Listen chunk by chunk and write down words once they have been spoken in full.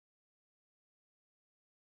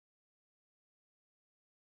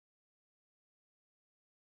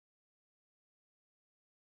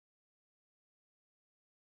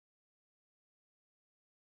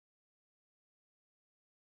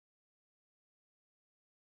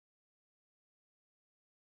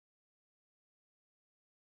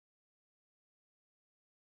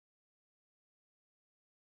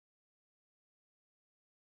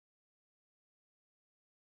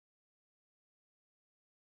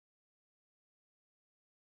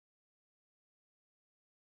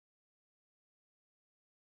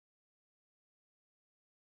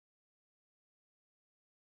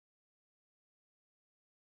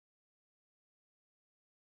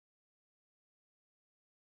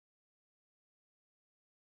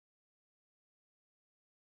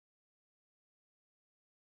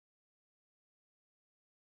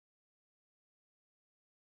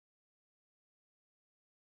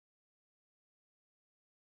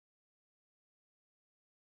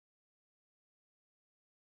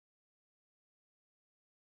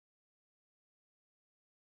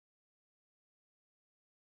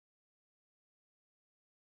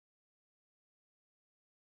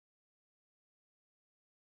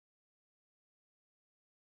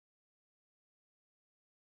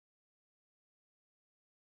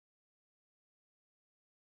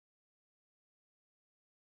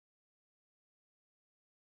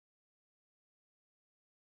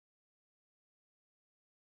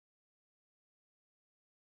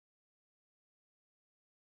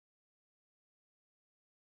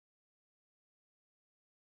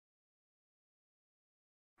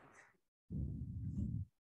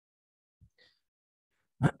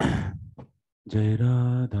जय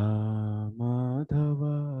राधा माधव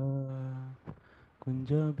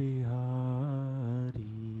कुंज बिहारी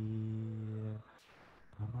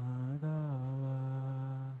माधव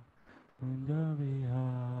कुंज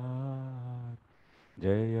बिहार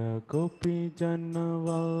जय गोपी जन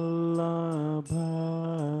वल्लभ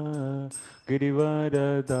गिरिवरदारी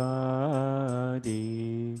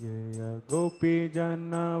जय गोपी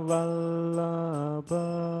जन वल्लभ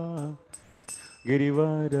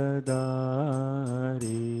गिरिवरदारी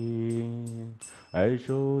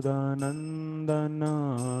यशोदानन्दन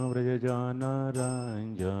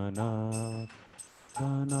व्रजनरञ्जना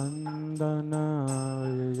नन्दन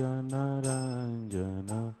व्रजनरञ्जन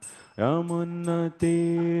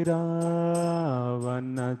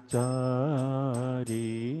यमुनतीरावनचारी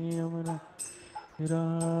यमुनतीरावनचारी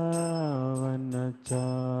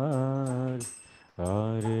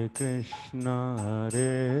Hare Krishna,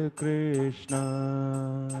 Hare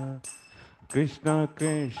Krishna, Krishna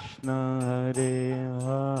Krishna, Hare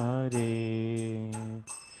Hare,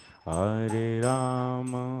 Hare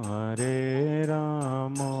Rama, Hare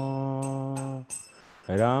Rama,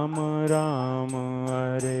 Rama Rama,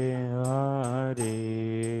 Hare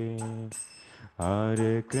Hare,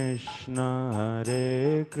 Hare Krishna,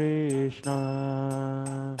 Hare Krishna,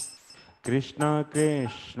 Krishna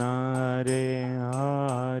Krishna Hare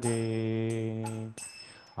Hare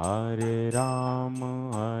Hare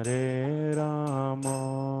Rama Hare Rama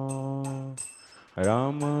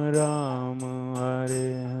Rama Rama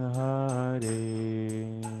Hare Hare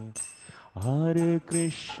Hare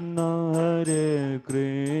Krishna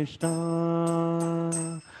Krishna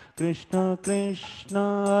Krishna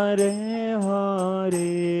Hare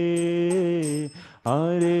Hare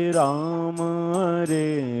Hare Rama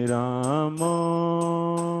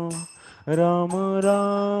Rama Rama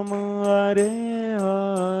Hare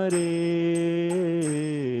Hare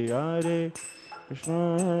Hare Krishna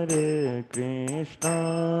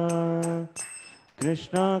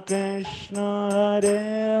Krishna Krishna Hare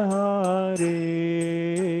Hare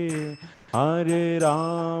Hare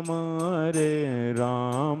Rama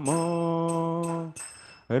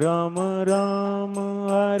Rama Rama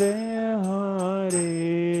Hare Hare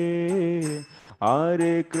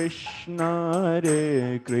Hare Krishna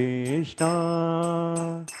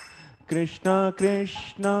Krishna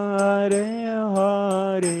Krishna Hare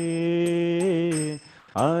Hare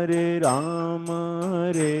Hare Rama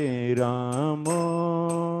Rama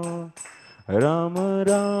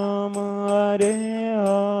Rama Hare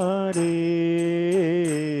Hare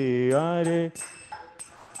Hare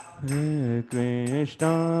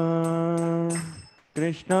Krishna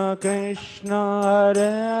Krishna Krishna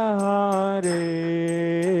Hare Hare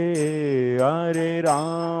Hare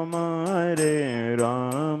Rama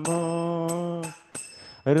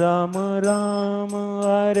Rama Rama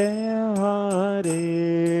Hare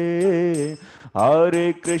Hare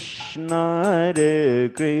Hare Krishna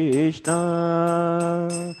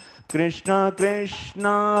Krishna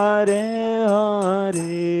Krishna Hare Hare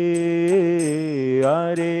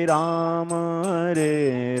Hare Rama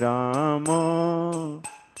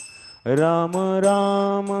Rama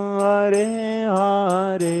Rama Hare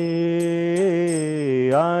Hare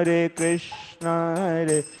Hare Krishna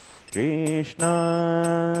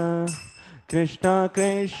Krishna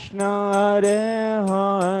Krishna Hare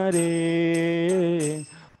Hare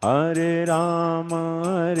Hare Rama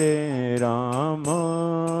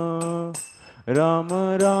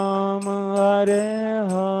Rama Rama Hare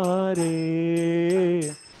Hare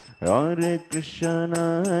Hare Krishna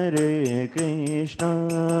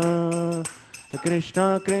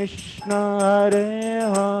Krishna Krishna Hare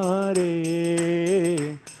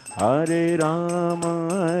Hare Hare Rama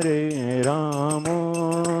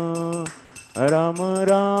Rama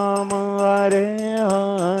Rama Hare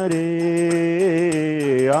Hare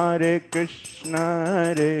Hare Krishna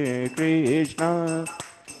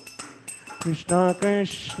Krishna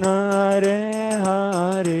Krishna Hare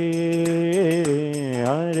Hare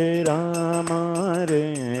Hare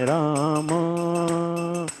Rama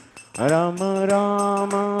Rama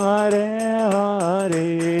Rama Hare Hare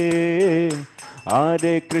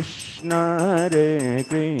Hare Krishna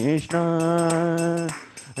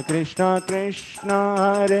Krishna Krishna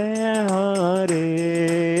Hare Hare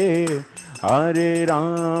Hare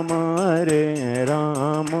Rama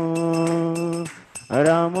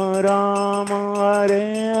Rama Rama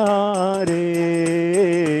Hare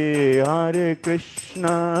Hare Hare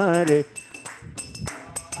Krishna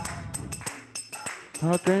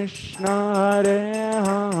Krishna Hare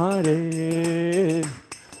Hare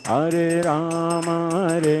Hare Rama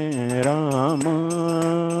Rama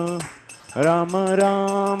Rama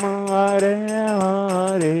Rama Hare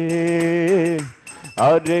Hare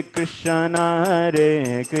Hare Krishna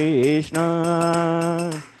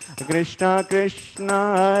Krishna Krishna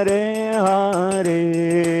Hare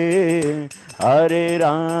Hare Hare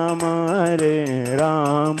Rama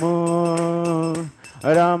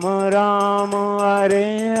Rama Rama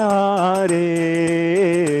Hare Hare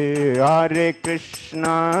Hare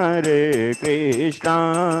Krishna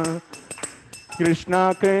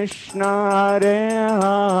Krishna Krishna Hare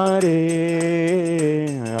Hare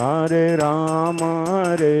Hare Rama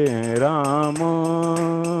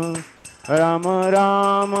Rama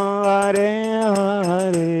Rama Hare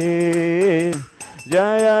Hare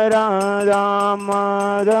Jaya Radha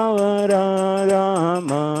Madhava Radha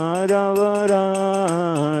Madhava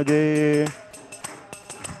Radhe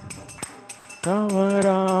Rama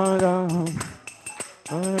Radha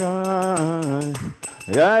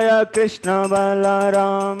Jaya Krishna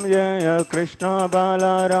Balaram Jaya Krishna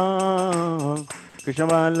Balaram Krishna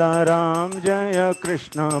Balaram Jaya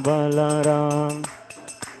Krishna Balaram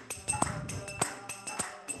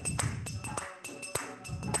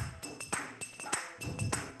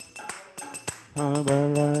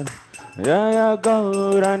Jaya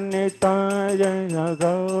Gauranitai Jaya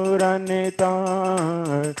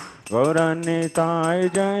Gauranitai Gauranitai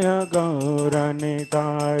Jaya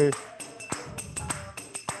Gauranitai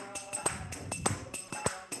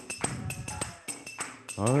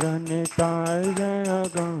Gauranitai Jaya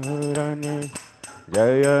Gauranitai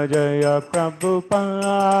Jaya Jaya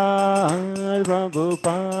Prabhupada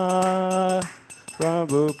Prabhupada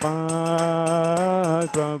Prabhupada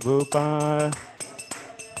Prabhupada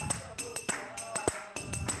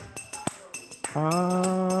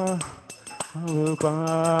Prabhupada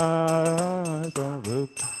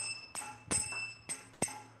Prabhupada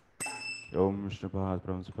Om Shripad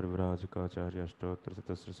Brahma Parivrajikacharya Ashtotra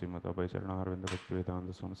Satasra Srimad Abhay Charanarvinda Bhakti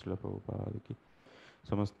Vedanta Swami Srila Prabhupada Ki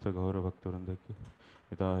Samasta Gaura Bhaktarvrinda Ki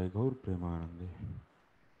Hitaye Gaur Premanande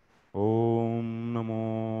Om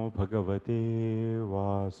Namo Bhagavate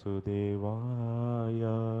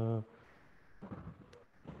Vasudevaya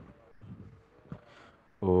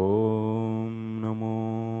Om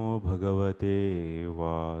Namo Bhagavate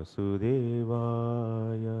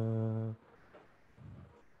Vasudevaya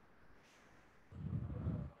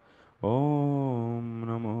Om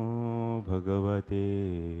Namo Bhagavate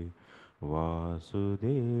Vasudevaya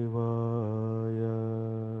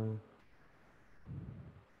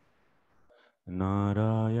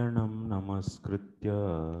Narayanam Namaskritya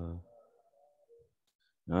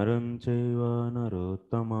Naram Chaiva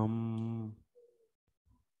Narottamam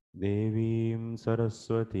Devim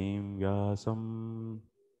Saraswatim Vyasam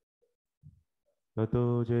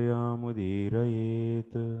Tato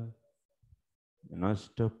Jayamudirayet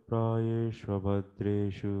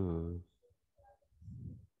Nashtaprayeshvabhadreshu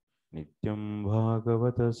Nityam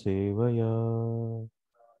Bhagavata Sevaya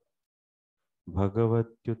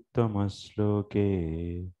Bhagavatyuttamasloke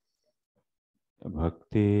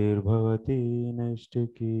Bhaktir Bhavati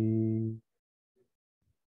Naistaki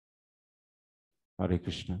Hare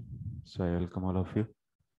Krishna. So I welcome all of you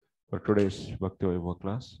for today's Bhakti Vaibhava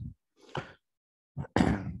class.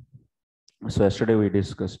 So yesterday we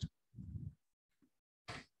discussed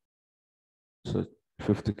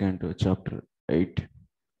 5th canto, chapter 8.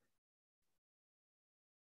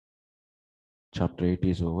 Chapter 8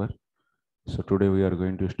 is over. So today we are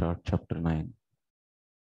going to start chapter 9.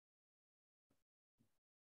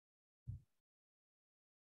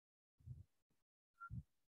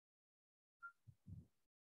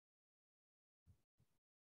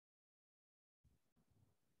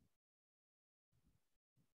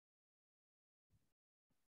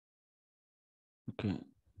 Okay.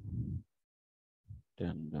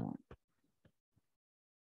 10 down.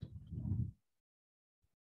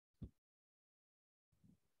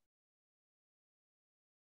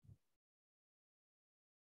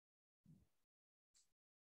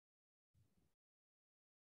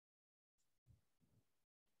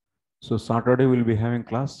 So Saturday we'll be having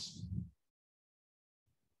class.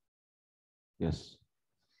 Yes.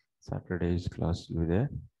 Saturday's class will be there.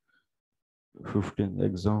 15th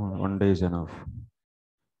exam, 1 day is enough.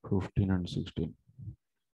 15 and 16.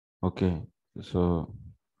 Okay. So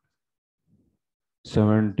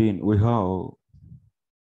 17 we have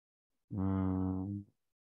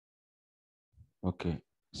okay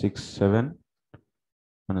 6 7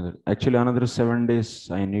 another 7 days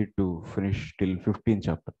I need to finish till 15th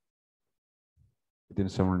chapter. Within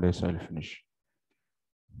 7 days I'll finish.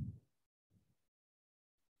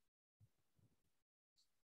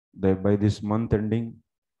 By this month ending,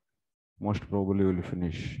 most probably will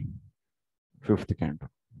finish 5th canto.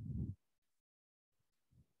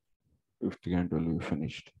 fifth canto will be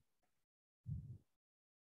finished.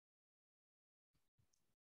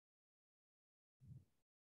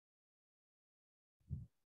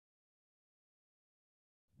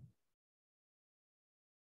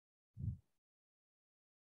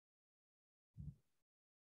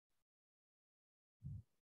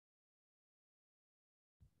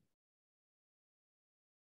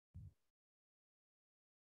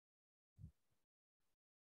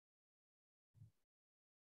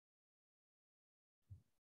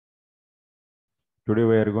 Today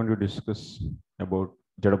we are going to discuss about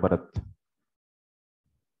Jada Bharat.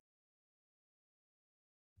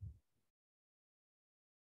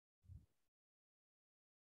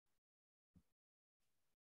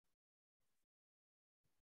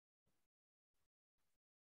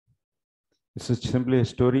 This is simply a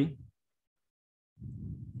story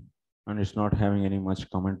and it's not having any much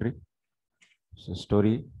commentary. It's a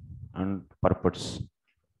story and purpose.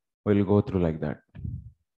 We'll go through like that.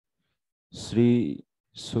 Sri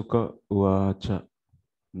Sukha Uvacha,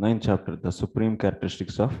 9th chapter, the supreme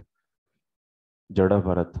characteristics of Jada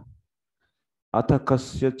Bharat. Atha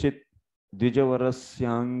kasyachit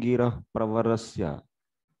द्विजवरस्यांगिरः प्रवरस्य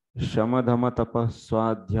शमधमतपः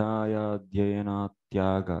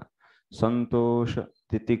स्वाध्यायाध्ययनात्याग संतोष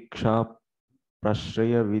तितिक्षा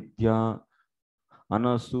प्रश्रय विद्या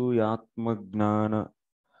अनसूयात्मज्ञान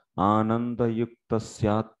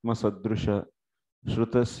आनंदयुक्तस्यात्मसदृश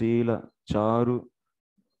श्रुतशील चारु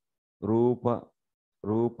रूप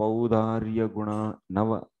रूपौदार्य गुण नव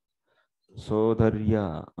सोधर्य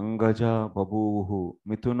अंगजा बभूवुः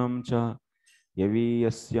मिथुनं च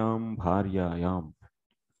यवीयस्यां भार्यायां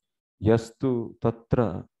यस्तु तत्र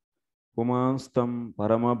पुमांस्तं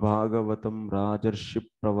परमभागवतं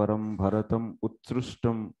राजर्षिप्रवरं भरतम्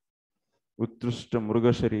उत्सृष्ट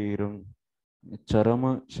मृगशरीरं चरम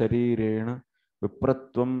शरीरेण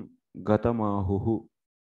विप्रत्वं गतमाहुः.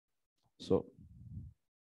 So,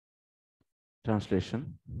 translation.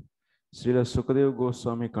 Srila Sukadeva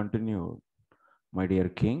Goswami continued, my dear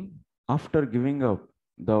king, after giving up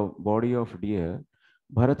the body of deer,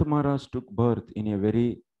 Bharat Maharaj took birth in a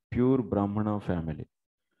very pure Brahmana family.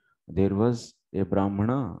 There was a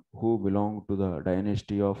Brahmana who belonged to the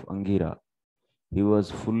dynasty of Angira. He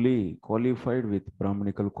was fully qualified with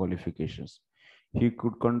Brahmanical qualifications. He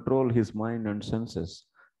could control his mind and senses,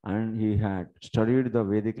 and he had studied the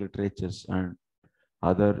Vedic literatures and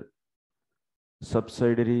other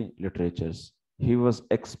subsidiary literatures. He was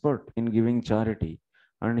expert in giving charity,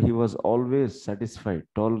 and he was always satisfied,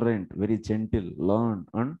 tolerant, very gentle, learned,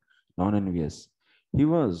 and non-envious. He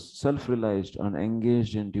was self-realized and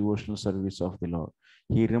engaged in devotional service of the Lord.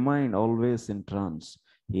 He remained always in trance.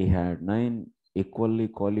 He had 9 equally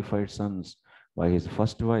qualified sons by his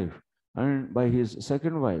first wife, and by his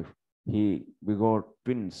second wife he begot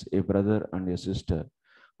twins, a brother and a sister,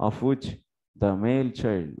 of which the male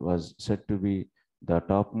child was said to be the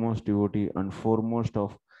topmost devotee and foremost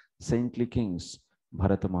of saintly kings,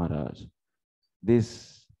 Bharata Maharaj.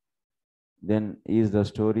 This then is the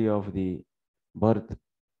story of the birth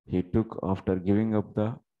he took after giving up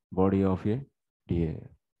the body of a deer.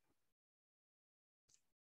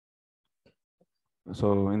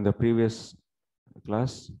 So in the previous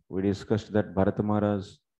class, we discussed that Bharata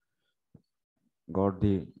Maharaj got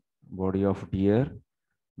the body of deer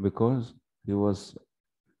because he was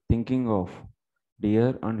thinking of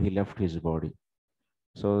deer and he left his body.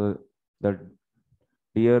 So that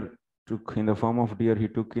deer took in the form of deer, he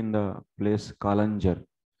took in the place Kalanjar.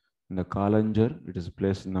 In the Kalanjar, it is a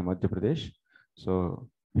place in the Madhya Pradesh. So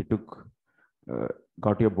he took,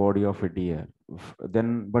 got a body of a deer.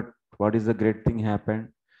 Then, but what is the great thing happened?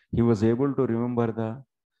 He was able to remember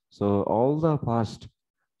so all the past.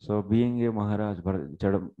 So being a Maharaj,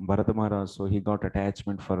 Bharata Maharaj, so he got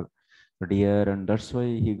attachment for deer, and that's why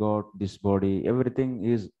he got this body. Everything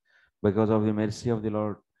is because of the mercy of the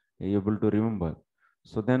Lord, able to remember.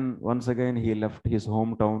 So then once again he left his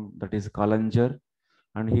hometown, that is Kalanjar,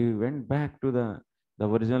 and he went back to the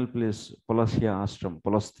original place, Pulastya Ashram,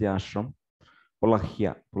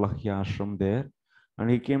 Pulahya Ashram there, and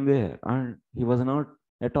he came there, and he was not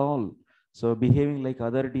at all so behaving like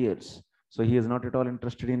other deers. So he is not at all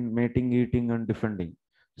interested in mating, eating, and defending.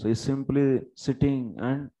 So he's simply sitting,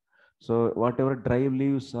 and so whatever dry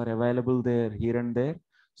leaves are available there, here and there,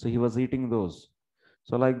 so he was eating those.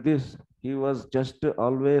 So like this, he was just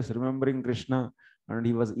always remembering Krishna, and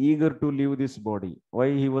he was eager to leave this body.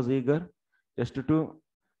 Why he was eager? Just to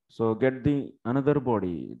get the another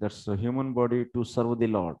body, that's a human body, to serve the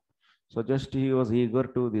Lord. So just he was eager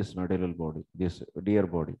to this material body, this dear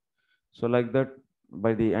body. So like that,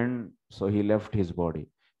 by the end, so he left his body.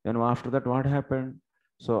 Then after that, what happened?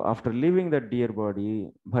 So after leaving that dear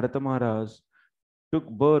body, Bharata Maharaj took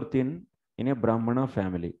birth in a Brahmana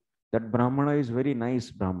family. That Brahmana is very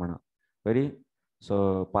nice Brahmana, very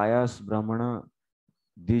so pious Brahmana.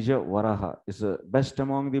 Dija Varaha is the best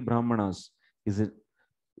among the Brahmanas. Is it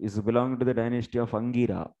is belonging to the dynasty of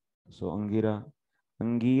Angira. So Angira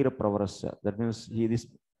Pravarasya. That means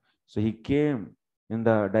he came in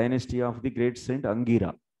the dynasty of the great saint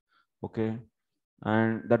Angira. Okay,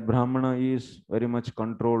 and that Brahmana is very much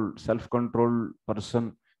controlled, self-controlled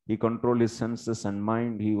person. He controlled his senses and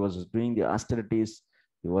mind. He was doing the austerities.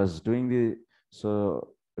 He was doing the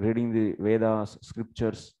reading the Vedas,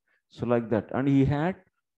 scriptures, so like that. And he had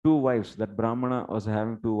two wives. That Brahmana was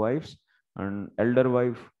having two wives, and elder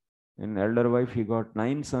wife. In elder wife, he got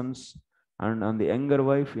 9 sons, and on the younger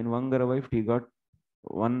wife, in younger wife, he got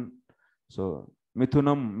one. So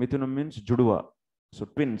Mithunam means Judua. So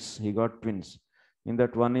twins. He got twins. In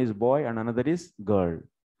that one is boy and another is girl.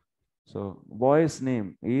 So boy's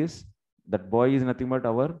name is, that boy is nothing but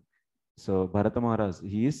our, so Bharata Maharaj,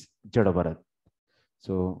 he is Jadabharat.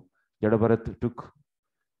 So Jadabharat took,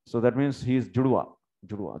 so that means he is Judwa.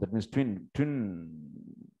 That means twin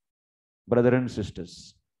brother and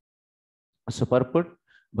sisters. So purport,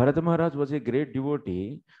 Bharata Maharaj was a great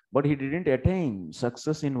devotee, but he didn't attain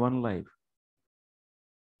success in one life.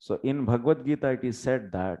 So in Bhagavad Gita, it is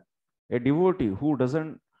said that a devotee who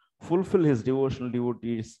doesn't fulfill his devotional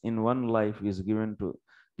devotees in one life is given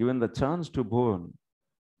the chance to born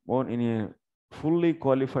in a fully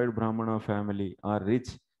qualified Brahmana family or rich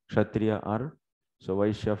Kshatriya or so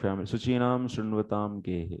Vaishya family. Suchinam Shrunvatam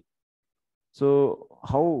Gehe. So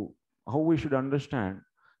how we should understand?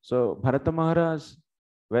 So Bharata Maharaj,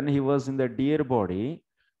 when he was in the dear body,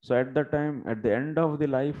 so at that time, at the end of the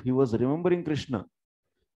life, he was remembering Krishna.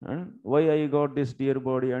 And why I got this dear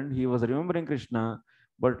body, and he was remembering Krishna,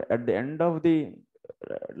 but at the end of the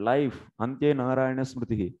life, Antya Narayana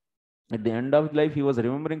Smriti, at the end of life, he was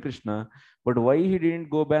remembering Krishna, but why he didn't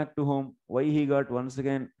go back to home? Why he got once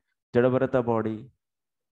again Jadabharata body?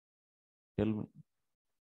 Tell me.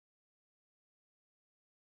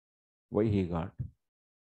 Why he got?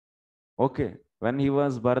 Okay, when he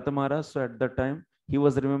was Bharata Maharaj, so at that time, he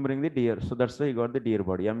was remembering the deer. So that's why he got the deer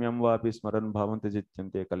body. Yam yam vapi smaran bhavante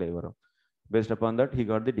jityante kalevaram. Based upon that, he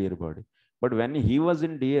got the deer body. But when he was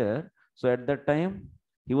in deer, so at that time,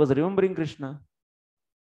 he was remembering Krishna.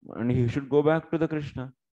 And he should go back to the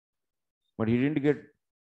Krishna. But he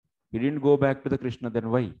didn't go back to the Krishna. Then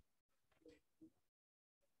why?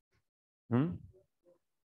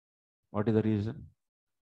 What is the reason?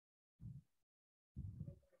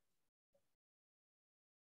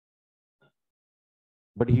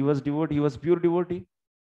 But he was devotee, he was pure devotee.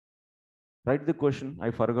 Write the question.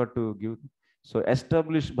 I forgot to give. So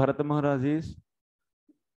established Bharata Maharaj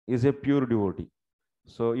is a pure devotee.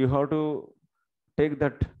 So you have to take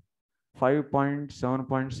that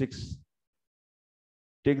 5.7.6.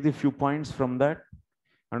 Take the few points from that,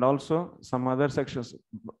 and also some other sections.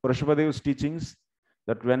 Rishabhadev's teachings,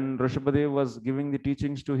 that when Rishabhadev was giving the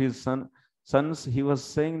teachings to his sons, he was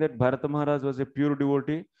saying that Bharata Maharaj was a pure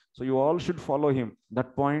devotee. So you all should follow him.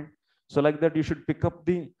 That point. So like that, you should pick up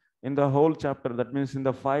in the whole chapter. That means in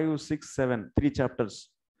the 5, 6, 7, 3 chapters.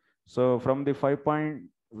 So from the 5 point,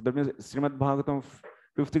 that means Srimad Bhagavatam,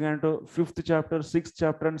 5th canto, 5th chapter, 6th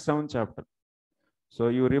chapter, and 7th chapter. So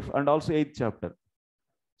you and also 8th chapter.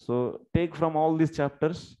 So take from all these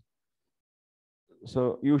chapters.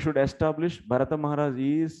 So you should establish Bharata Maharaj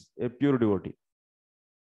is a pure devotee.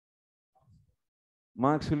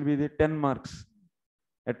 Marks will be the 10 marks.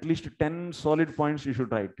 At least 10 solid points you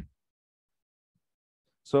should write.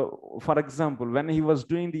 So for example, when he was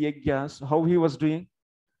doing the yajnas, how he was doing?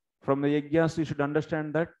 From the yajnas, you should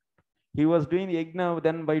understand that he was doing the yajna,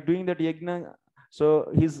 then by doing that yajna,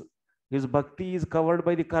 so his bhakti is covered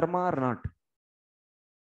by the karma or not?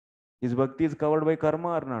 His bhakti is covered by karma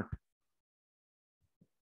or not?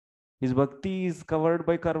 His bhakti is covered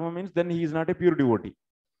by karma means then he is not a pure devotee.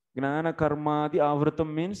 Gnana karma the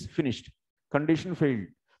avratam means finished. Condition failed.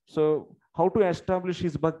 So how to establish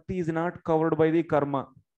his bhakti is not covered by the karma?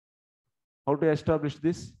 How to establish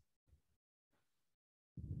this?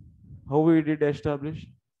 How we did establish?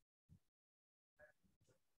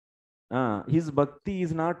 His bhakti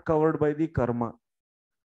is not covered by the karma.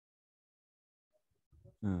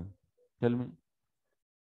 Tell me.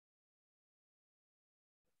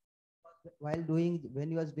 While when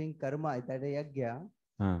he was doing karma, that yajna,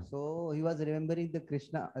 so he was remembering the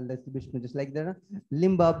Krishna, Vishnu, just like the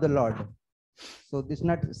limb of the Lord. So this is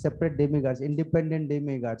not separate demigods, independent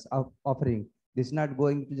demigods of offering. This is not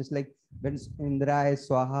going to just like when Indra is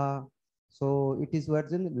Swaha, So it is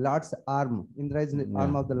what's in Lord's arm. Indra is the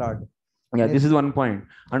arm of the Lord. Yeah, this is one point.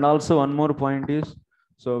 And also one more point is,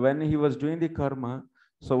 so when he was doing the karma,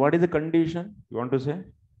 so what is the condition you want to say?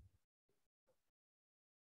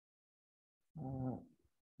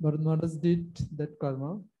 Bharat Maharaj did that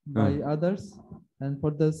karma by others and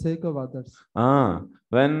for the sake of others.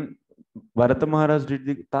 When Bharata Maharaj did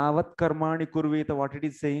the Tavat Karmani Kurvita, what it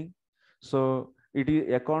is saying? So it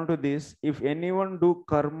is according to this, if anyone do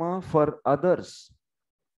karma for others,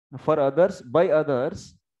 by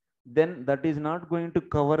others, then that is not going to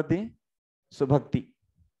cover the subhakti.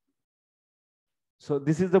 So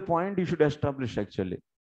this is the point you should establish actually.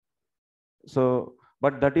 So,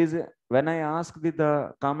 but that is when I ask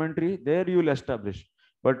the commentary, there you will establish.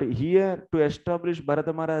 But here to establish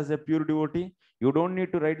Bharata Maharaj as a pure devotee, you don't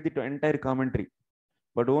need to write the entire commentary,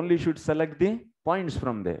 but only should select the points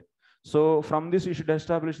from there. So from this you should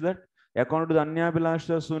establish that according to the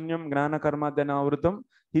Anyabhilasha Sunyam Gnana Karma Dhanavrutam,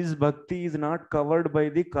 his bhakti is not covered by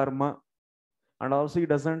the karma, and also he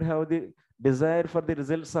doesn't have the desire for the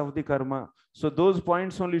results of the karma. So those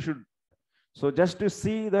points only should. So just to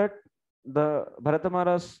see that the Bharata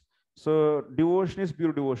Maharaj, so devotion is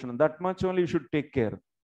pure devotion, that much only you should take care.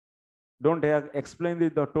 Don't explain the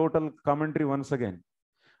total commentary once again.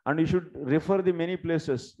 And you should refer the many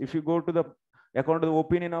places. If you go to the according to the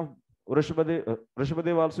opinion of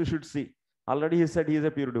Rishabhadev also should see. Already he said he is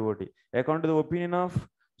a pure devotee. According to the opinion of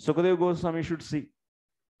Sukadev Goswami should see.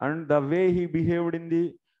 And the way he behaved in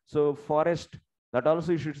the forest, that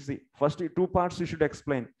also you should see. First 2 parts you should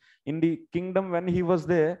explain. In the kingdom when he was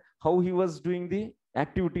there, how he was doing the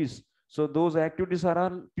activities. So those activities are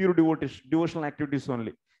all pure devotional activities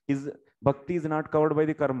only. His bhakti is not covered by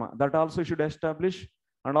the karma. That also should establish.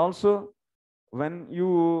 And also when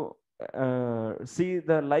you see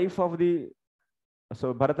the life of the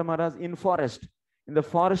Bharata Maharaj in forest, in the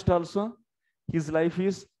forest also his life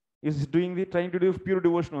is trying to do pure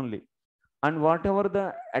devotion only. And whatever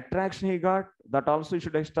the attraction he got, that also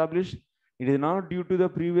should establish. It is not due to the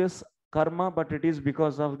previous karma, but it is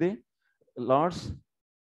because of the Lord's.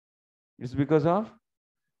 It's because of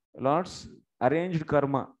Lord's arranged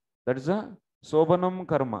karma. That is a Sobhanam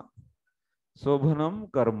karma.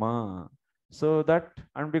 Sobhanam karma. So that,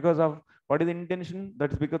 and because of what is the intention?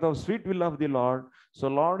 That is because of sweet will of the Lord. So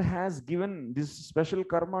Lord has given this special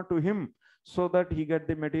karma to him so that he get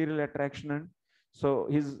the material attraction, and so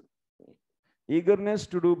his eagerness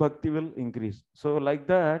to do bhakti will increase. So like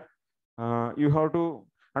that, you have to,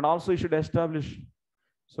 and also you should establish.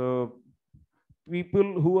 So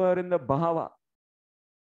people who are in the bhava,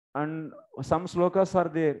 and some slokas are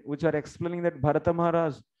there which are explaining that Bharata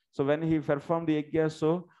Maharaj, so when he performed the yajna,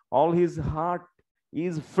 so all his heart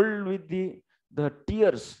is filled with the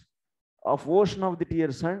tears of ocean of the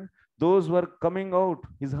tears, and those were coming out.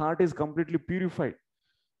 His heart is completely purified.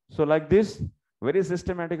 So like this, very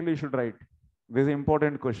systematically you should write. This is an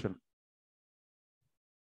important question.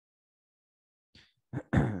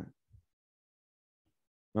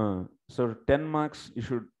 So 10 marks you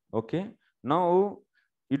should. Okay. Now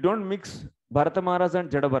you don't mix Bharata Maharaj and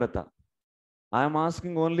Jada Bharata. I am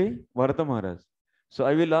asking only Bharata Maharaj. So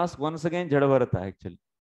I will ask once again Jada Bharata actually.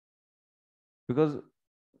 Because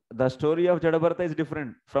the story of Jada Bharata is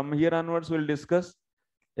different. From here onwards we'll discuss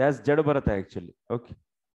as Jada Bharata actually. Okay.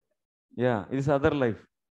 Yeah, it is other life.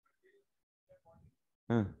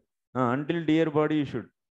 Until dear body you should.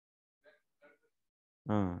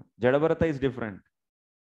 Jada Bharata is different.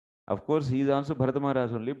 Of course, he is also Bharata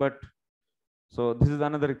Maharaj only, but so this is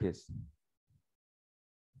another case.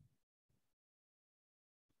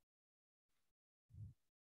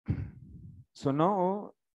 So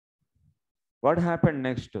now, what happened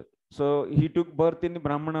next? So he took birth in the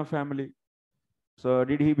Brahmana family. So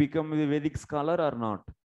did he become a Vedic scholar or not?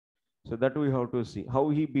 So that we have to see how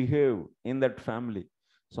he behaved in that family.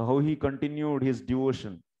 So how he continued his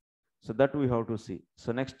devotion. So that we have to see.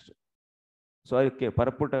 So next. So okay,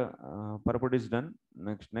 Paraput is done.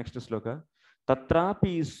 Next sloka.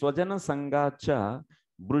 Tatrapi swajana sangacha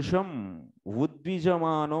brusham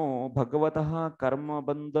udvijamano bhagavataha karma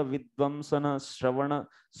bandha vidvamsana shravana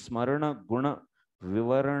smarana guna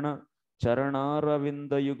vivarana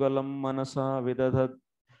charanaravinda yugalam manasa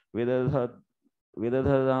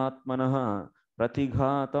vidadhatmanaha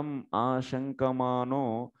pratighatam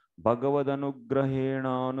ashankamano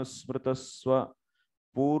bhagavadanuggrahena anusmritasva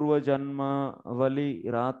पूर्वजन्मवलि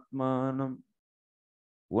रात्मानं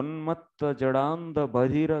उन्मत्त जडांध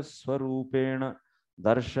बधिर स्वरूपेण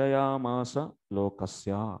दर्शयामास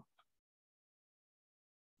लोकस्या.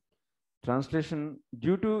 Translation: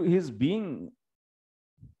 due to his being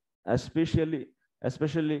especially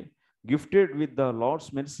gifted with the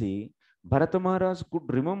Lord's mercy, Bharata Maharaj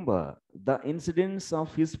could remember the incidents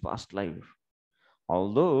of his past life.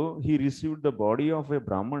 Although he received the body of a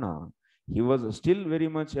Brahmana, he was still very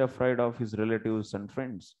much afraid of his relatives and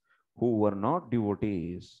friends who were not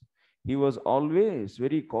devotees. He was always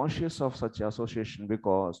very cautious of such association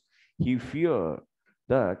because he feared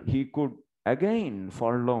that he could again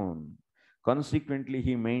fall down. Consequently,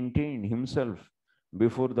 he maintained himself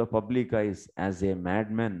before the public eyes as a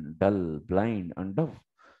madman, dull, blind, and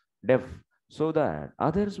deaf, so that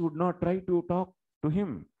others would not try to talk to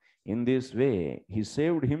him. In this way, he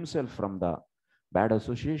saved himself from the bad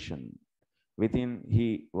association. Within,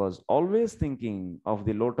 he was always thinking of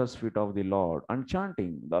the lotus feet of the Lord and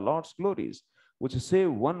chanting the Lord's glories, which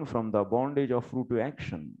save one from the bondage of fruitive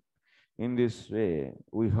action. In this way,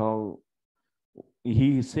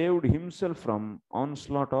 he saved himself from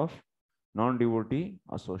onslaught of non-devotee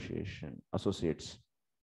associates.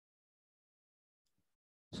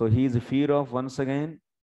 So he is fear of, once again,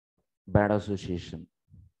 bad association.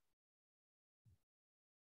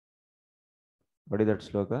 What is that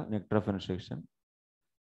sloka? Nectar of instruction.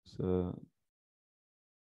 So,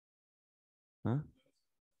 huh?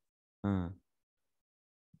 Huh?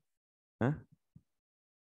 Huh?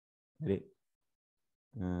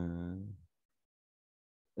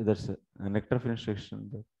 That's a nectar of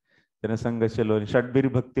instruction. Janasangasya Shadbir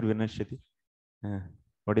Bhaktir Vinashyati.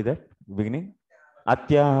 What is that? Beginning?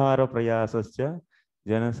 Atyahara Prayasasya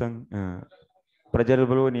Janasang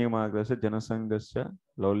Prajarabalo Niyamagrasya Janasangasya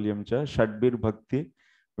Laulyamcha Shadbir Bhakti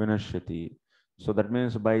Vinashyati. So that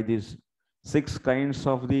means by these 6 kinds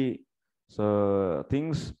of the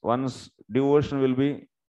things, one's devotion will be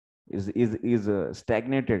is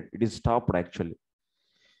stagnated. It is stopped actually.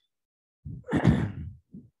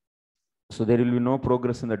 So there will be no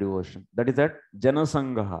progress in the devotion. That is that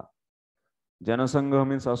Janasangaha. Janasangaha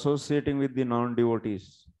means associating with the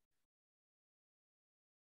non-devotees.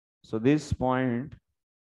 So this point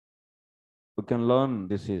we can learn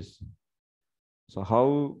this is. So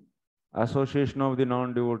how association of the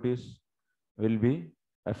non-devotees will be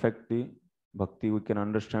affect the bhakti, we can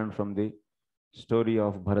understand from the story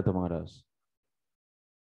of Bharata Maharaj.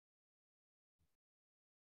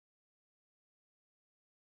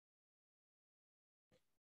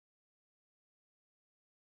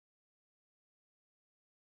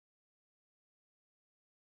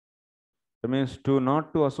 That means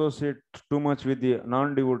not to associate too much with the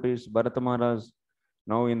non-devotees. Bharata Maharaj,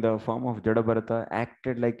 now in the form of Jada Bharata,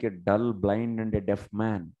 acted like a dull, blind, and a deaf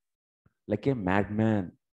man, like a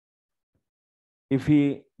madman. If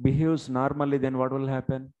he behaves normally, then what will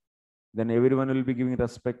happen? Then everyone will be giving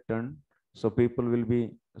respect, and so people will be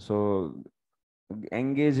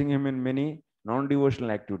engaging him in many non-devotional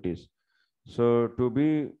activities. So to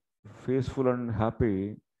be peaceful and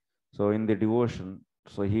happy, so in the devotion,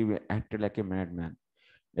 so he acted like a madman.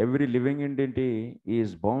 Every living entity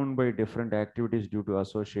is bound by different activities due to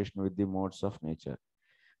association with the modes of nature.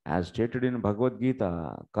 As stated in Bhagavad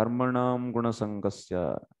Gita, Karmanam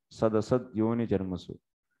Gunasangasya Sadasad Yoni Jarmasu.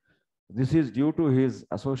 This is due to his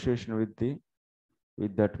association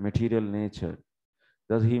with that material nature.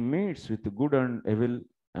 Thus he meets with good and evil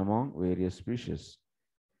among various species.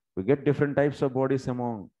 We get different types of bodies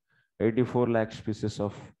among 84 lakh species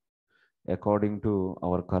of according to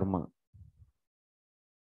our karma.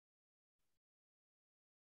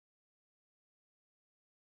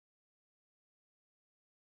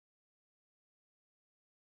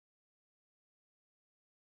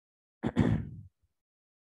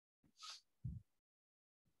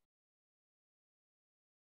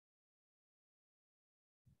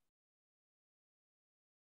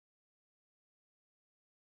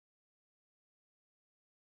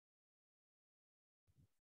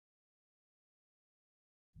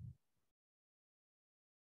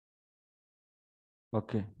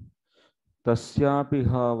 Okay. Tasyapi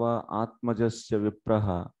hava atmajasya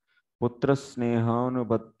vipraha putra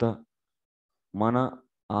snehanubadda mana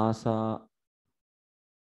asa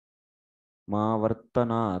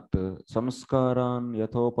मावर्तनात् संस्कारान्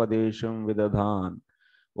यथोपदेशं विदधान्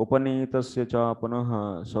उपनीतस्य च पुनः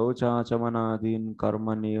शौचाचमनादीन्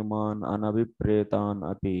कर्मनियमान् अनभिप्रेतान्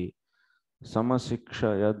अपि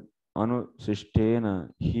समशिक्षयद् अनुशिष्टेन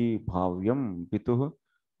हि भाव्यं पितुः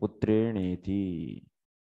पुत्रेणेति.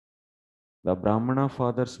 The Brahmana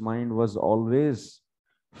father's mind was always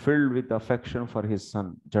filled with affection for his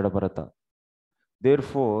son Jadabharata.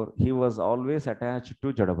 Therefore, he was always attached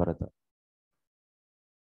to Jadabharata.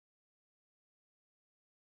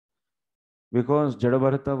 Because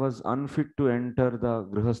Jadabharata was unfit to enter the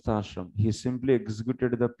Grihastha ashram, he simply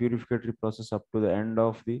executed the purificatory process up to the end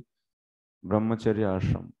of the Brahmacharya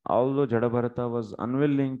ashram. Although Jadabharata was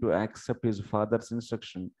unwilling to accept his father's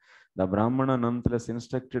instruction, the Brahmana nonetheless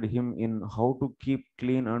instructed him in how to keep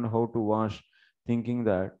clean and how to wash, thinking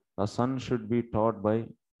that a son should be taught by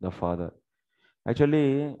the father.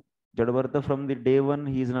 Actually, Jadabharata from the day one,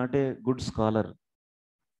 he is not a good scholar.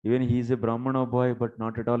 Even he is a Brahmana boy, but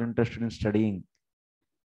not at all interested in studying.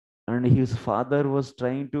 And his father was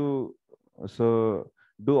trying to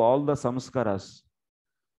do all the samskaras,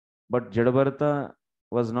 but Jadabharata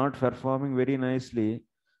was not performing very nicely.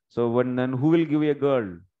 So then who will give a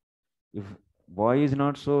girl? If boy is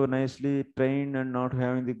not so nicely trained and not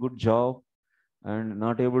having the good job and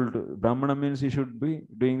not able to, Brahmana means he should be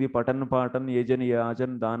doing the patan, yajan,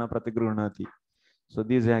 yajan, dana, pratigruhnati. So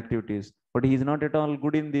these activities, but he is not at all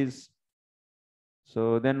good in these.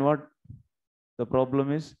 So then what the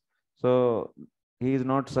problem is? So he is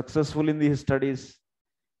not successful in his studies.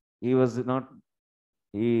 He was not,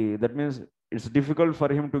 that means it's difficult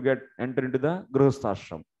for him to enter into the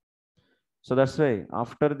grihastha. So that's why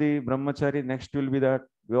after the brahmachari, next will be that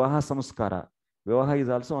vivaha samskara. Vivaha is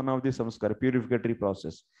also one of the samskara, purificatory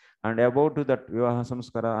process. And about to that vivaha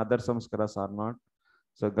samskara, other samskaras are not.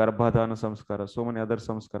 So garbhadana samskara, so many other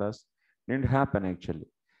samskaras didn't happen actually.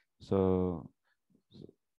 So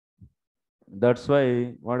that's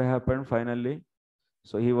why what happened finally.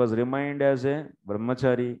 So he was remained as a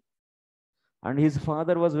brahmachari, and his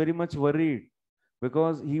father was very much worried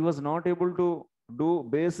because he was not able to do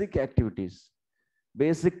basic activities.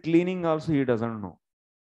 Basic cleaning also he doesn't know.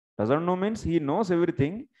 Doesn't know means he knows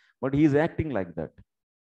everything, but he is acting like that.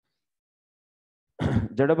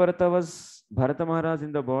 Jadabharata was Bharata Maharaj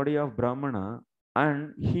in the body of Brahmana,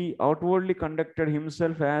 and he outwardly conducted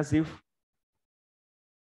himself as if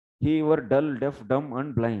he were dull, deaf, dumb,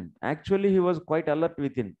 and blind. Actually, he was quite alert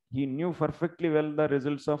within. He knew perfectly well the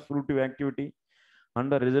results of fruitive activity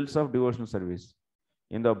and the results of devotional service.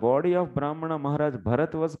 In the body of Brahmana Maharaj,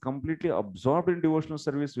 Bharat was completely absorbed in devotional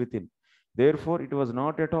service within. Therefore, it was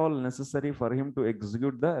not at all necessary for him to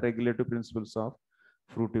execute the regulative principles of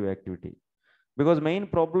fruitive activity. Because main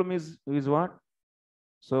problem is what?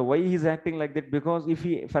 So why he is acting like that? Because if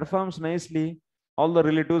he performs nicely, all the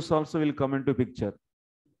relatives also will come into picture.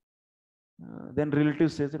 Then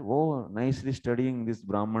relatives say that, oh, nicely studying this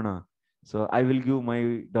Brahmana. So I will give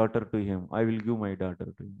my daughter to him. I will give my daughter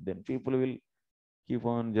to him. Then people will keep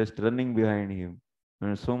on just running behind him.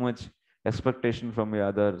 And so much expectation from the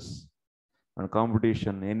others and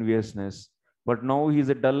competition, enviousness. But now he is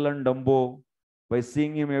a dull and dumbo. By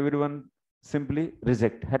seeing him, everyone simply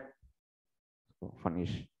reject. So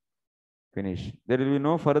finish. There will be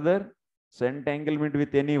no further entanglement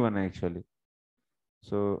with anyone actually.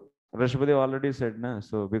 So Rashpati already said, na?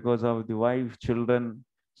 So because of the wife, children,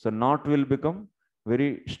 so knot will become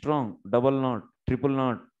very strong, double knot, triple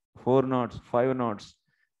knot, 4 knots, 5 knots.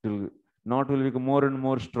 Knot will become more and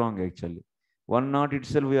more strong actually. One knot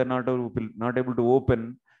itself we are not able to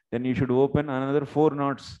open, then you should open another 4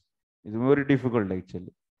 knots. It's very difficult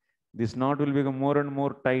actually. This knot will become more and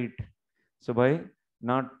more tight. So by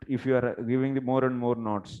not, if you are giving the more and more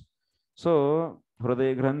knots, so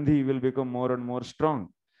Hridaya Grandhi will become more and more strong.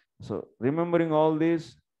 So remembering all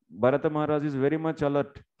this, Bharata Maharaj is very much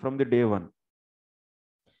alert from the day one.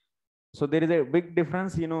 So there is a big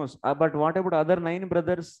difference, he knows. But what about other 9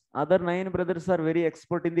 brothers? Other 9 brothers are very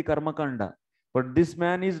expert in the Karma Kanda. But this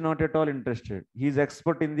man is not at all interested. He is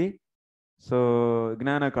expert in the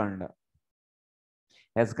Gnana Kanda.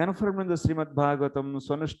 As confirmed in the Srimad Bhagavatam,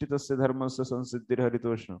 Swanashtitasya Dharmasya Sansiddhir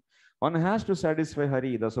Haritoshna. One has to satisfy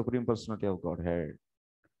Hari, the Supreme Personality of Godhead.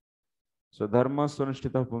 So Dharma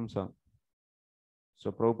Swanashtita Pumsa.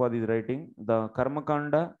 So Prabhupada is writing, the Karma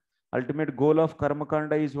Kanda, ultimate goal of Karma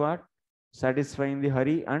Kanda is what? Satisfying the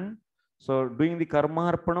Hari and so doing the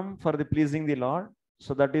Karma Arpanam for the pleasing the Lord.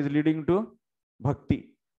 So that is leading to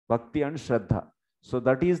Bhakti and Shraddha. So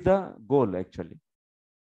that is the goal actually.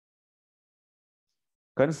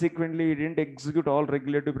 Consequently, he didn't execute all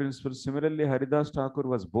regulative principles. Similarly, Haridas Thakur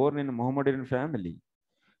was born in a Mohammedan family.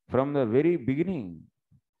 From the very beginning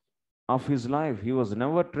of his life, he was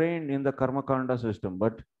never trained in the Karma Kanda system,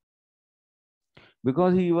 but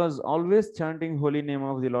because he was always chanting holy name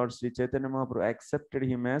of the Lord, Sri Chaitanya Mahaprabhu accepted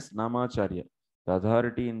him as Namacharya, the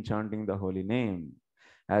authority in chanting the holy name.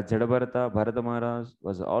 As Jadabharata, Bharata Maharaj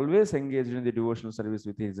was always engaged in the devotional service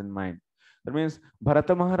with his in mind. That means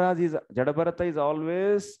Jadabharata is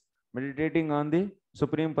always meditating on the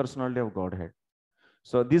Supreme Personality of Godhead.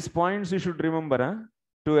 So these points you should remember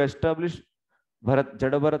to establish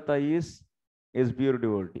Jadabharata is pure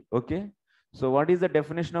devotee. Okay. So what is the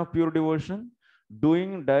definition of pure devotion?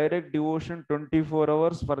 Doing direct devotion 24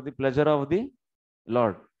 hours for the pleasure of the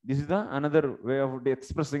Lord. This is the another way of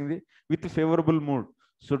expressing the with favorable mood.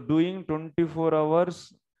 So doing 24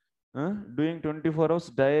 hours, doing 24 hours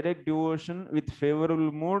direct devotion with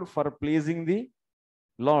favorable mood for pleasing the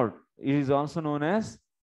Lord is also known as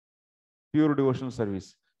pure devotional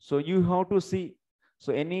service. So you have to see.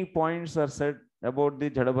 So any points are said about the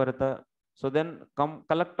Jadabharata. So then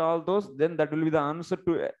collect all those. Then that will be the answer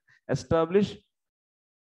to establish.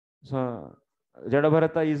 So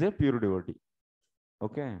Jadabharata is a pure devotee.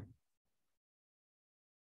 Okay.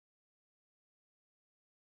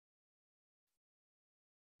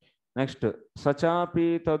 Next,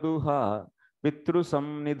 sachapi taduha pitru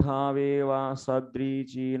samnidhaveva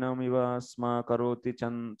sadrichinamiva sma karoti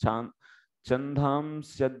chandham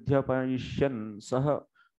syadhyapayishyan sah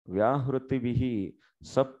vyahrutivihi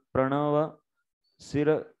sapranava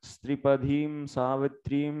sira stripadhim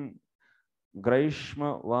savitrim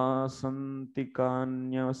graishma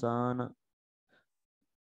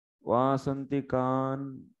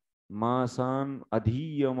vasantikan masan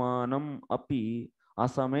adhiyamanam api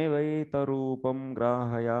asamevaita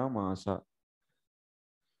grahayamasa.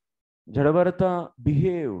 Jadabharata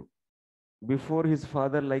behaved before his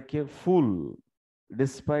father like a fool,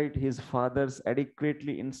 despite his father's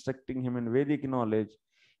adequately instructing him in Vedic knowledge.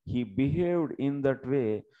 He behaved in that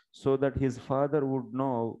way so that his father would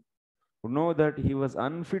know that he was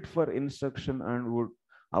unfit for instruction and would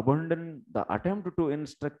abandon the attempt to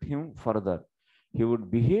instruct him further. He would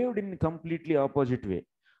behave in completely opposite way.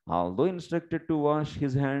 Although instructed to wash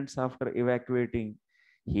his hands after evacuating,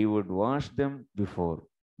 he would wash them before.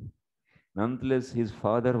 Nonetheless, his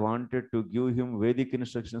father wanted to give him Vedic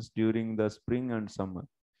instructions during the spring and summer.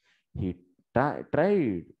 He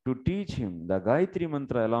tried to teach him the Gayatri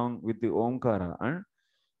mantra along with the Omkara and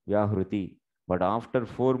Vyahruti. But after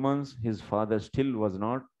 4 months, his father still was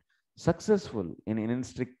not successful in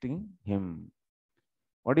instructing him.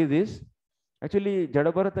 What is this? Actually,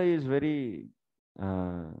 Jadabharata is very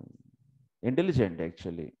intelligent,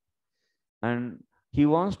 actually. And he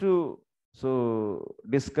wants to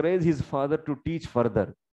discourage his father to teach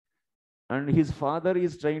further. And his father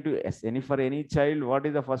is trying to, for any child, what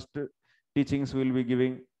is the first teachings we will be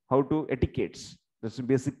giving? How to etiquettes. That's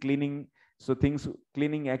basic cleaning. So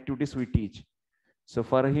cleaning activities we teach. So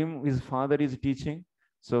for him, his father is teaching.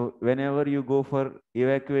 So whenever you go for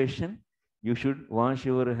evacuation, you should wash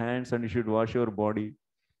your hands and you should wash your body.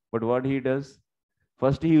 But what he does,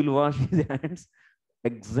 first he will wash his hands.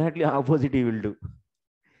 Exactly opposite he will do.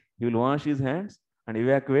 He will wash his hands and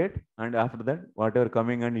evacuate. And after that, whatever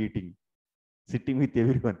coming and eating, sitting with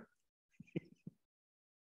everyone.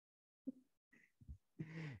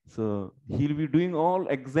 So he'll be doing all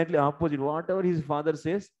exactly opposite. Whatever his father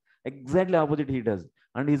says, exactly opposite he does.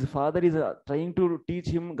 And his father is trying to teach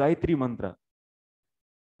him Gayatri mantra.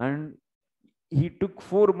 And he took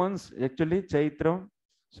 4 months, actually, Chaitram,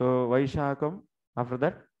 so Vaishakam, after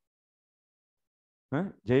that,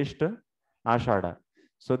 Jyeshta, Ashada.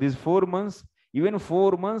 So these 4 months, even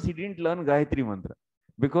 4 months, he didn't learn Gayatri mantra.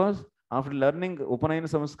 Because after learning Upanayana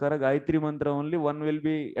Samskara, Gayatri mantra only, one will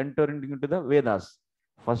be entering into the Vedas.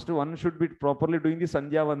 First, one should be properly doing the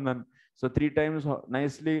Sandhya Vandan. So 3 times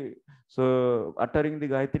nicely, so uttering the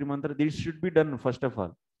Gayatri mantra, this should be done first of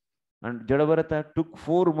all. And Jadabharata took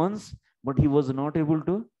 4 months, but he was not able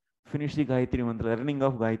to finish the Gayatri mantra, learning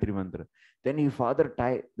of Gayatri mantra. Then his father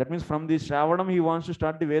died. That means from this Shravanam, he wants to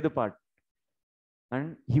start the Veda part.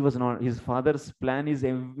 And he was not, his father's plan is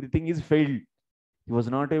everything is failed. He was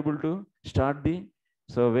not able to start the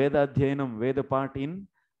Veda Adhyanam, Veda part in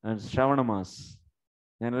Shravana Mas.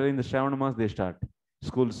 Generally in the Shravana Mas they start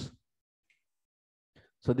schools.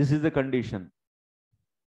 So this is the condition.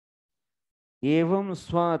 Evam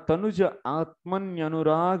swa tanuja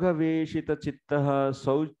atmanyanuraga veshita chittaha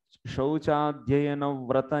shauchadhyayana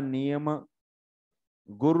vrata niyama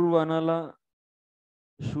gurvanala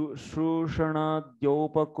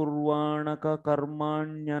shushanadyopakurvanaka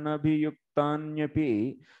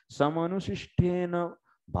karmanyanabhiyuktanyapi samanushishtena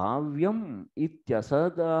bhavyam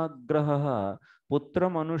ityasadagraha putra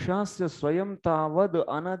manushasya swayam tavad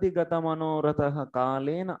anadigata manoratah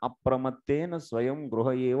kalena apramattena swayam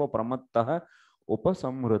gruha eva pramattah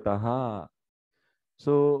upasamrutah.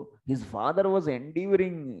 So his father was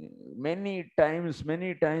endeavoring many times.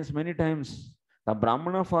 The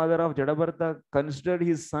Brahmana father of Jadabharata considered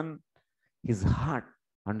his son his heart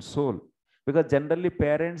and soul. Because generally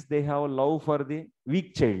parents, they have love for the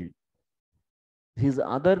weak child. His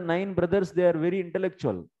other 9 brothers, they are very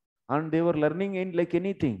intellectual. And they were learning in like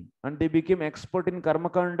anything. And they became expert in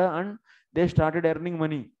Karmakanda and they started earning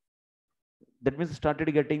money. That means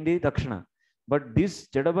started getting the Dakshana. But this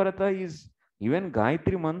Jadabharata is, even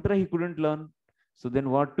Gayatri mantra he couldn't learn. So then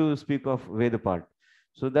what to speak of Veda part?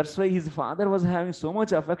 So that's why his father was having so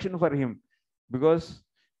much affection for him, because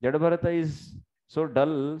Jadabharata is so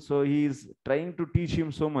dull, so he is trying to teach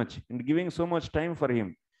him so much and giving so much time for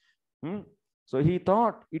him. So he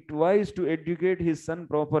thought it wise to educate his son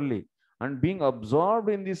properly. And being absorbed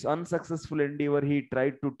in this unsuccessful endeavor, he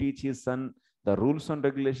tried to teach his son the rules and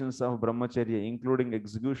regulations of brahmacharya, including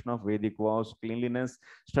execution of Vedic vows, cleanliness,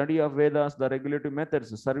 study of Vedas, the regulative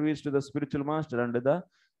methods, service to the spiritual master, and the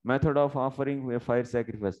method of offering a fire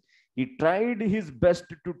sacrifice. He tried his best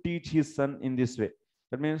to teach his son in this way.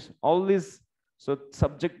 That means all these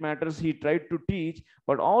subject matters he tried to teach,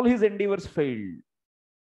 but all his endeavors failed.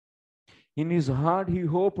 In his heart, he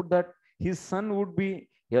hoped that his son would be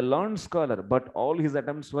a learned scholar, but all his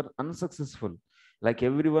attempts were unsuccessful. Like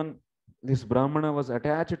everyone, this Brahmana was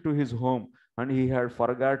attached to his home, and he had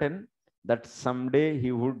forgotten that someday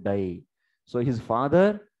he would die. So his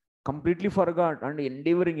father completely forgot, and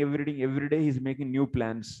endeavoring every day he's making new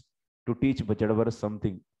plans to teach Jadabharata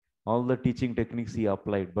something. All the teaching techniques he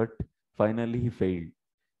applied, but finally he failed.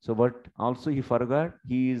 So, but also he forgot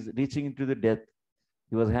he is reaching into the death.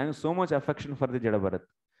 He was having so much affection for the Jadabharat.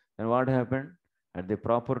 And what happened? At the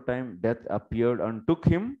proper time, death appeared and took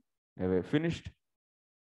him away. Finished.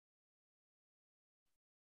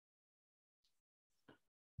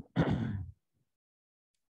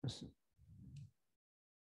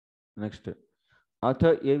 Next.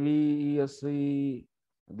 Atha eviyasi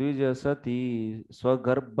द्विजसति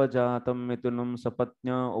स्वगर्भजातं मिथुनं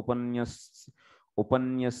सपत्न्या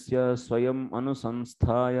उपन्यस्य स्वयं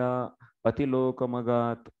अनुसंस्थाया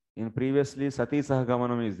patilokamagaat. In previously, Sati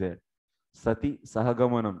Sahagamanam is there. Sati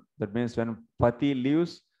Sahagamanam. That means when Pati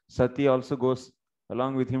leaves, Sati also goes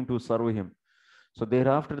along with him to serve him. So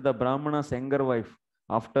thereafter, the Brahmana's younger wife,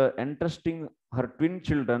 after entrusting her twin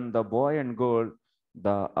children, the boy and girl,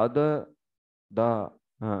 the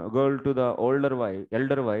girl to the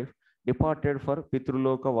elder wife, departed for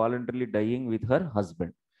Pitruloka, voluntarily dying with her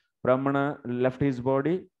husband. Brahmana left his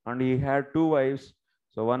body and he had two wives.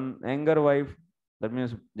 So one younger wife, that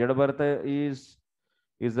means Jadabharata is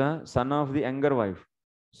the son of the younger wife.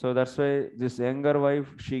 So that's why this younger wife,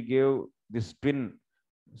 she gave this twin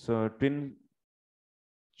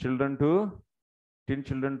children to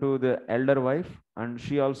the elder wife, and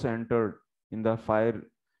she also entered in the fire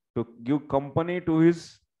to give company to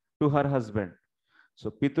her husband.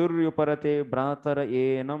 So Pitur Yuparate Bratara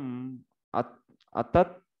Enam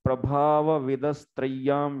Atat Prabhava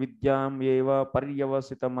Vidastrayam Vidyam Eva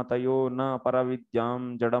Paryavasita Matayo Na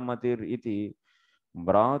Paravidyam Jadamatir Iti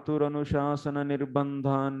Bratur Anushasana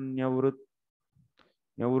Nirbandhan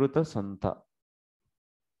Nyavruta Santa.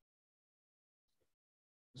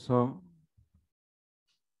 So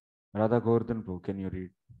Radha Gordhan Prabhu, can you read?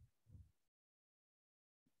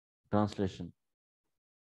 Translation.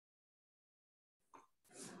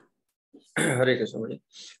 Hare Krishna.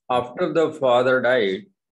 After the father died,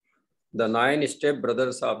 the 9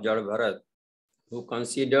 step-brothers of Jadabharat, who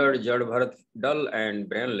considered Jadabharat dull and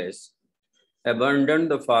brainless, abandoned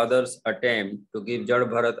the father's attempt to give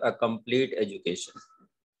Jadabharat a complete education.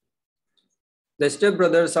 The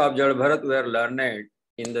step-brothers of Jadabharat were learned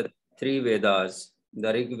in the 3 Vedas,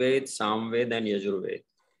 the Rig Veda, Samveda, and Yajurveda,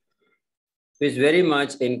 which very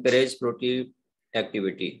much encouraged productive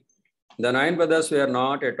activity. The 9 brothers were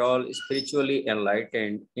not at all spiritually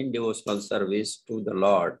enlightened in devotional service to the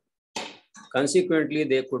Lord. Consequently,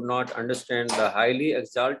 they could not understand the highly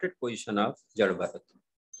exalted position of Jadabharat.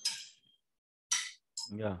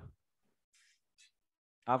 Yeah.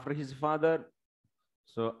 After his father,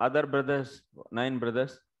 so other brothers, 9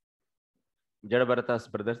 brothers, Jadabharata's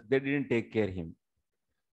brothers, they didn't take care of him.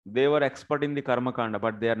 They were expert in the karma kanda,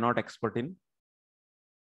 but they are not expert in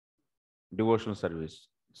devotional service.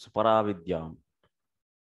 Paravidyam.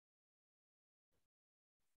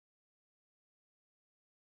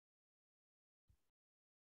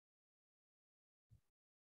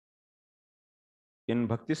 In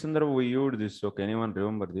Bhakti Sandarbha, we used this. So can anyone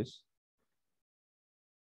remember this?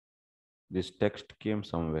 This text came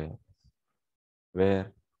somewhere.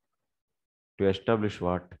 Where? To establish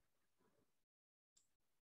what?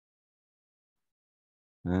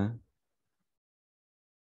 Huh?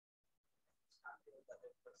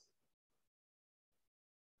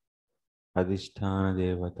 Adhisthana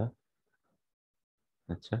Devata.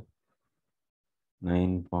 Acha.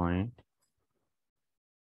 9 point.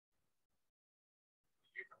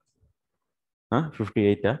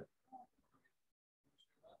 58.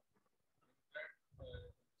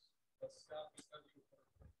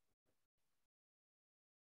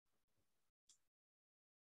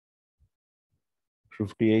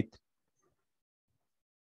 58.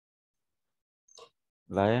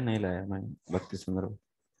 लाया नहीं लाया मैं भक्ति संदर्भ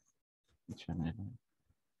अच्छा नहीं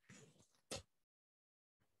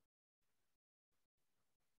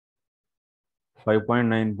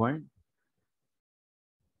 5.9 point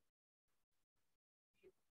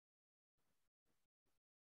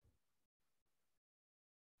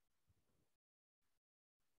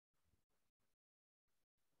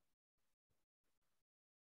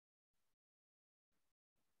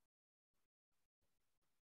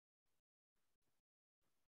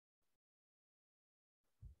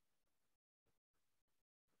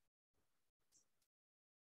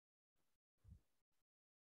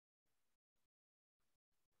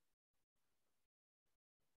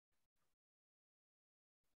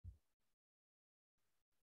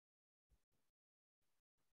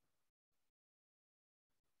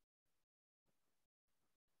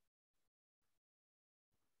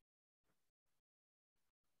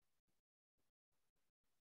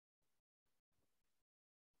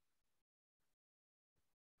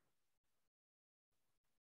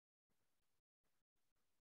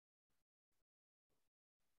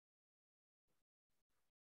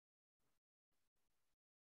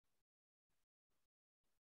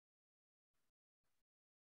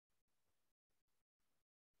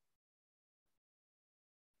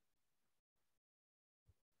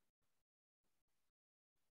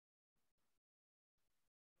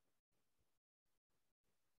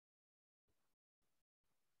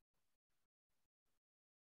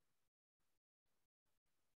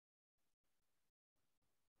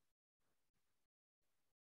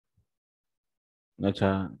अच्छा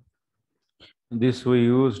this we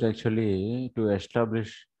used actually to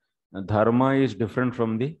establish dharma is different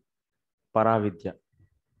from the paravidya.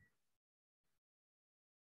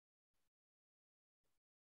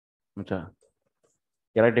 अच्छा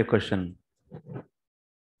write a question.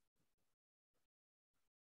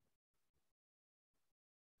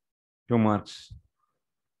 2 marks.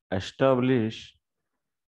 Establish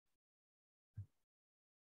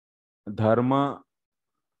dharma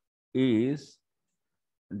is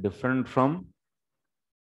different from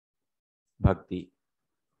bhakti.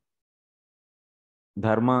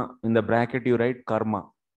 Dharma in the bracket you write karma.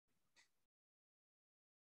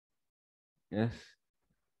 Yes.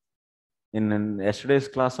 In yesterday's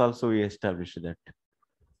class also we established that.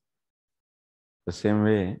 The same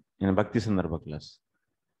way in Bhakti Sandarbha class.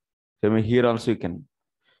 Same way here also you can.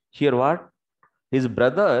 Here what? His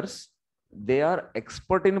brothers, they are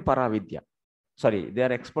expert in Paravidya. Sorry, they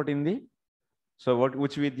are expert in the, so what,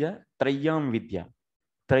 which Vidya? Trayam Vidya.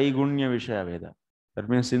 Traigunya Vishaya Veda. That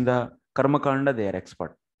means in the Karma Kanda they are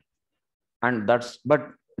expert. And that's, but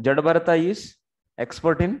Jadabharata is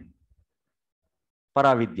expert in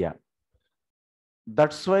Paravidya.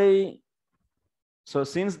 That's why, so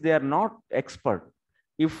since they are not expert,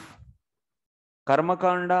 if Karma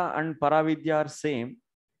Kanda and Paravidya are same,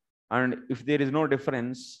 and if there is no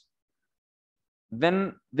difference,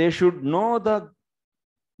 then they should know the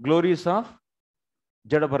glories of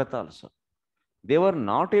Jadabharata also. They were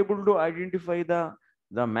not able to identify the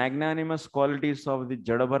magnanimous qualities of the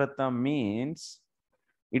Jadabharata means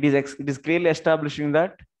it is clearly establishing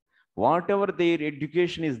that whatever their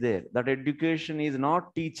education is there, that education is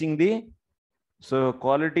not teaching the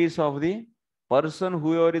qualities of the person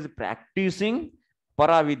whoever is practicing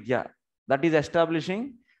Paravidya. That is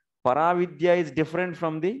establishing Paravidya is different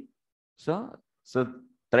from the so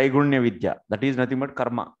Traigunya Vidya. That is nothing but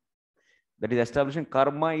karma. That is establishing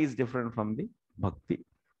karma is different from the bhakti.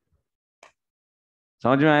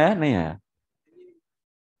 समझ में आया नहीं आया?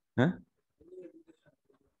 हाँ?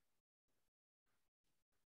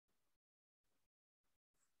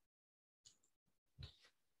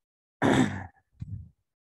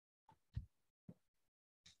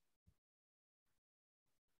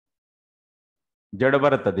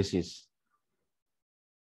 Jadabharata, this is.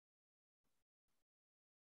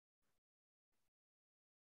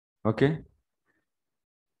 Okay.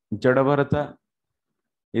 Jadabharata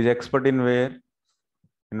is expert in where?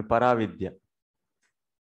 In Paravidya.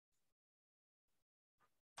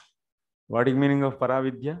 What is meaning of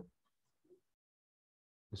Paravidya?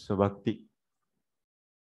 So bhakti.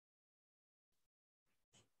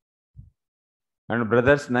 And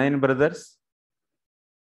brothers, 9 brothers,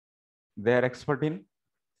 they are expert in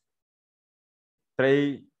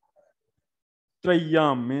Trayam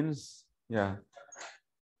means, yeah,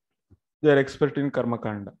 they are expert in Karma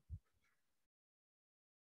Kanda.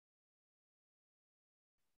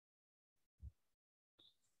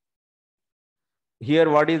 Here,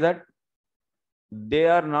 what is that? They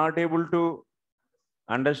are not able to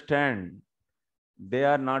understand. They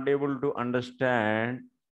are not able to understand.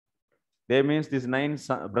 They means these 9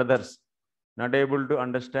 brothers. not able to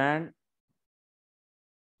understand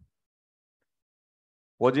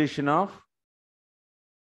position of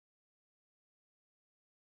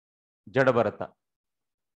Jada Bharata.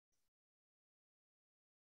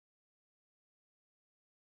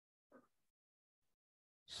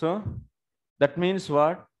 So that means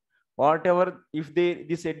what? Whatever, if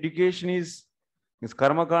this education is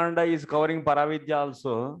Karma Kanda is covering Paravidya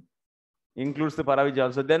also, includes the Paravidya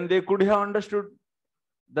also, then they could have understood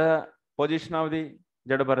the position of the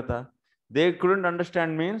Jada Bharata. They couldn't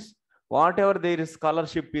understand means whatever their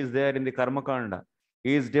scholarship is there in the Karma Kanda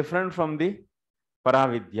is different from the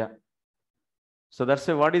Paravidya. So that's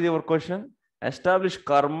why, what is your question? Established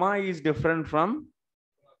karma is different from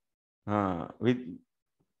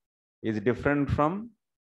is different from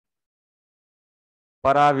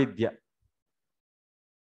Paravidya.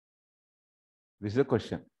 This is the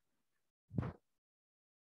question.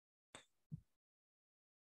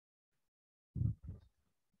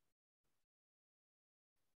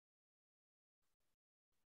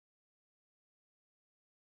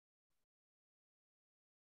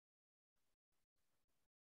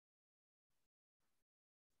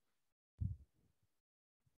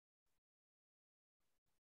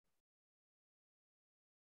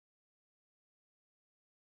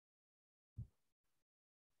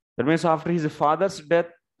 That means after his father's death,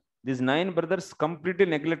 these 9 brothers completely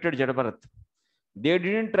neglected Jada Bharat. They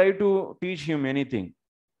didn't try to teach him anything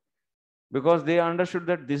because they understood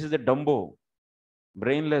that this is a dumbo,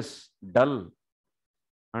 brainless, dull,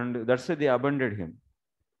 and that's why they abandoned him.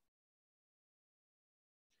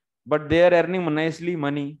 But they are earning nicely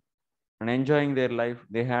money and enjoying their life.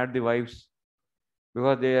 They had the wives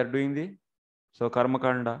because they are doing the Karma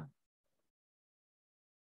Kanda.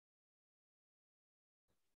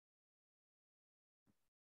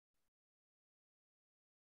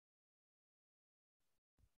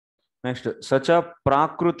 Next, Sacha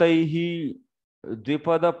Prakrutaihi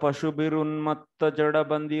Dvipada Pashubirunmatta Jada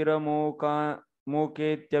Bandira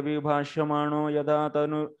Moketyavidbhashyamano Yada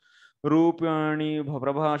Tanu Rupyani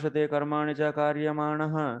Prabhashate Karmani Cha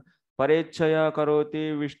Karyamanaha Parechaya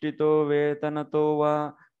Karoti Vishtito Vetanato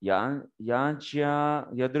Va Yanchya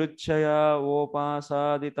Yadruchaya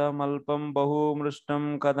Vopasadita Malpam Bahu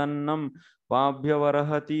Mrustam Kadannam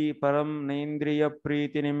Vabhyavarahati Param Naindriya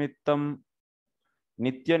Priti Nimittam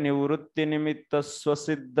Nitya Nivrutti Nimitta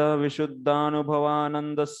Swasiddha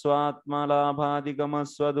Vishuddhanubhavananda Swatmalabhadigama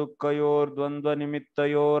Swadukkayor Dvandva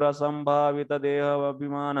Nimittayor Asambhavita Deha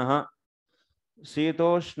Abhimanaha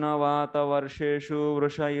Sitoshna Vata Varsheshu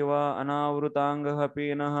Vrishaiva Anavrutangaha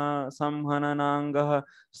Pinaha Samhananangaha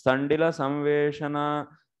Standila Samveshana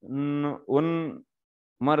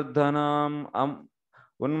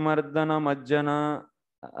Unmardana Majjana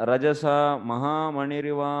Rajasa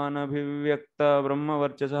Mahamanirivana Bhivyakta Brahma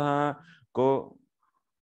Varchasa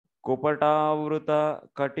Kopatavruta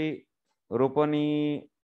Kati Rupani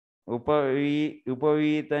Upavitenoru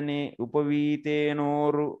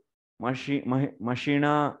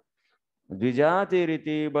Mashina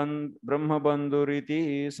Dvijatiriti Brahma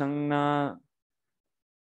Banduriti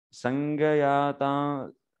Sangyaya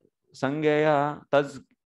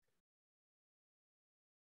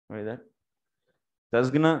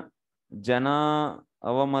Tasgna Jana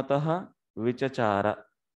Avamataha Vichachara.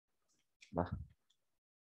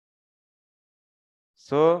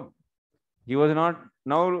 So he was not,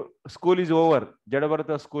 now school is over. Jada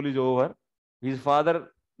Bharata school is over. His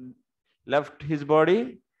father left his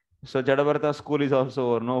body. So Jada Bharata school is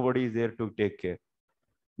also over. Nobody is there to take care.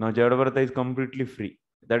 Now Jada Bharata is completely free.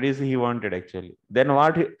 That is he wanted actually. Then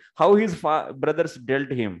how his brothers dealt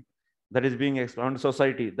him, that is being explained.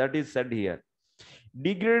 Society, that is said here.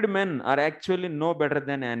 Degraded men are actually no better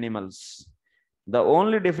than animals. The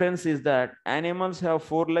only difference is that animals have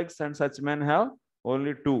 4 legs and such men have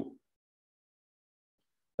only 2.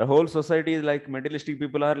 The whole society is like materialistic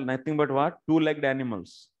people are nothing but what? 2-legged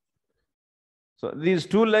animals. So these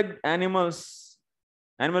 2-legged animals,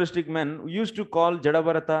 animalistic men used to call Jada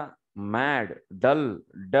Bharata mad, dull,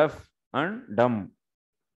 deaf and dumb.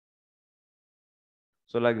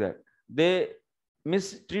 So like that. They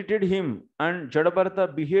mistreated him and Jada Bharata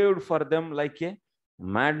behaved for them like a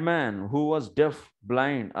madman who was deaf,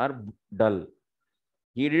 blind or dull.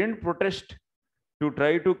 He didn't protest to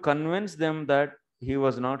try to convince them that he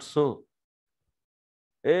was not so.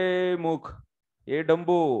 A mukh, a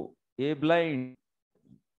dumbo, a blind,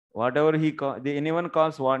 whatever anyone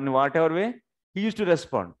calls in whatever way, he used to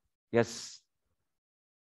respond. Yes.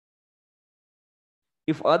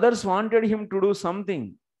 If others wanted him to do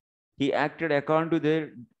something, he acted according to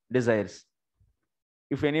their desires.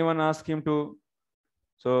 If anyone asked him to,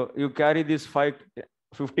 so you carry this 5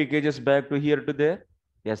 50 kgs bag to here to there?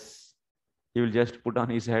 Yes. He will just put on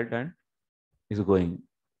his head and is going.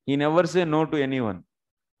 He never say no to anyone.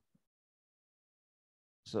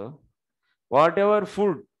 So whatever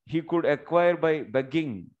food he could acquire by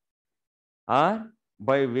begging or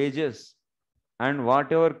by wages, and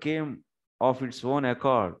whatever came of its own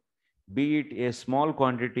accord, be it a small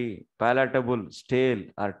quantity, palatable, stale,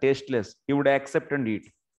 or tasteless, he would accept and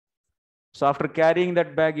eat. So after carrying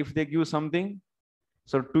that bag, if they give something,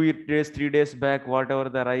 so 2 days, 3 days back, whatever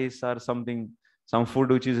the rice or something, some food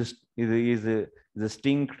which is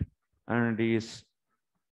stinked and is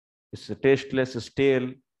tasteless,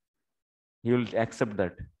 stale, he will accept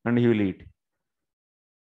that and he will eat.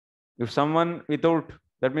 If someone without,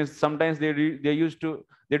 that means sometimes they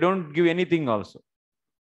don't give anything also.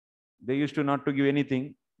 They used to not to give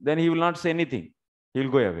anything, then he will not say anything. He will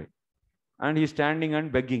go away. And he's standing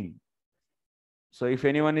and begging. So if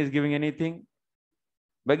anyone is giving anything,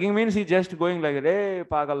 begging means he's just going like, hey,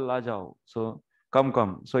 pagal la jao. So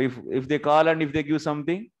come. So if they call and if they give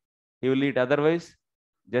something, he will eat. Otherwise,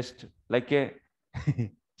 just like a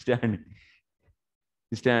standing.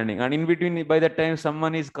 And in between, by that time,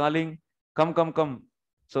 someone is calling, come.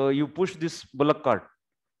 So you push this bullock cart,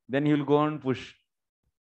 then he will go and push.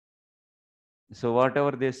 So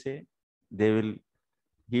whatever they say, he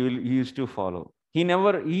used to follow.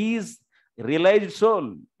 He is realized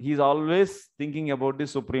soul. He is always thinking about the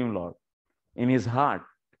Supreme Lord in his heart.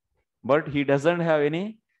 But he doesn't have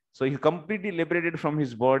any, so he's completely liberated from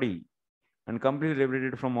his body and completely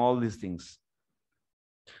liberated from all these things.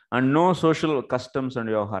 And no social customs and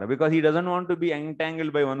vyavahara, because he doesn't want to be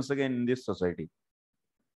entangled by once again in this society.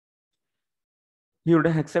 He would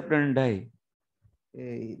accept and die.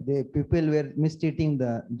 The people were mistreating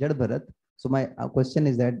the Jad Bharat. So my question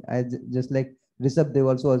is that just like Rishabh, they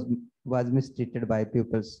also was mistreated by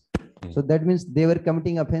pupils. Yes. So that means they were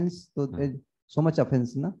committing offense. So so much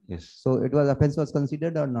offense, no? Yes. So it was offense was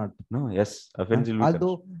considered or not? No. Yes. Offense.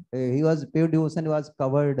 Although he was pure devotion was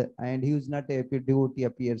covered and he was not a pure devotee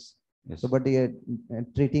appears. Yes. So but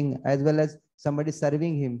treating as well as somebody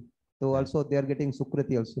serving him. So also they are getting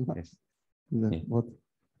sukriti also. No? Yes. Both.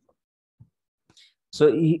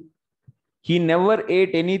 So he never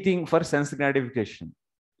ate anything for sense gratification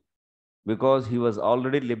because he was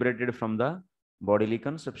already liberated from the bodily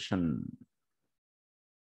conception,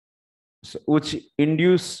 so, which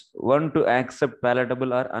induce one to accept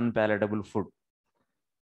palatable or unpalatable food.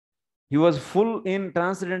 He was full in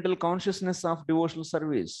transcendental consciousness of devotional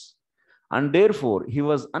service, and therefore he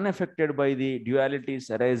was unaffected by the dualities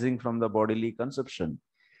arising from the bodily conception.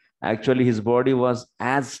 Actually, his body was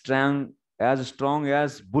as strong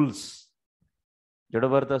as bulls.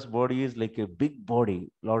 Jadavarta's body is like a big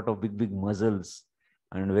body, lot of big muscles,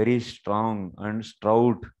 and very strong and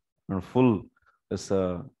stout and full.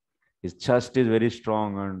 His chest is very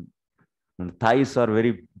strong and thighs are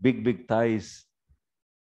very big thighs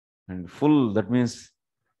and full. That means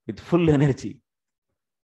with full energy.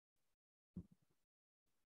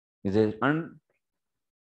 And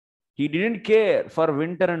he didn't care for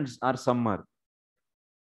winter or summer.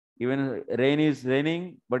 Even rain is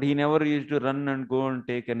raining, but he never used to run and go and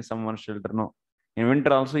take someone's shelter. No. In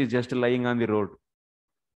winter also, he's just lying on the road.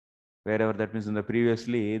 Wherever, that means in the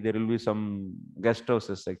previously, there will be some guest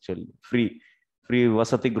houses actually, free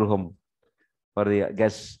vasati gruham for the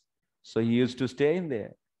guests. So he used to staying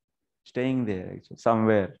there actually,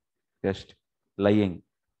 somewhere, just lying.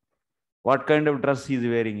 What kind of dress he's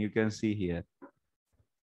wearing, you can see here.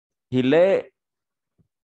 He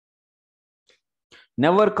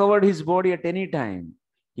never covered his body at any time.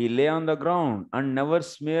 He lay on the ground and never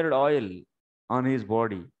smeared oil on his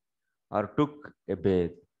body or took a bath.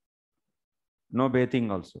 No bathing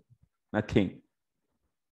also, nothing.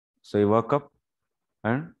 So he woke up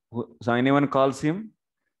and so anyone calls him,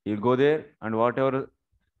 he'll go there and whatever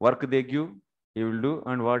work they give, he will do,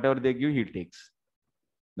 and whatever they give, he takes.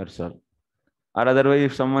 That's all. Or otherwise,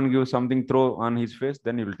 if someone gives something, throw on his face,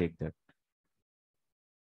 then he will take that.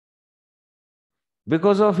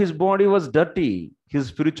 Because of his body was dirty, his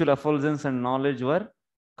spiritual effulgence and knowledge were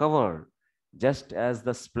covered, just as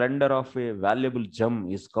the splendor of a valuable gem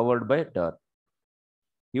is covered by dirt.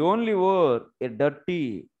 He only wore a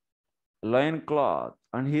dirty loin cloth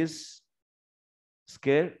and his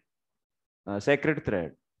sacred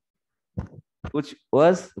thread, which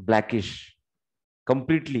was blackish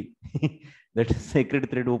completely. That sacred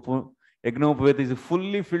thread, Yajnaopaveta, is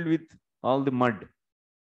fully filled with all the mud,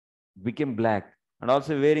 became black, and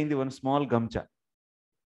also wearing the one small gamcha.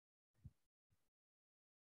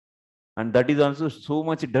 And that is also so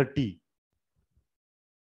much dirty.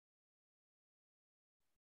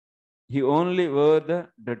 He only wore the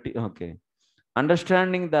dirty. Okay.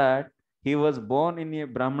 Understanding that he was born in a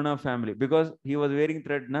Brahmana family because he was wearing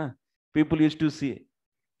thread, na? People used to see.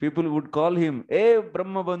 People would call him, "Hey,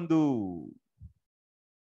 Brahma Bandhu,"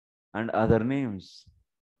 and other names.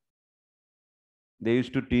 They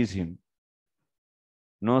used to tease him.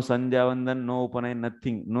 No Sandhyavandan, no Upanay,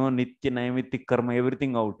 nothing. No Nitya Naimitik Karma,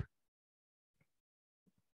 everything out.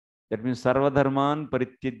 That means Sarva Dharman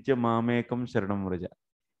Parityajya Mamekam Sharanam Vraja.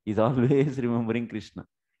 He's always remembering Krishna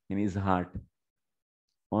in his heart.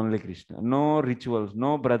 Only Krishna. No rituals,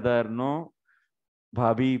 no brother, no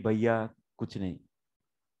bhabi, bhaiya, kuch nahi.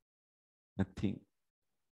 Nothing.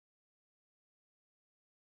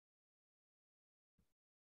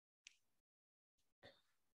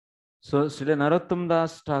 So Srila Narottam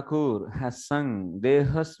Das Thakur has sung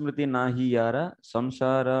Deha Smriti Nahi Yara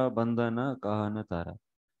Samsara Bandhana Kahana Tara.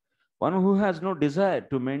 One who has no desire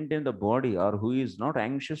to maintain the body or who is not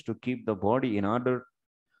anxious to keep the body in order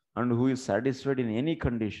and who is satisfied in any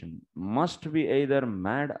condition must be either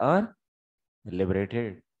mad or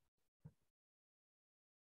liberated.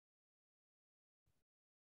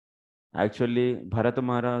 Actually, Bharata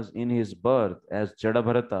Maharaj in his birth as Jada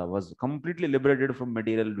Bharata was completely liberated from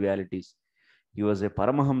material realities. He was a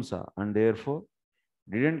Paramahamsa and therefore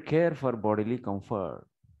didn't care for bodily comfort.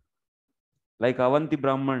 Like Avanti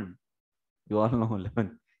Brahman, you all know,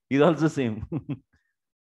 he's also same.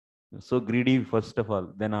 So greedy first of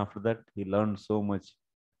all. Then after that, he learned so much.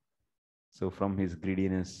 So from his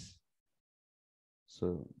greediness.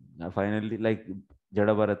 So finally, like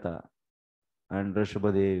Jada Bharata and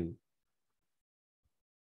Rishabhadev.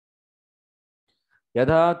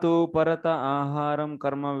 यदा तो परत आहारम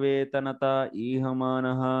कर्म वेतनता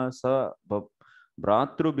ईहमानः स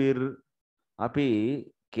भ्रातृभिर अपि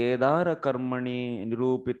केदार कर्मणि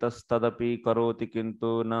निरूपितस्तदपि करोति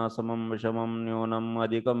किंतु न समं विषमं न्यूनम्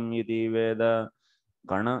अधिकम् इति वेद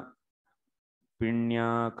गण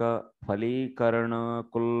पिण्याक फलीकरण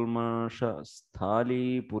कुल्मष स्थाली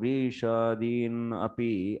पुरीशादीन्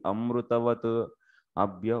अपि अमृतवत्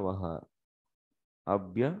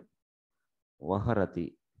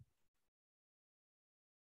Vaharati.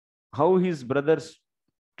 How his brothers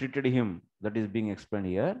treated him, that is being explained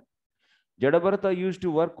here. Jadabharata used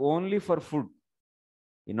to work only for food.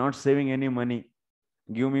 He not saving any money.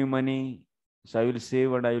 Give me money, so I will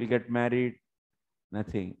save and I will get married.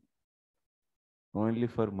 Nothing. Only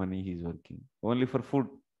for money he is working. Only for food.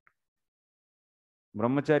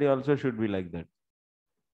 Brahmachari also should be like that.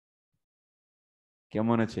 Kya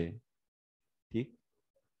hona chahiye? Theek?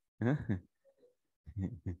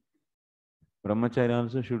 Brahmachari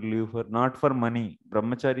also should live for not for money.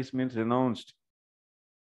 Brahmacharis means renounced.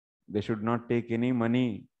 They should not take any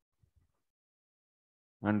money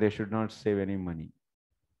and they should not save any money.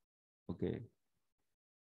 Okay.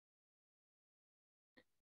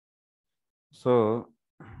 So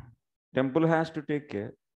temple has to take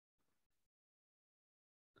care.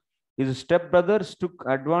 His stepbrothers took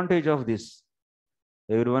advantage of this.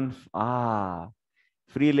 Everyone,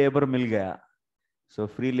 free labor mil gaya. So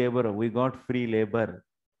free labor, we got free labor.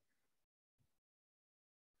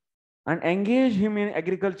 And engage him in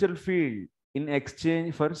agricultural field in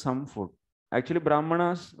exchange for some food. Actually,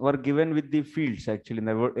 Brahmanas were given with the fields. Actually, in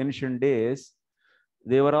the ancient days,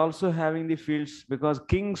 they were also having the fields because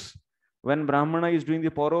kings, when Brahmana is doing the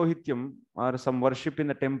Paurohityam or some worship in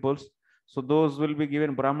the temples, so those will be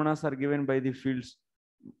given, Brahmanas are given by the fields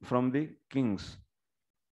from the kings.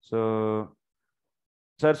 So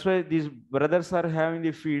that's why these brothers are having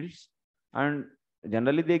the fields and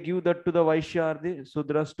generally they give that to the Vaishya or the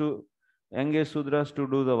Sudras to engage Sudras to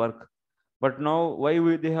do the work. But now why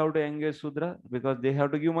they have to engage Sudra? Because they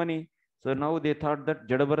have to give money. So now they thought that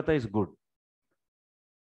Jadabharata is good.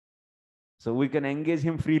 So we can engage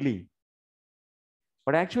him freely.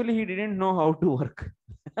 But actually he didn't know how to work.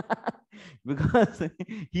 Because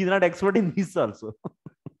he's not expert in this also.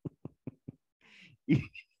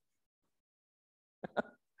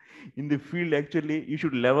 In the field, actually, you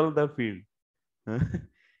should level the field.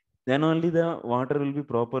 Then only the water will be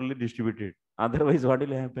properly distributed. Otherwise, what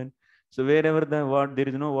will happen? So wherever there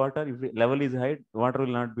is no water, if level is high, water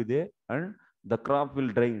will not be there and the crop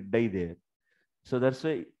will die there. So that's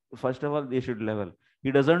why, first of all, they should level.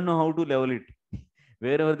 He doesn't know how to level it.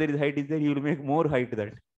 Wherever there is height is there, he will make more height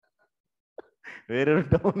that. Wherever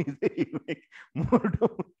down is there, he will make more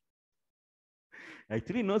down.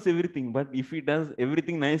 Actually, he knows everything, but if he does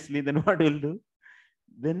everything nicely, then what will do?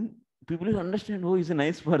 Then people will understand, oh, he's a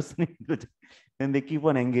nice person. Then they keep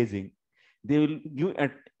on engaging. They will give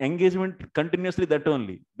engagement continuously, that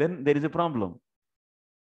only. Then there is a problem.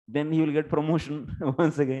 Then he will get promotion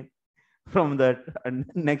once again from that. And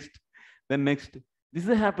next, Then next, this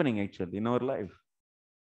is happening actually in our life.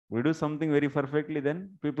 We do something very perfectly, then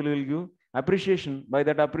people will give appreciation. By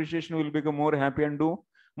that appreciation, we will become more happy and do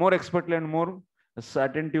more expertly and more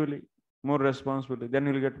attentively, more responsibly. Then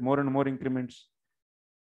we will get more and more increments.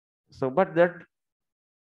 So, but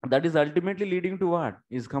that is ultimately leading to what?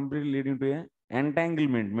 Is completely leading to a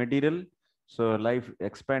entanglement, material. So life,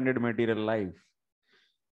 expanded material life.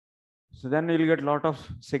 So then you'll get a lot of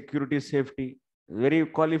security, safety. Very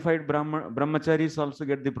qualified brahmacharis also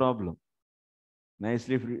get the problem.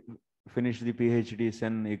 Nicely finish the PhDs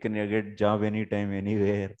and you can get job anytime,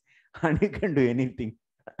 anywhere, and you can do anything.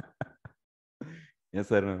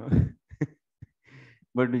 Yes or no?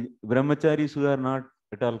 But brahmacharis who are not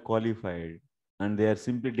at all qualified and they are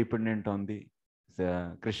simply dependent on the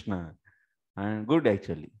Krishna, and good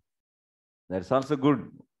actually. That's also good.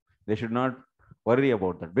 They should not worry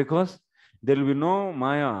about that because there will be no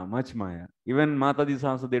Maya, much Maya. Even Matadis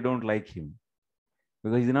also, they don't like him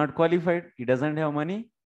because he's not qualified. He doesn't have money.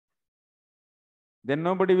 Then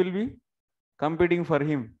nobody will be competing for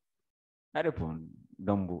him. अरे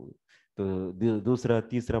डम्बू तो दूसरा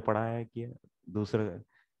तीसरा पढ़ा है क्या, दूसरा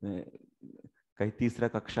कहीं तीसरा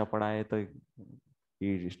कक्षा पढ़ा है तो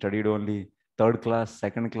he studied only third class,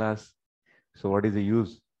 second class. So what is the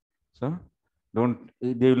use? So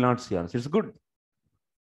they will not see us. It's good.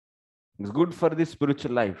 It's good for the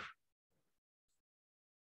spiritual life.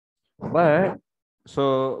 But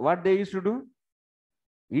so what they used to do?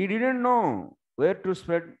 He didn't know where to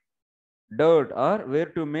spread dirt or where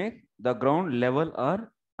to make the ground level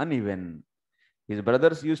or uneven. His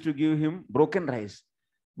brothers used to give him broken rice.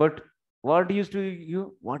 But what he used to give?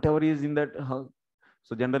 Whatever is in that house.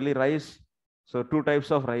 So generally rice. So two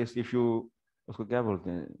types of rice. If you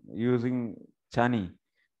using chani.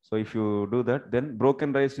 So if you do that, then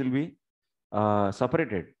broken rice will be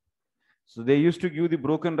separated. So they used to give the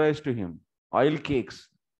broken rice to him. Oil cakes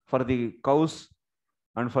for the cows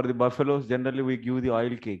and for the buffaloes. Generally we give the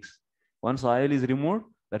oil cakes. Once oil is removed,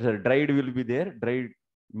 that is dried will be there, dried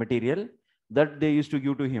material that they used to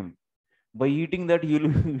give to him. By eating that, he will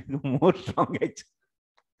become more strong.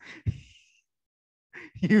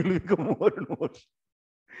 He will become more and more.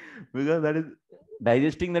 Because that is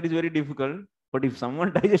digesting, that is very difficult. But if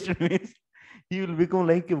someone digested means, he will become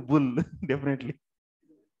like a bull, definitely.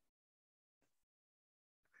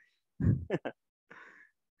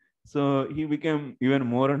 So he became even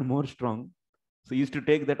more and more strong. So he used to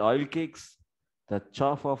take that oil cakes, the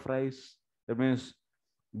chaff of rice, that means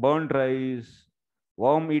burnt rice,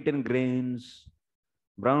 warm eaten grains,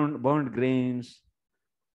 burnt grains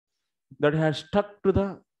that has stuck to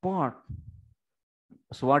the pot.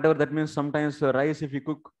 So whatever that means, sometimes rice if you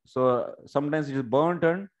cook, so sometimes it is burnt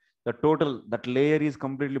and the total, that layer is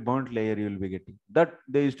completely burnt layer you will be getting. That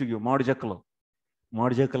they used to give, Madijakalo.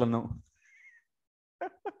 Madijakalo no.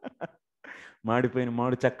 Madipoyina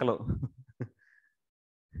Madi chakkalo.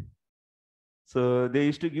 So they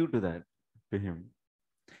used to give to that to him.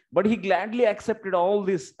 But he gladly accepted all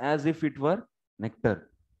this as if it were nectar.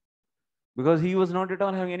 Because he was not at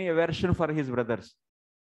all having any aversion for his brothers.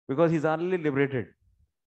 Because he's already liberated.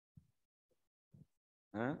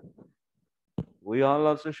 We all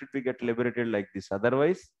also should be get liberated like this.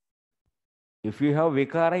 Otherwise, if you have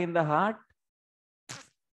vikara in the heart,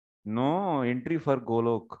 no entry for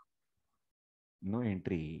Golok. No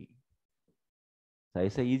entry.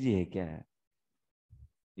 ऐसा easy है क्या?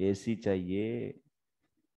 AC चाहिए,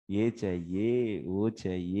 ये चाहिए, वो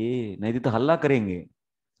चाहिए, नहीं तो हल्ला करेंगे.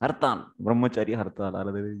 हड़ताल, ब्रह्मचारी हड़ताल,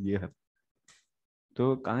 अरे ये हड़ताल.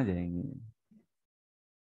 तो कहाँ जाएंगे?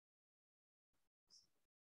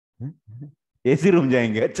 AC रूम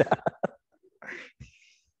जाएंगे. अच्छा.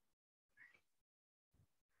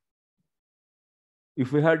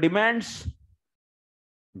 If you have demands,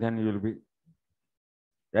 then you will be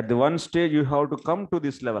at the one stage. You have to come to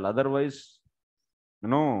this level. Otherwise,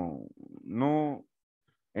 no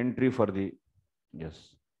entry for the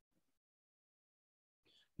yes.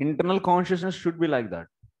 Internal consciousness should be like that,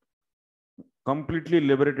 completely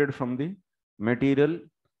liberated from the material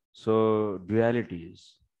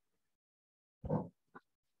dualities.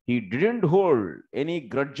 He didn't hold any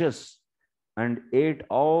grudges and ate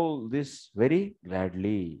all this very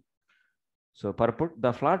gladly. So purport,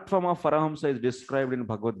 the platform of Parahamsa is described in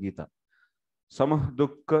Bhagavad Gita. Samah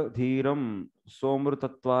dukkha dhiram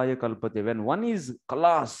somrutatvaya kalpate. When one is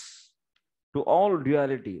kalas to all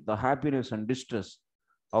duality, the happiness and distress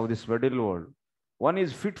of this material world, one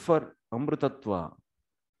is fit for amrutatva,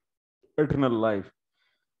 eternal life.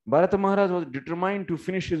 Bharata Maharaj was determined to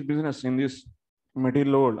finish his business in this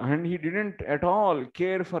material world, and he didn't at all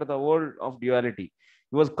care for the world of duality.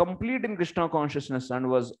 He was complete in Krishna consciousness and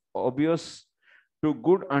was obvious to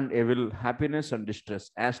good and evil, happiness and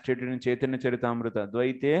distress, as stated in Chaitanya Charitamrita.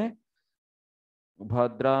 Dvaite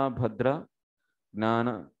Bhadra Bhadra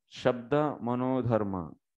Gnana Shabda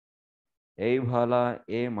Manodharma E Bhala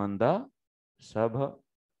E Manda Sabha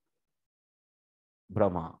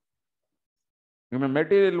Brahma. In the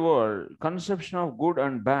material world, conception of good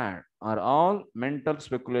and bad are all mental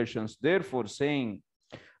speculations. Therefore, saying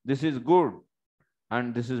this is good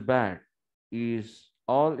and this is bad is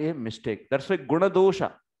all a mistake. That's why guna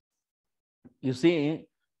dosha. You see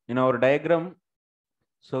in our diagram,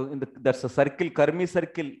 so that's a circle, karmi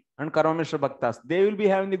circle and karmamishra bhaktas. They will be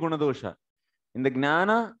having the guna dosha. In the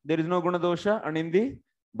gnana, there is no guna dosha, and in the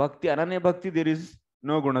bhakti, ananya bhakti, there is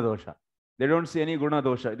no guna dosha. They don't see any guna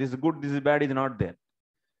dosha. This is good, this is bad, is not there.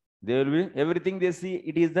 They will be everything they see.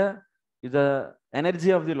 It is the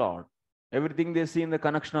energy of the Lord. Everything they see in the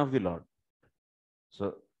connection of the Lord.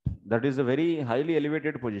 So that is a very highly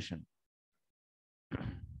elevated position.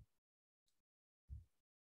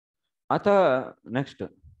 Atha next.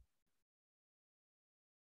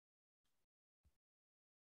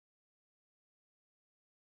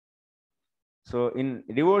 So in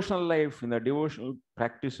devotional life, in the devotional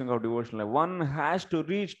practicing of devotional life, one has to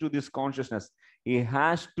reach to this consciousness. He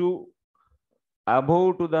has to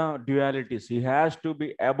above to the dualities. He has to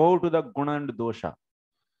be above to the guna and dosha.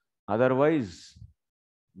 Otherwise,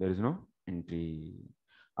 there is no entry.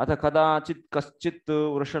 Atha kadachit kaschit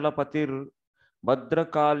vrashalapatir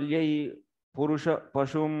bhadrakalyai purusha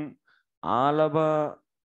pashum alabha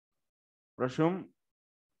prashum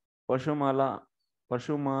pashumala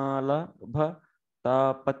bha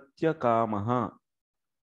tapatya kamaha.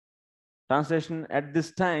 Translation: at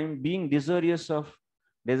this time, being desirous of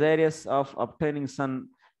obtaining son,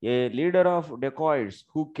 a leader of dacoits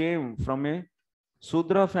who came from a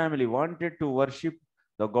Sudra family wanted to worship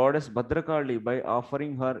the goddess Bhadrakali by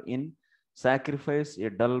offering her in sacrifice a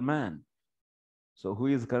dull man. So who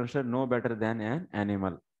is considered no better than an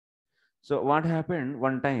animal. So what happened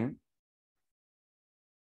one time?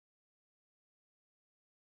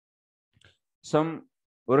 Some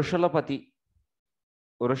Urushalapati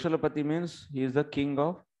means he is the king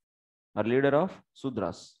of or leader of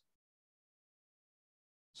Sudras.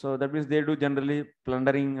 So that means they do generally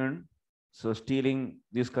plundering and so stealing,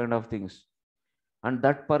 these kind of things. And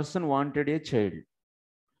that person wanted a child.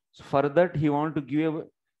 So for that he wanted to give a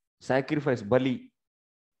sacrifice, Bali.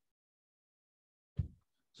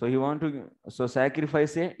 So he wanted to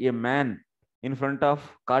sacrifice a man in front of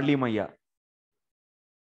Kali Maya.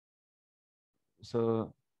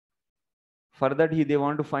 So for that they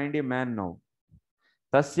want to find a man now.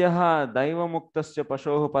 Tasyaha daiva muktasya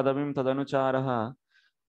pashoh padamim tadanucharaha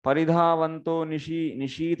paridhavanto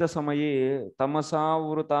nishita samaye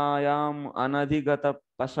tamasavrutayam anadhigata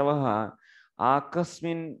pasavaha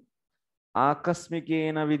akasmikena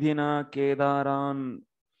vidhina kedaran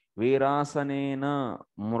virasanena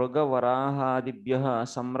murgavarahadibhyaha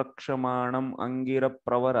samrakshamanam angira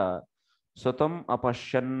pravara sutam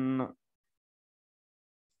apashyan.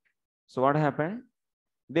 So what happened?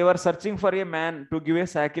 They were searching for a man to give a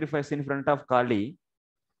sacrifice in front of Kali.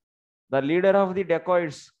 The leader of the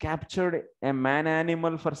dacoits captured a man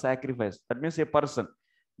animal for sacrifice. That means a person.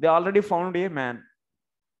 They already found a man.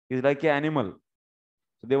 He's like an animal.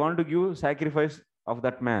 So they want to give sacrifice of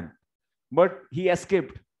that man. But he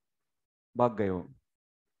escaped.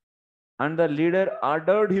 And the leader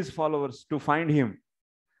ordered his followers to find him.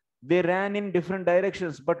 They ran in different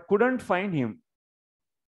directions but couldn't find him.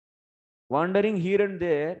 Wandering here and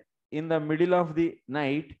there in the middle of the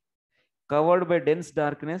night, covered by dense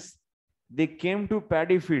darkness, they came to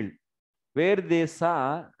paddy field, where they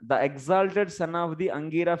saw the exalted son of the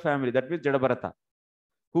Angira family, that means Jadabharata,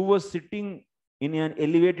 who was sitting in an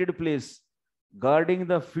elevated place, guarding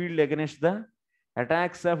the field against the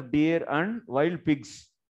attacks of deer and wild pigs.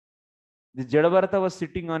 The Jadabharata was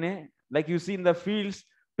sitting on a, like you see in the fields,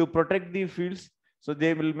 to protect the fields, so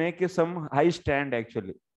they will make some high stand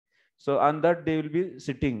actually. So on that they will be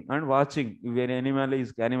sitting and watching if an animal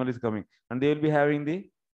is coming, and they will be having the,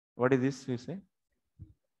 what is this you say?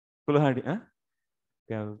 Kulhadi, huh?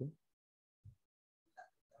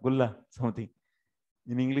 Gulla, something.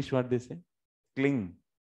 In English, what they say? Cling,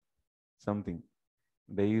 something.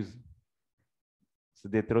 They use. So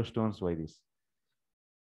they throw stones by this.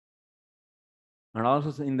 And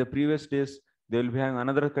also in the previous days, they will be having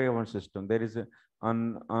another kind of system. There is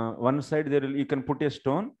on one side there you can put a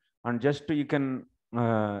stone, and just you can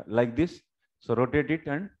like this, so rotate it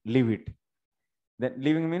and leave it. Then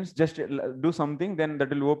leaving means just do something, then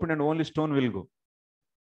that will open and only stone will go.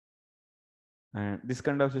 And this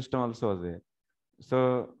kind of system also was there.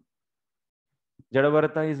 So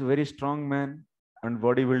Jadabharata is a very strong man and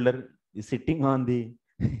bodybuilder, is sitting on the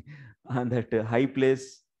on that high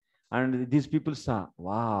place, and these people saw,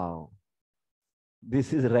 wow,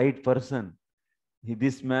 this is the right person.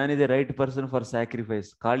 This man is the right person for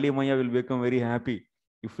sacrifice. Kali Maya will become very happy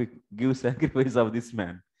if we give sacrifice of this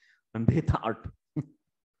man. And they thought.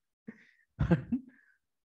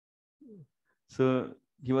 So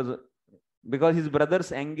he was, because his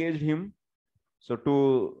brothers engaged him, so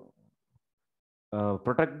to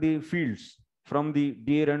protect the fields from the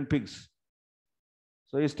deer and pigs.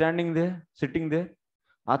 So he's standing there, sitting there.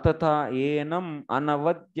 Atata enam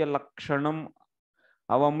anavadya lakshanam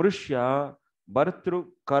avamrushya bhartru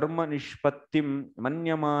karma nishpattim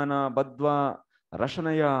manyamana badva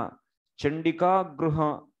rashanaya chandika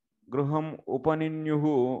gruham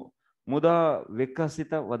upaninyuhu muda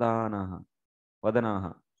vikasita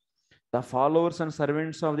vadanaha. The followers and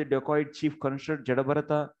servants of the dacoit chief considered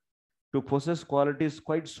Jadabharata to possess qualities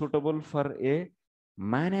quite suitable for a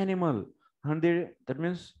man animal. And that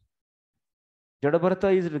means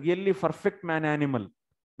Jadabharata is really perfect man animal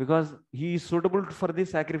because he is suitable for the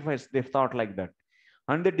sacrifice. They thought like that.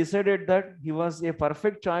 And they decided that he was a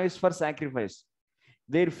perfect choice for sacrifice.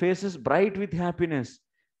 Their faces bright with happiness.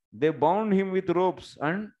 They bound him with ropes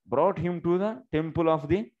and brought him to the temple of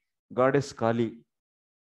the goddess Kali.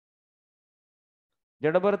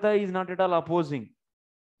 Jadabharata is not at all opposing.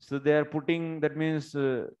 So they are putting, that means,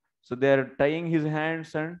 so they are tying his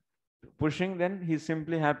hands and pushing, then he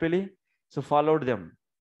simply happily so followed them.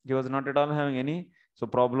 He was not at all having any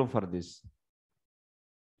problem for this.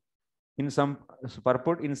 In some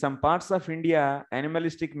purport, in some parts of India,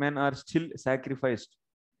 animalistic men are still sacrificed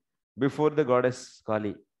before the goddess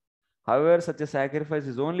Kali. However, such a sacrifice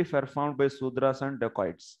is only performed by Sudras and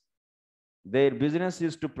dacoits. Their business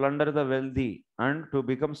is to plunder the wealthy, and to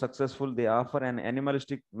become successful, they offer an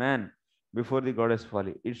animalistic man before the goddess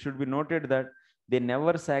Kali. It should be noted that they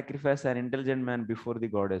never sacrifice an intelligent man before the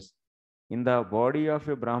goddess. In the body of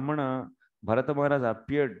a Brahmana, Bharata Maharaj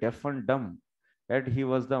appeared deaf and dumb, yet he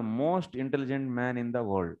was the most intelligent man in the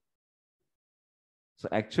world. So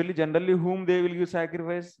actually, generally, whom they will give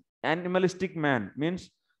sacrifice? Animalistic man means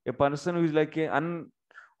a person who is like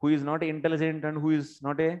who is not intelligent and who is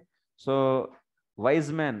not a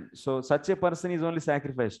wise man. So such a person is only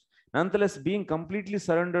sacrificed. Nonetheless, being completely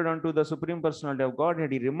surrendered unto the Supreme Personality of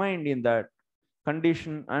Godhead, he remained in that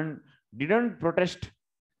condition and didn't protest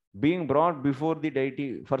being brought before the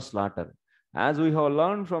deity for slaughter. As we have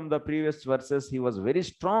learned from the previous verses, he was very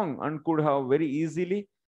strong and could have very easily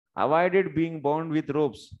avoided being bound with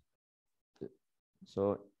ropes.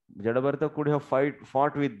 So Jadabharata could have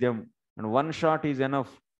fought with them, and one shot is enough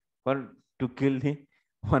to kill the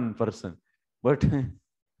one person. But he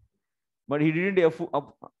didn't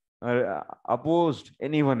opposed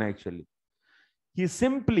anyone actually. He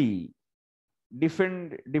simply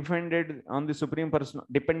depended on the Supreme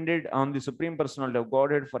Personality of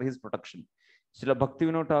Godhead for his protection. Srila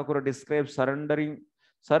Bhaktivinoda Thakur describes surrender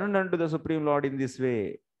to the Supreme Lord in this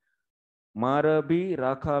way: Mara bhi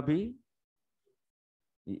rakha bhi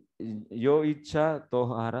yo icha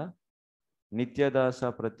tohara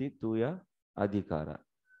nityadasa prati tuya adhikara.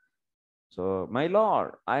 So, my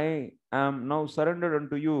Lord, I am now surrendered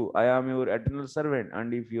unto you. I am your eternal servant,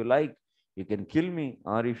 and if you like, you can kill me,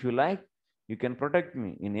 or if you like, you can protect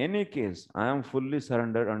me. In any case, I am fully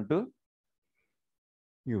surrendered unto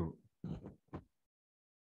you.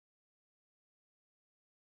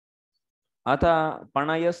 Ata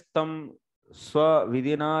panayastam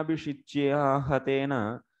swavidinabhishicchya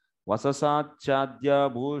hatena vasasachadya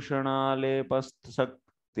bhushanalepasak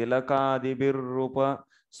tilakadibirrupa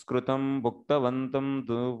skrutam bhuktavantam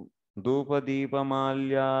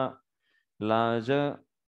dhupadeepamalya laja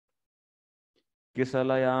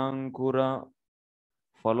kisalayankura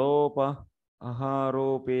falopa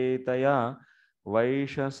aharopetaya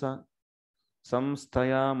vaishasa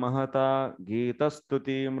samsthaya mahata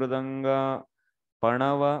gitastuti mridanga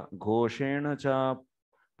panava ghoshena cha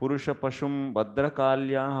purusha pashum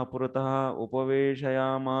bhadrakalya purataha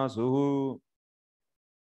upaveshayamasuhu.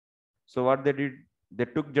 So what they did, they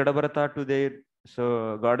took Jadabharata to their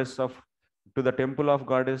to the temple of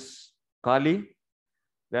goddess Kali.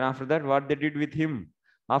 Then after that, what they did with him?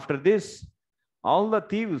 After this, all the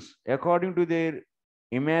thieves, according to their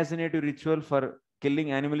imaginative ritual for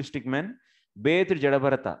killing animalistic men, bathed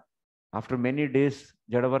Jadabharata. After many days,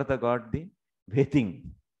 Jadabharata got the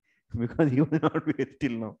bathing because he was not bathed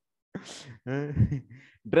till now.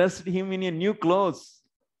 Dressed him in a new clothes.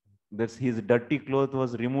 That's his dirty cloth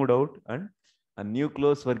was removed out and a new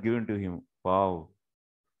clothes were given to him. Wow.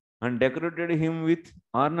 And decorated him with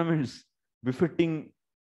ornaments befitting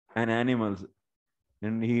an animal,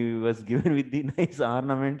 and he was given with the nice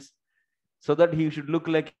ornaments so that he should look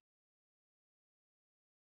like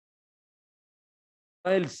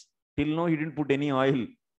oils. Till now he didn't put any oil,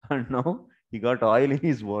 and now he got oil in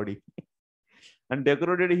his body and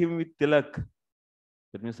decorated him with tilak.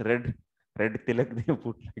 That means red tilak they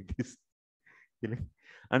put like this.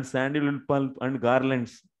 And sandalwood pulp and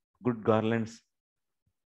garlands, good garlands.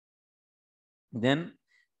 Then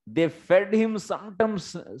they fed him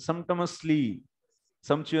sumptuously.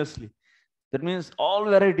 That means all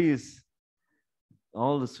varieties,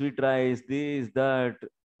 all the sweet rice, this, that,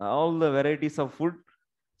 all the varieties of food,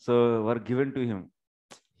 so were given to him.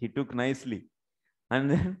 He took nicely, and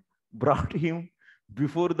then brought him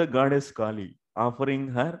before the goddess Kali, offering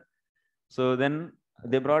her. So then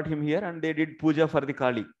they brought him here and they did puja for the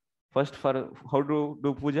Kali. First, for how to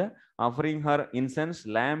do puja? Offering her incense,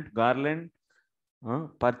 lamp, garland,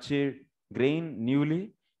 purchased grain,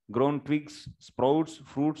 newly grown twigs, sprouts,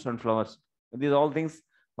 fruits, and flowers. These all things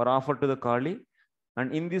were offered to the Kali.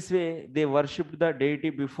 And in this way, they worshipped the deity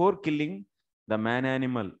before killing the man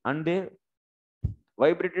animal. And they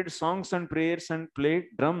vibrated songs and prayers and played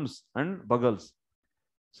drums and bugles.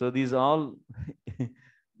 So these all,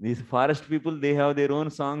 these forest people, they have their own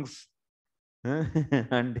songs.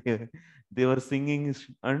 And they were singing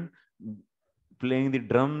and playing the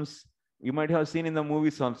drums. You might have seen in the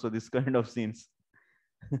movies also this kind of scenes.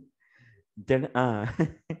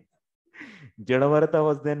 Jadavarata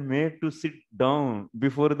was then made to sit down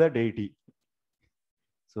before the deity.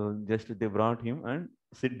 So just they brought him and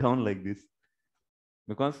sit down like this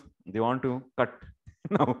because they want to cut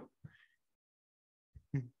now.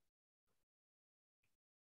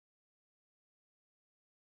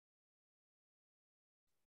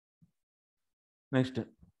 Next.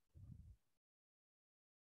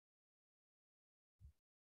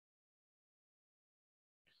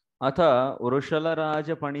 अथ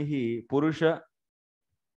वृषलराजपणिः पुरुष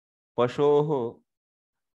पशोः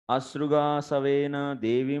अश्रुगासवेन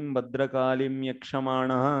देवीं भद्रकालीं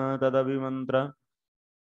यक्षमाणः तद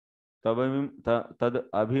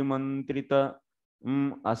अभिमन्त्रित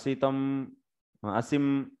असिम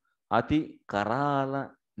अति कराल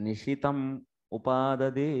निशितम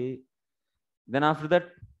उपाददे. Then after that,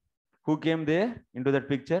 who came there into that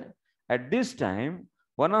picture? At this time,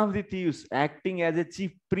 one of the thieves acting as a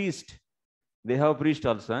chief priest, they have priest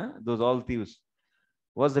also, those all thieves,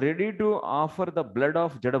 was ready to offer the blood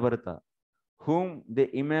of Jadabharata, whom they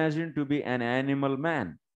imagined to be an animal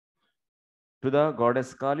man, to the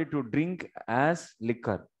goddess Kali to drink as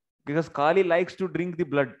liquor. Because Kali likes to drink the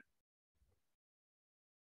blood.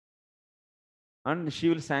 And she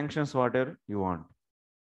will sanction whatever you want.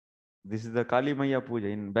 This is the Kali Maya Puja.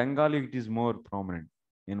 In Bengali, it is more prominent.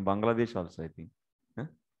 In Bangladesh also, I think. Huh?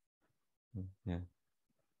 Yeah.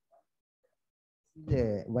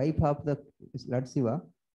 The wife of the Lord Shiva,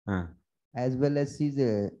 as well as she's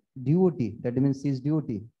a devotee. That means she's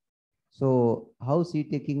devotee. So how she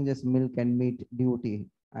taking just milk and meat devotee?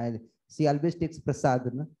 And she always takes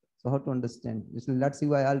prasad. No? So how to understand? This Lord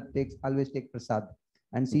Shiva always take prasad.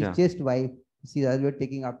 And she's chaste wife. She is always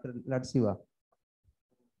taking after Lord Shiva.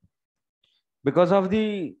 Because of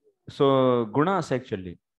the gunas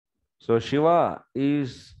actually. So Shiva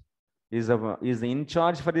is in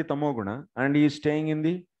charge for the tamoguna, and he is staying in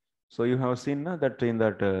the. So you have seen that in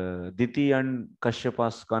that Diti and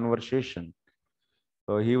Kashyapa's conversation.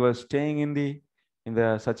 So he was staying in the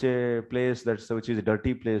such a place which is a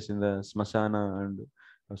dirty place in the smasana, and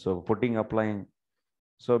so applying.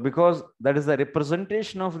 So because that is the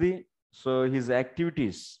representation of his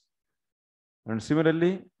activities. And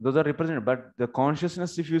similarly, those are represented. But the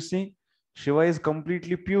consciousness, if you see, Shiva is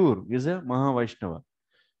completely pure, is a Maha Vaishnava.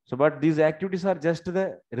 So, but these activities are just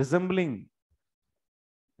the resembling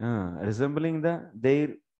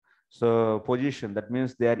their position. That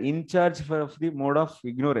means they are in charge of the mode of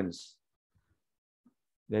ignorance.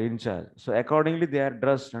 They are in charge. So accordingly, they are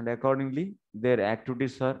dressed, and accordingly, their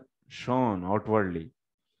activities are shown outwardly.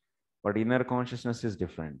 But inner consciousness is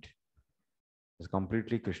different. It's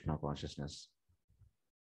completely Krishna consciousness.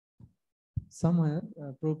 Somewhere,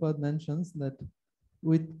 Prabhupada mentions that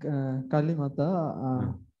with Kali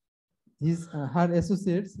Mata, her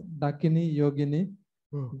associates, Dakini, Yogini,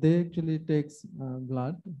 they actually takes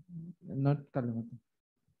blood, not Kali Mata.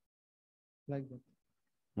 Like that.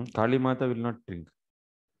 Kali Mata will not drink.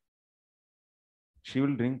 She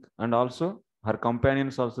will drink, and also her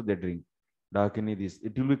companions also they drink. Dakini, this.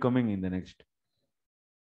 It will be coming in the next.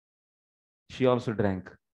 She also drank.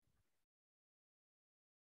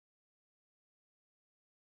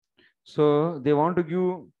 So they want to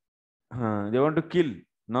give, they want to kill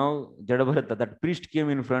Now Jadabharata, that priest, came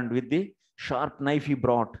in front with the sharp knife he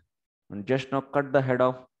brought and just now cut the head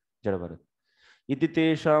of Jadabharata. Iti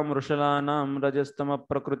tesham rushalanam rajastama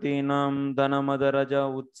prakrutinam dhanamada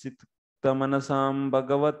utsita manasam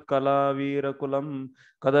bhagavat kala virakulam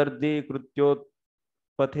kadardi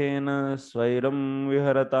krutyotpathena svairam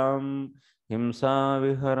viharatam himsa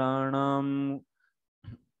viharanam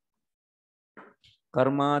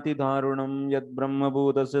कर्माति दारुणं यद्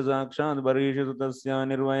ब्रह्मभूतस्य साक्षात् बर्हिषु तस्य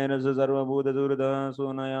निर्वैरस्य सर्वभूतदुर्धः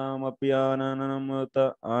सुनयामप्याननमत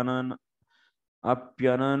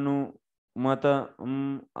अप्यननुमत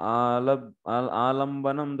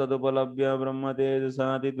आलम्बनं तदुपलभ्य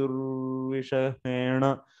ब्रह्मतेजसाति दुर्विषहेण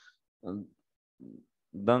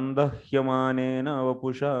दन्दह्यमानेन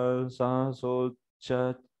वपुषा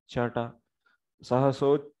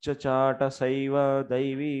सहसोच्चचाट सैव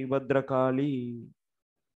दैवी Bhadrakali.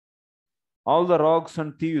 All the rogues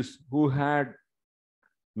and thieves who had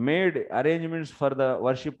made arrangements for the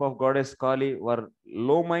worship of goddess Kali were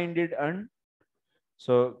low-minded and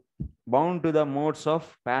so bound to the modes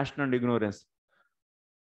of passion and ignorance.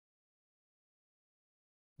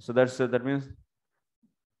 So that means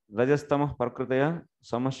Rajastamah Prakritaya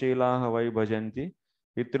Samashilaha Vaibhajanti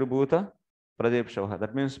Pitrubhuta Pradepshavaha.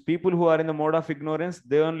 That means people who are in the mode of ignorance,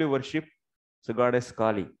 they only worship the goddess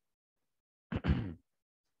Kali.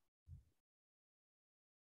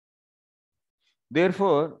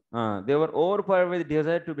 Therefore, they were overpowered with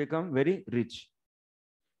desire to become very rich.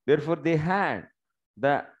 Therefore, they had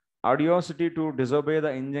the audacity to disobey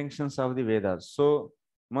the injunctions of the Vedas, so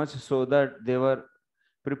much so that they were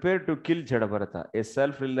prepared to kill Jadabharata, a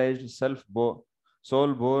self-realized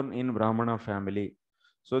soul born in Brahmana family.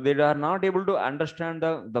 So they are not able to understand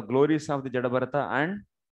the glories of the Jadabharata,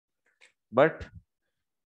 but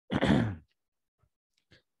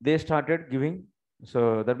they started giving.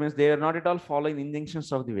 So that means they are not at all following the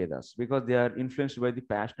injunctions of the Vedas because they are influenced by the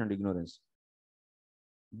passion and ignorance.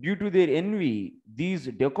 Due to their envy, these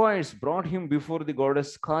dacoits brought him before the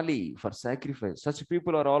goddess Kali for sacrifice. Such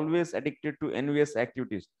people are always addicted to envious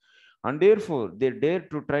activities, and therefore they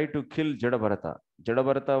dared to try to kill Jadabharata.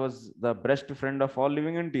 Jadabharata was the best friend of all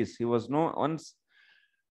living entities. He was no one's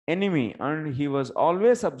enemy, and he was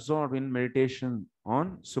always absorbed in meditation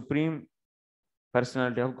on Supreme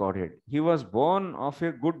Personality of Godhead. He was born of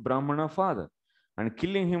a good Brahmana father, and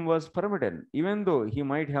killing him was permitted, even though he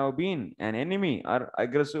might have been an enemy or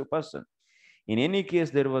aggressive person. In any case,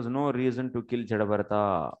 there was no reason to kill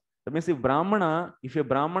Jadabharata. That means if a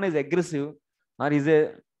Brahmana is aggressive or is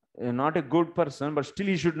not a good person, but still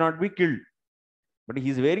he should not be killed. But he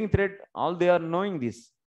is wearing thread, all they are knowing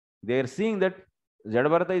this. They are seeing that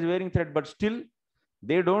Jadabharata is wearing thread, but still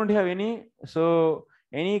they don't have any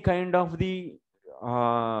kind of the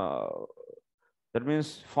that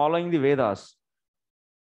means following the Vedas.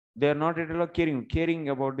 They are not at all caring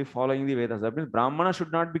about the following the Vedas. That means Brahmana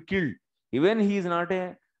should not be killed. Even he is not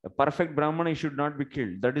a perfect Brahmana, he should not be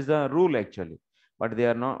killed. That is the rule actually. But they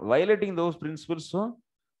are not violating those principles, so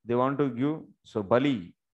they want to give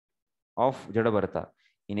Bali of Jadabharata.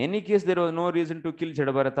 In any case, there was no reason to kill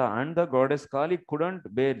Jadabharata, and the goddess Kali couldn't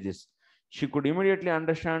bear this. She could immediately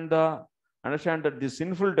understand that the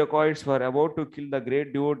sinful dacoits were about to kill the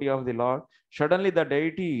great devotee of the Lord. Suddenly, the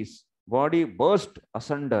deity's body burst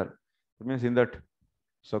asunder. It means in that,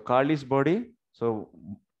 so Kali's body, so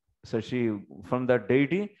she, from that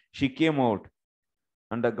deity, she came out,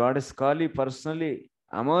 and the goddess Kali personally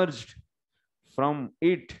emerged from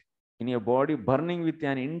it in a body burning with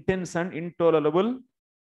an intense and intolerable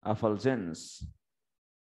effulgence.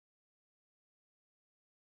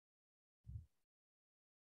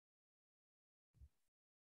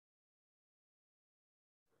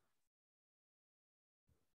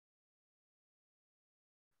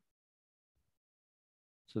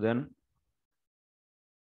 So then,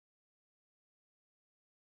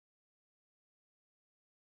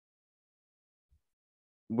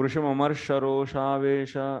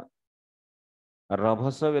 Brushamamarsharoshavesha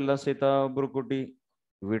Rabhasa Vilasita Brukuti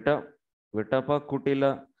Vitapa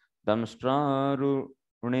Kutila Damstraru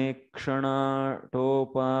Unekshana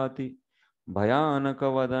Topati Bhayanaka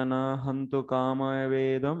Vadana Hantu Kama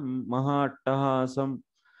Vedam Mahattahasam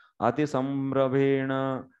Ati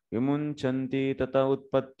Sambrabhena Vimunchanti Tata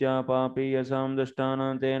Utpatya Papi Yasam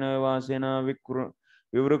Dashtana Tena Vasena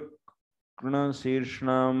Vivrukna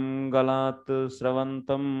Sirshnam Galat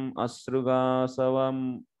Sravantam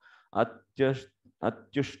Asrugasavam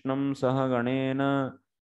Atyushnam Sahaganena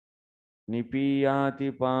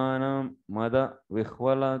Nipiyati Panam Mada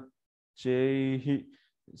Vihvala Chehi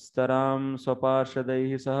Staram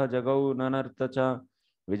Swaparshadaihi Saha Jagau Nanartacha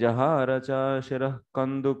Vijaharacha Shirah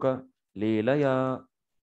Kanduka Leelaya.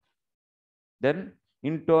 Then,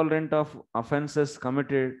 intolerant of offenses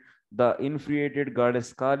committed, the infuriated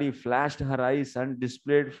goddess Kali flashed her eyes and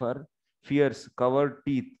displayed her fierce covered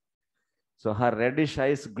teeth. So her reddish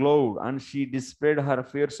eyes glowed and she displayed her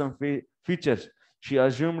fearsome features. She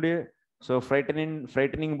assumed a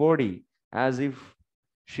frightening body as if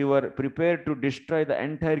she were prepared to destroy the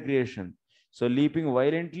entire creation. So leaping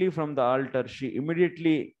violently from the altar, she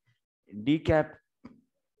immediately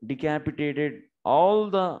decapitated all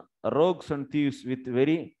the rogues and thieves with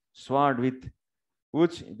very sword with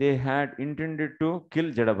which they had intended to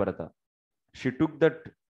kill Jadabharata. She took that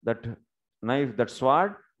knife, that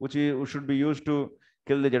sword, which should be used to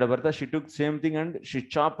kill the Jadabharata. She took same thing and she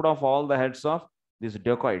chopped off all the heads of these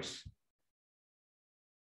dacoits.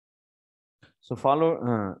 So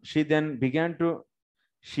she then began to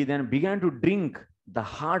drink the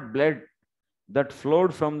hot blood that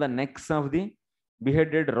flowed from the necks of the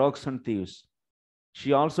beheaded rogues and thieves.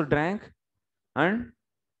 She also drank, and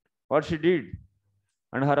what she did,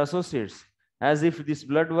 and her associates, as if this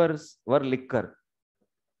blood were liquor.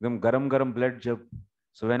 Garam blood jab.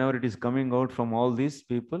 So whenever it is coming out from all these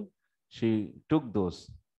people, she took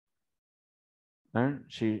those and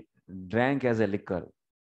she drank as a liquor.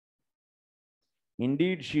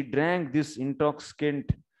 Indeed, she drank this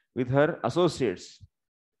intoxicant with her associates,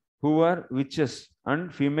 who were witches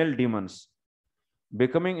and female demons.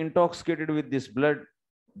 Becoming intoxicated with this blood,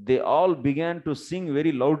 they all began to sing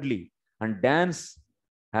very loudly and dance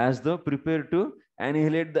as though prepared to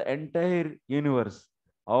annihilate the entire universe.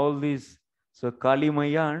 All these, so Kali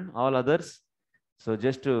Maya and all others, so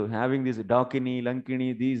just having this Dakini,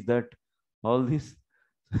 Lankini, these, that, all these,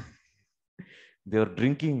 they are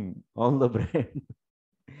drinking all the bread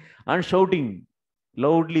and shouting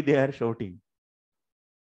loudly. They are shouting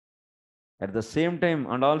at the same time,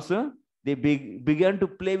 and also they began to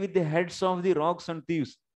play with the heads of the rogues and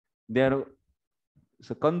thieves. They are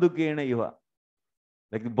so kandukena iva,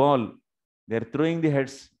 like the ball. They are throwing the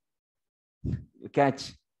heads.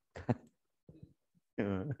 Catch.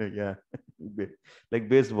 Yeah, like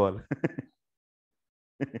baseball.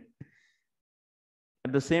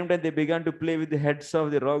 At the same time, they began to play with the heads of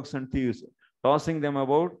the rogues and thieves, tossing them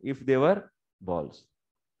about if they were balls.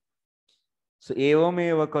 So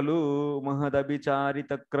evameva kalu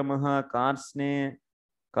mahadabhicarita kramaha karsne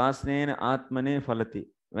atmane phalati.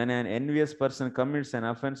 When an envious person commits an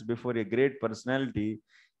offense before a great personality,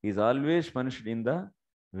 he is always punished in the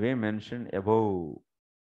way mentioned above.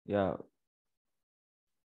 Yeah,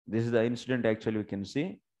 this is the incident actually we can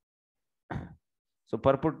see. So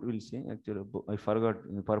purport we'll see. Actually, I forgot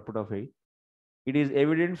the purport of it. It is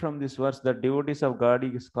evident from this verse that devotees of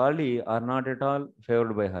Goddess Kali are not at all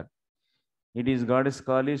favored by her. It is Goddess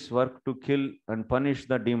Kali's work to kill and punish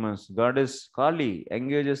the demons. Goddess Kali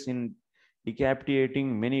engages in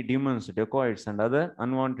decapitating many demons, dacoits, and other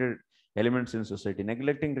unwanted elements in society.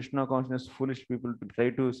 Neglecting Krishna consciousness, foolish people to try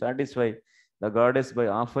to satisfy the goddess by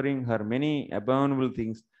offering her many abominable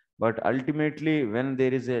things. But ultimately, when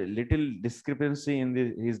there is a little discrepancy in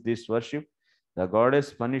this worship, the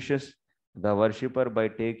goddess punishes the worshipper by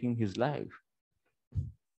taking his life.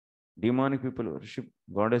 Demonic people worship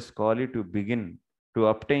Goddess Kali to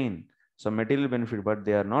obtain some material benefit, but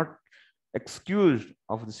they are not excused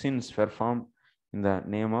of the sins performed in the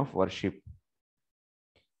name of worship.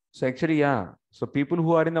 So actually, yeah. So people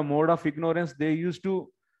who are in the mode of ignorance, they used to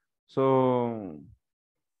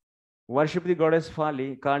worship the goddess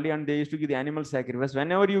Kali, and they used to give the animal sacrifice.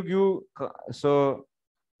 Whenever you give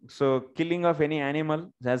so killing of any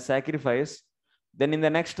animal as sacrifice, then in the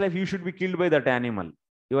next life you should be killed by that animal.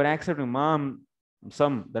 You are accepting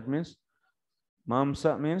mamsam. That means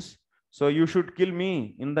mamsa means so you should kill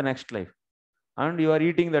me in the next life, and you are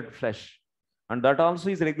eating that flesh, and that also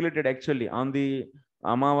is regulated actually on the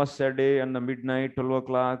Amavasya day and the midnight 12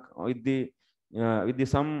 o'clock with the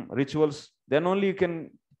some rituals. Then only you can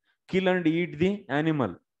kill and eat the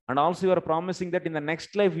animal, and also you are promising that in the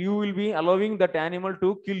next life you will be allowing that animal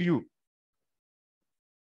to kill you.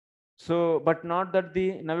 So, but not that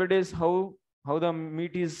the nowadays how the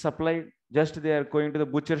meat is supplied. Just they are going to the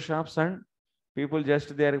butcher shops and people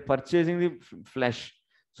just they are purchasing the flesh.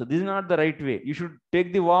 So this is not the right way. You should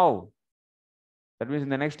take the vow. That means in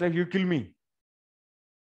the next life you kill me.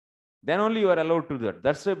 Then only you are allowed to do that.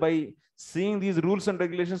 That's why by seeing these rules and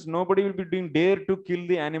regulations, nobody will be dare to kill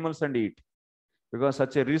the animals and eat, because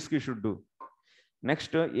such a risk you should do.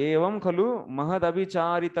 Next, evam khalu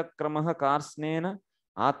mahadabhicharita kramaha karsnena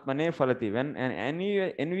atmane phalati. When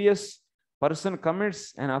an envious person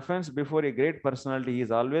commits an offense before a great personality, he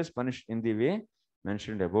is always punished in the way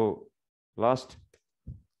mentioned above. Last,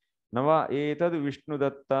 नवा एतद्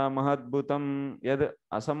विष्णुदत्ता महद्भुतं यद्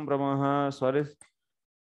असंभ्रमः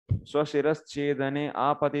स्वशिरश्छेदने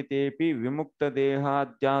आपतितेऽपि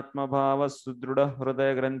विमुक्तदेहाध्यात्मभाव सुदृढ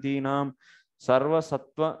हृदयग्रन्थीनां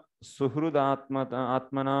सर्वसत्त्व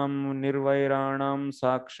सुहृदात्मनां निर्वैराणां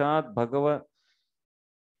साक्षात्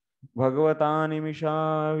भगवता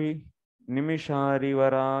निमिषारिवरायुधेन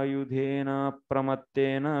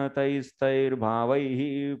प्रमत्तेन तैस्तैर्भावैः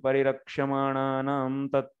परिरक्ष्यमाणानां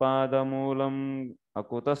तत्पादमूलम्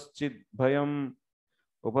अकुतश्चित् भयम्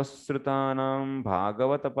उपसृतानां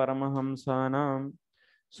Bhagavat परमहंसानां.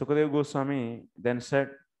 Sukadeva Goswami then said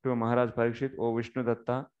to Maharaj Parikshit, O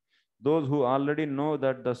Vishnudatta, those who already know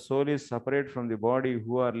that the soul is separate from the body,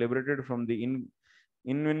 who are liberated from the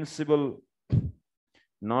invincible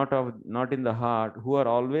not in the heart, who are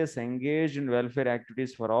always engaged in welfare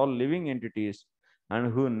activities for all living entities,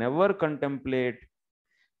 and who never contemplate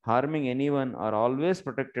harming anyone, are always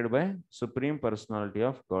protected by Supreme Personality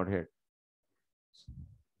of Godhead.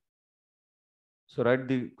 So write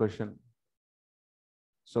the question.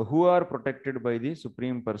 So who are protected by the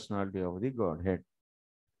Supreme Personality of the Godhead?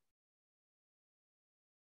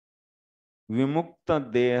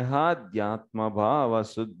 Vimukta dehadhyatma bhava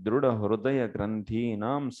sudruda hrudaya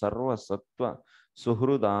granthinam sarva sattva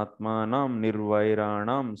suhrudatmanam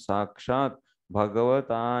nirvairanam sakshat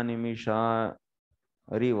bhagavata nimisha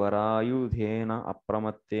rivarayudhena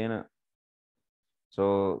apramattena. So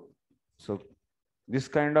this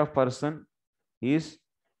kind of person is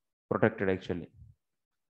protected actually.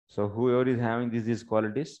 So whoever is having these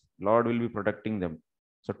qualities, Lord will be protecting them.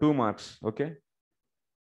 So 2 marks, okay?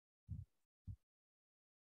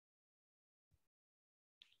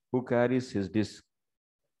 Who carries his disc?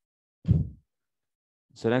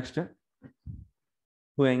 So next,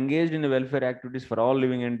 who engaged in the welfare activities for all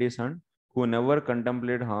living entities and who never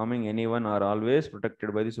contemplate harming anyone are always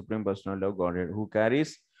protected by the Supreme Personality of Godhead. Who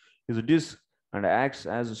carries his disc and acts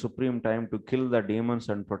as a supreme time to kill the demons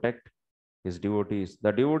and protect his devotees.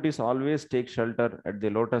 The devotees always take shelter at the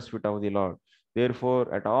lotus feet of the Lord.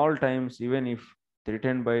 Therefore, at all times, even if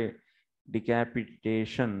threatened by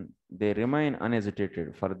decapitation, they remain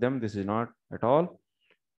unhesitated. For them, this is not at all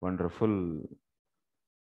wonderful.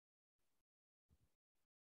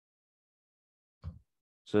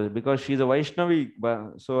 So, because she is a Vaishnavi,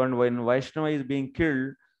 so and when Vaishnava is being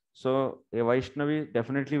killed, so a Vaishnavi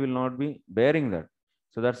definitely will not be bearing that.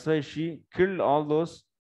 So that's why she killed all those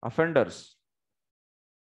offenders.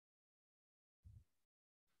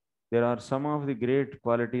 There are some of the great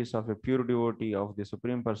qualities of a pure devotee of the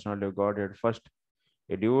Supreme Personality of Godhead. First,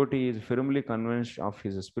 a devotee is firmly convinced of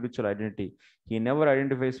his spiritual identity. He never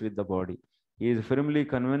identifies with the body. He is firmly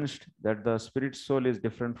convinced that the spirit soul is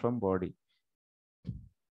different from body.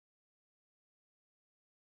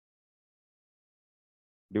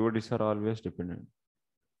 Devotees are always dependent.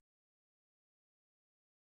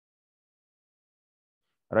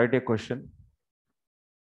 Write a question.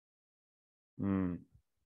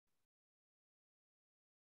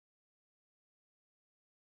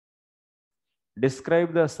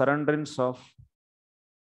 Describe the surrenderance of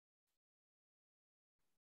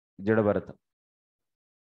Jadabharata.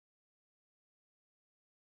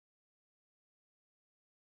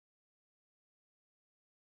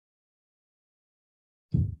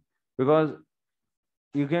 Because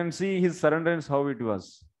you can see his surrenderance, how it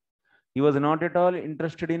was. He was not at all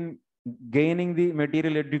interested in gaining the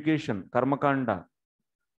material education, karmakanda,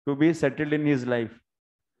 to be settled in his life.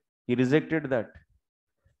 He rejected that.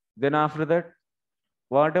 Then after that,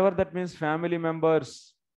 whatever that means, family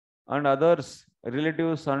members and others,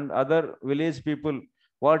 relatives and other village people,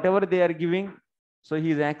 whatever they are giving, so he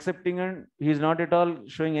is accepting and he is not at all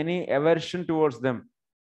showing any aversion towards them.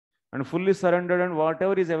 And fully surrendered, and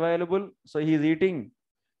whatever is available, so he is eating.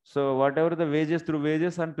 So whatever the wages, through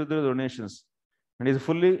wages and to the donations. And he is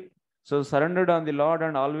fully so surrendered on the Lord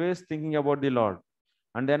and always thinking about the Lord.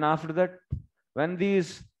 And then after that, when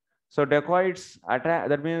these dacoits attack,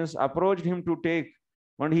 that means approached him to take,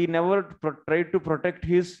 and he never tried to protect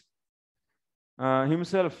his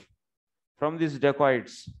himself from these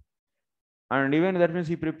dacoits. And even that means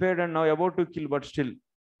he prepared and now about to kill, but still.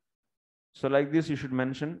 So like this, you should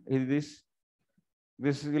mention this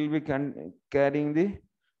will be carrying the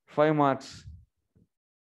 5 marks.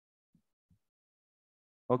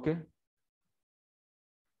 Okay.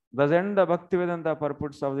 Thus end the Bhaktivedanta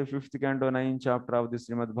purports of the 5th canto, 9th chapter of the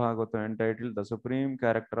Srimad Bhagavatam, entitled The Supreme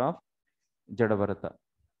Character of Jadabharata.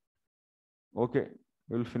 Okay,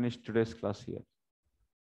 we will finish today's class here.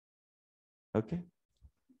 Okay.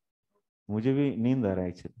 मुझे भी नींद आ रहा है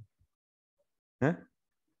actually.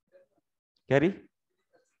 Carry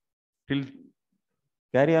till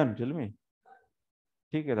Carry on, tell me.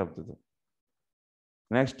 ठीक है तब तो.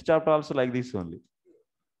 Next chapter also like this only.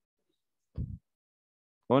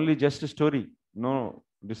 Only just a story, no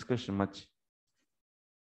discussion much.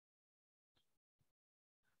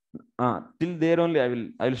 Till there only I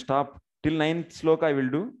will stop. Till 9th sloka I will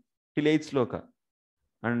do. Till 8th sloka,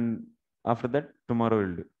 and after that tomorrow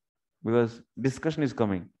will do, because discussion is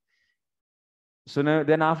coming. So now,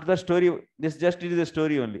 then after the story, this just is the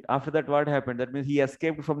story only. After that, what happened? That means he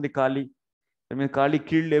escaped from the Kali. That means Kali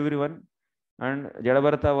killed everyone, and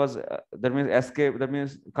Jadabharata was that means escaped. That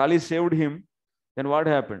means Kali saved him. Then what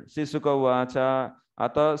happened? Sisuka vacha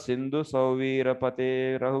ata sindhu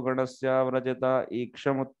sauvirapate rahuganasya vrajata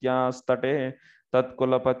ikshamutyastate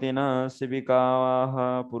tatkulapatina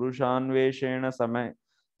sibikavaha purushanveshena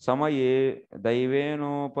samaye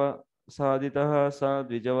daivenopa सादितः स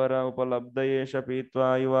द्विजवर उपलब्धयेष पीत्वा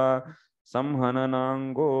इव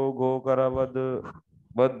संहननांगो गोकरवद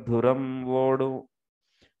बद्धुरं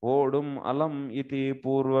वोडुम् अलम् इति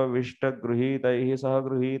पूर्वविष्टगृहीतैः सह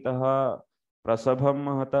गृहीतः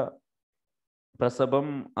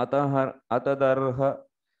प्रसभम् अतदर्ह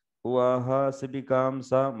उवाह सिबिकां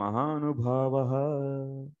स महानुभावः.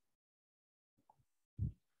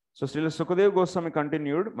 So Srila Sukadeva Goswami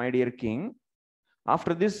continued, my dear king,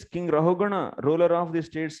 after this, King Rahugana, ruler of the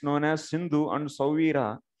states known as Sindhu and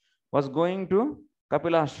Sauvira, was going to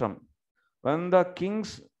Kapilashram. When the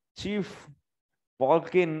king's chief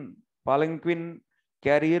palanquin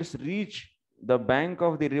carriers reached the bank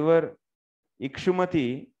of the river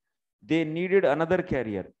Ikshumati, they needed another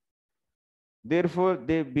carrier. Therefore,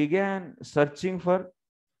 they began searching for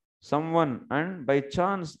someone, and by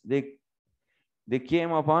chance, they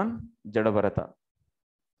came upon Jadabharata.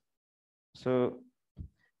 So,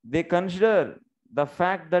 they consider the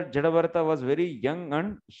fact that Jadabharata was very young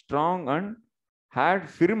and strong and had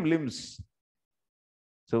firm limbs.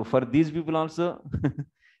 So for these people also,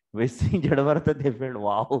 by seeing Jadabharata, they felt,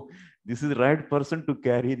 wow, this is the right person to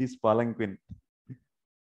carry this palanquin.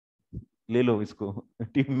 Le lo isko,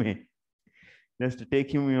 team mein. Just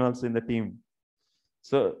take him also in the team.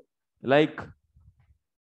 So like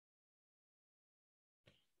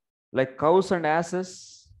cows and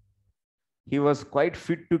asses, he was quite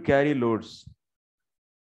fit to carry loads.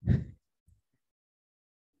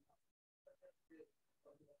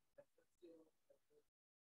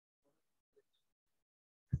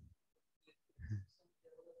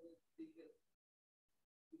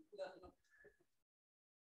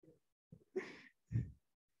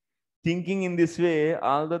 Thinking in this way,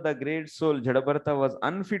 although the great soul Jadabharata was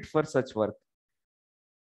unfit for such work,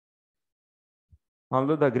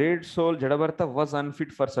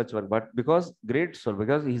 but because great soul,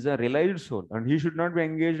 because he is a realized soul and he should not be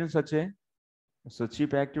engaged in such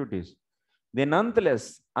cheap activities, they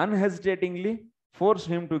nonetheless unhesitatingly forced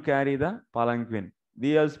him to carry the palanquin.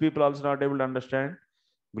 These people also not able to understand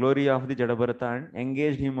glory of the Jadabharata and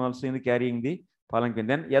engaged him also in carrying the palanquin.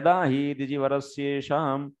 Then yada hi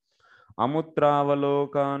dijivarasya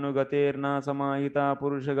अमुत्रावलोकानुगतेर्न समाहिता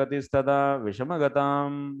पुरुषगतिस्तदा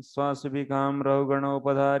विषमगतां स्वासुभिकां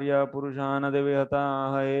रहुगणोपधार्य पुरुषानदिविहता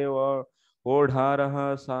एव ओढारः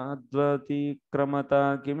साध्वतिक्रमता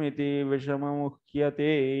किमिति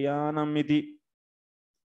विषममुह्यते यानमिति.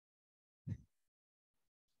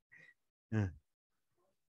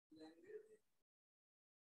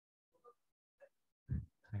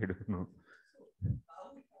 I don't know.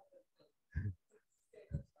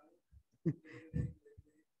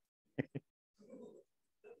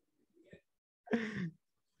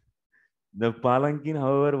 The palanquin,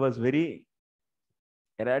 however, was very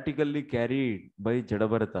erratically carried by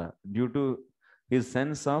Jadabharata due to his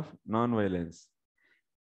sense of non-violence.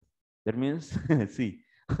 That means, see,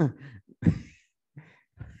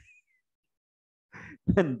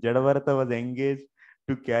 when Jadabharata was engaged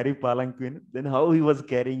to carry palanquin, then how he was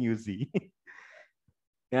carrying, you see.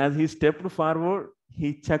 As he stepped forward,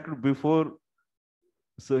 he checked before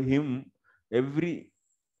him every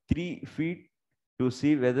 3 feet to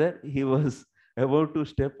see whether he was about to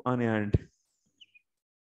step on a ant.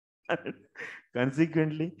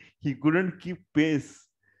 Consequently, he couldn't keep pace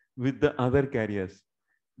with the other carriers.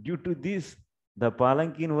 Due to this, the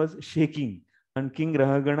palanquin was shaking, and King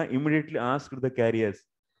Rahagana immediately asked the carriers,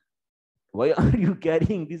 "Why are you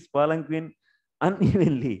carrying this palanquin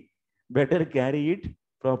unevenly? Better carry it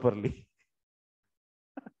properly."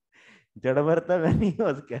 Jadabharata, when he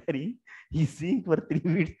was carrying, he's seeing for 3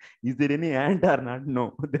 feet, is there any ant or not?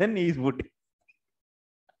 No. Then he is putting.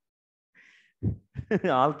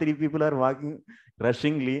 All 3 people are walking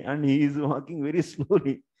rushingly and he is walking very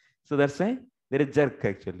slowly. So that's why there is jerk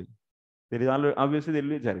actually. There is obviously there will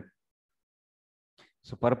be jerk.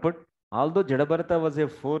 So purport, although Jadabharata was a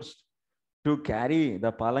forced to carry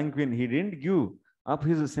the palanquin, he didn't give up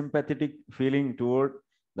his sympathetic feeling toward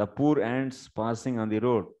the poor ants passing on the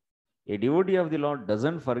road. A devotee of the Lord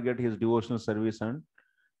doesn't forget his devotional service and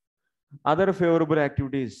other favorable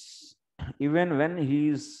activities, even when he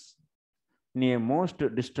is in a most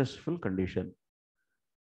distressful condition.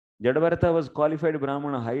 Jadabharata was qualified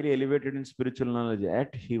Brahmana, highly elevated in spiritual knowledge,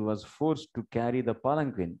 yet he was forced to carry the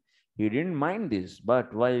palanquin. He didn't mind this,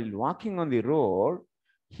 but while walking on the road,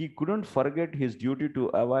 he couldn't forget his duty to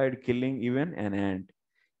avoid killing even an ant.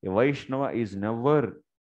 A Vaishnava is never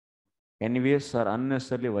envious or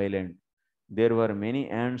unnecessarily violent. There were many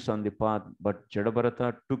ants on the path, but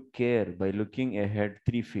Jadabharata took care by looking ahead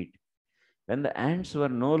 3 feet. When the ants were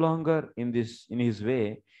no longer in his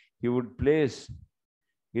way, he would place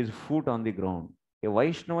his foot on the ground. A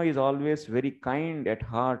Vaishnava is always very kind at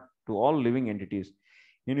heart to all living entities.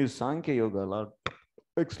 In his Sankhya Yoga, Lord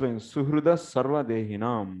explains Suhruda Sarva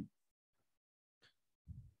Dehinam.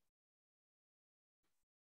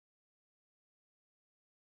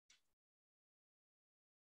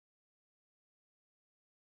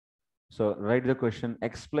 So write the question,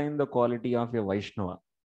 explain the quality of a Vaishnava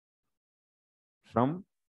from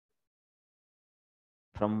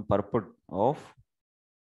purport of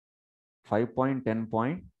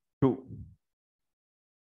 5.10.2.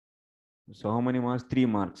 So how many marks? 3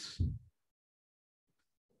 marks.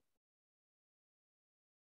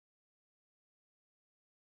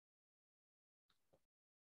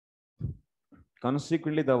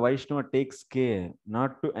 Consequently, the Vaishnava takes care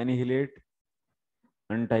not to annihilate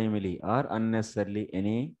untimely or unnecessarily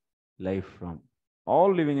any life from.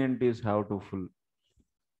 All living entities have to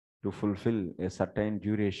fulfill a certain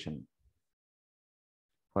duration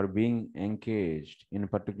for being engaged in a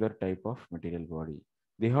particular type of material body.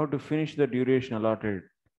 They have to finish the duration allotted.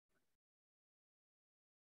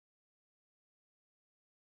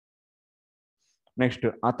 Next,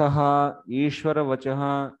 ataha ishvara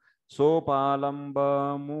vachaha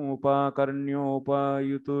sopalamba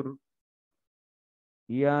mupakarnyopayutur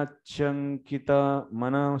yachankita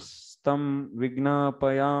manastam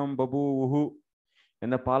vignapayam babuhu.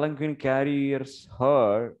 When the palanquin carriers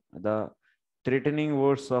heard the threatening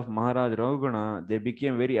words of Maharaj Raghugana, they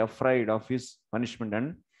became very afraid of his punishment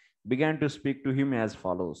and began to speak to him as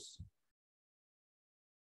follows.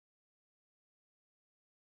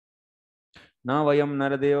 Na vayam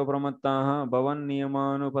naradeva pramattaha bhavan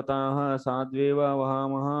niyamanupataha sadveva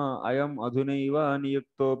vahamaha ayam adhunaiva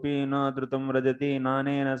niyuktopi na dhrutam rajati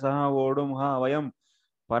nanena saha vodum ha vayam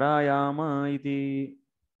parayama iti.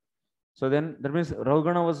 So then that means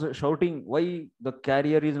Raghugana was shouting, why the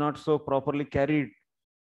carrier is not so properly carried?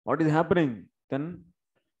 What is happening? Then,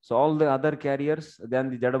 so all the other carriers than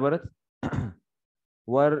the Jadabharat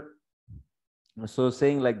were so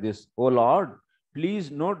saying like this, oh Lord,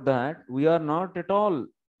 please note that we are not at all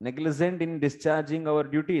negligent in discharging our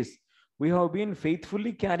duties. We have been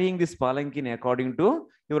faithfully carrying this palanquin according to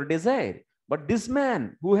your desire. But this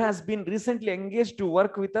man who has been recently engaged to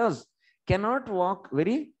work with us cannot walk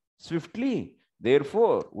very swiftly.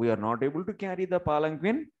 Therefore, we are not able to carry the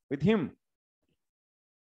palanquin with him.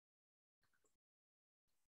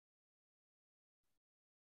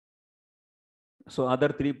 So other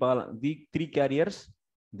the three carriers,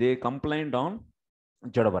 they complained on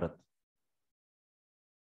Jadabharat.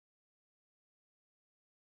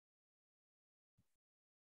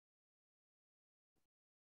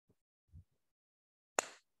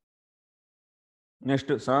 Next,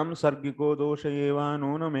 samsargiko dosha eva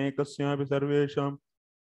nunamekasyapi sarvesham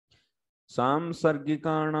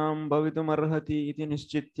samsargikanam bhavitum arhati iti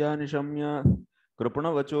nischitya nishamya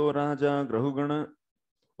krupnavacho raja grahugana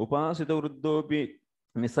upasita vruddhopi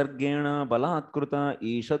nisargena balatkrita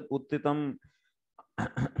ishad uttitam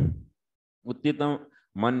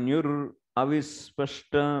manyur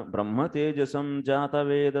avispashta brahma tejasam jata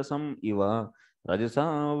vedasam iva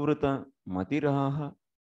rajasavruta matiraha.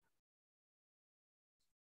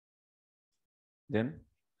 Then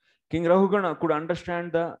King Rahugana could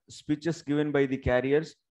understand the speeches given by the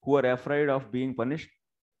carriers who were afraid of being punished.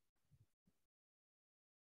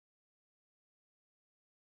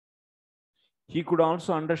 He could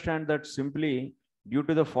also understand that simply due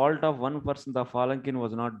to the fault of one person, the palanquin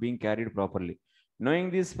was not being carried properly.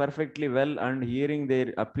 Knowing this perfectly well and hearing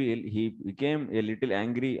their appeal, he became a little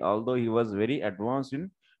angry, although he was very advanced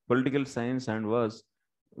in political science and was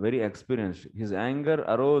very experienced. His anger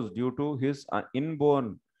arose due to his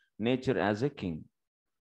inborn nature as a king.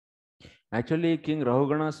 Actually, King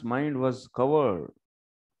Rahugana's mind was covered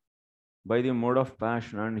by the mode of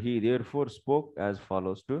passion, and he therefore spoke as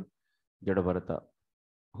follows to Jadabharata.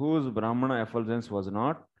 whose Brahmana effulgence was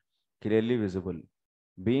not clearly visible,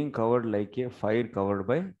 being covered like a fire covered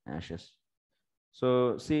by ashes.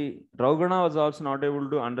 So, see, Raugana was also not able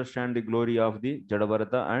to understand the glory of the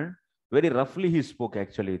Jadabharata, and very roughly he spoke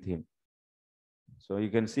actually with him. So, you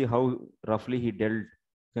can see how roughly he dealt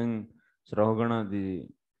King Raugana, the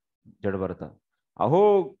Jadabharata.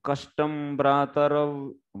 Aho kashtam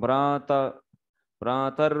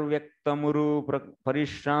भ्रातर्व्यक्तमुरु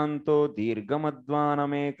परिश्रांतो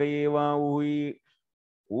दीर्घमध्वानमेकैवा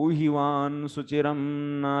ऊहिवान् सुचिरं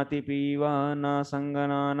नातिपीवा न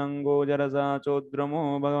संगनानंगो जरसा चोद्रमो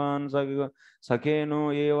भगवान् सखेनो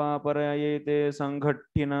एवापरयेते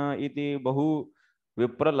संघट्टिन इति बहु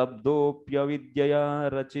विप्रलब्धोऽप्यविद्यया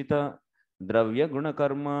रचित द्रव्य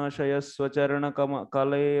गुणकर्माशयस्वचरण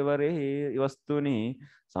कलेवरे वस्तुनि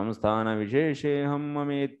संस्थान विशेषे हम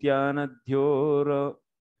ममेत्यानध्योर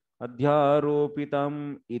अध्यारोपितम्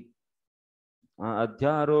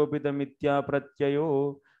अध्यारोपितमित्या प्रत्ययो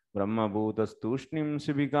ब्रह्मभूतस्तूष्णीं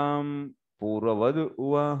शिबिकां पूर्ववद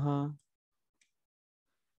उवाह.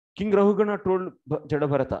 King Rahugana told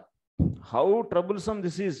Jadabharata, how troublesome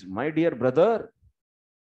this is, my dear brother.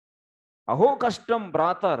 Aho kashtam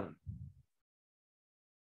bratar.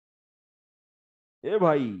 ए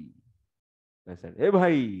भाई, ए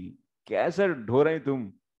भाई, कैसे ढो रहे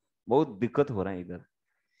तुम, बहुत दिक्कत हो रहा है इधर.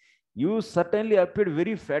 You certainly appeared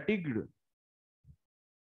very fatigued.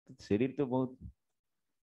 शरीर तो बहुत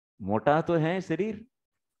मोटा तो है शरीर.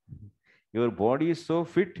 Your body is so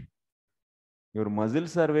fit. Your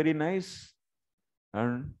muscles are very nice.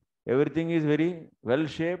 And everything is very well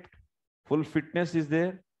shaped. Full fitness is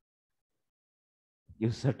there.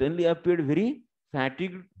 You certainly appeared very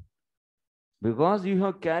fatigued, because you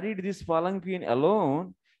have carried this palanquin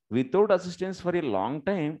alone without assistance for a long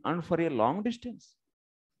time and for a long distance.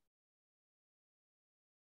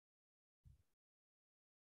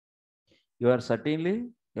 You are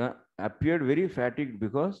certainly appeared very fatigued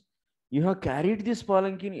because you have carried this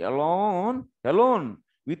palanquin alone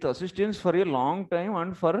with assistance for a long time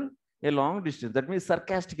and for a long distance. That means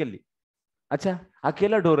sarcastically. अच्छा,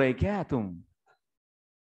 अकेला ढो रहे क्या तुम?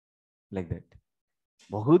 Like that.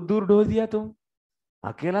 बहुत दूर ढो दिया तुम,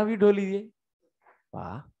 अकेला भी ढो लीजिए.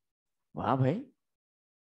 वाह वाह भाई.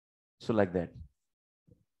 So like that.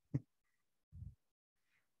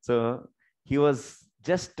 So he was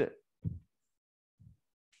just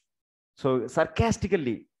so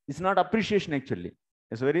sarcastically. It's not appreciation actually.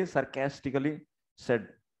 It's very sarcastically said.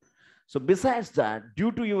 So besides that,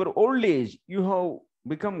 due to your old age, you have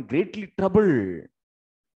become greatly troubled.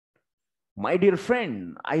 My dear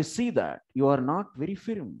friend, I see that you are not very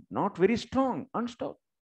firm, not very strong, unstopped.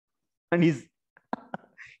 And he's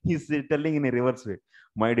telling in a reverse way.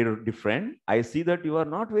 My dear friend, I see that you are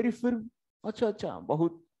not very firm. Acha, acha, bahut.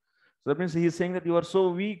 So that means he is saying that you are so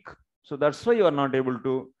weak. So that's why you are not able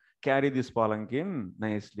to carry this palanquin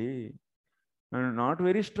nicely. And not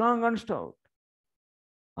very strong and stout.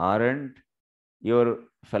 Aren't your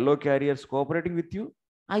fellow carriers cooperating with you?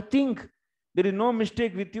 I think there is no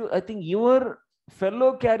mistake with you. I think your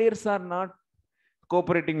fellow carriers are not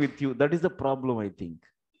cooperating with you. That is the problem, I think.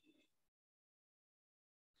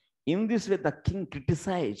 In this way, the king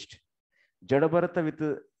criticized Jadabharata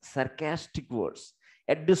with sarcastic words.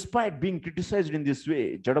 And despite being criticized in this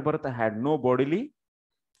way, Jadabharata had no bodily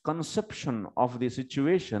conception of the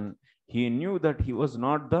situation. He knew that he was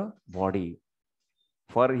not the body,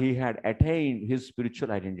 for he had attained his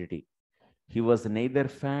spiritual identity. He was neither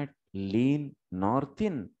fat, lean, nor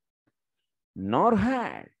thin, nor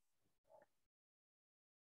had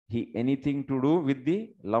he anything to do with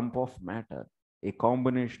the lump of matter, a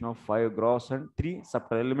combination of 5 gross and 3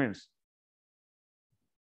 subtle elements.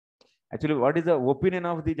 Actually, what is the opinion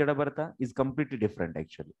of the Jadabharata is completely different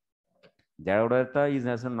actually. Jadabharata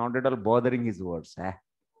is not at all bothering his words.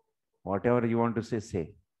 Whatever you want to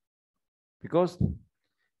say. Because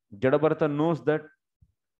Jadabharata knows that,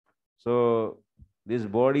 so this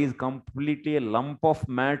body is completely a lump of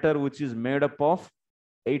matter which is made up of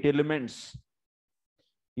 8 elements.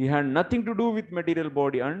 He had nothing to do with material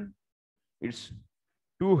body and its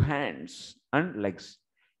 2 hands and legs.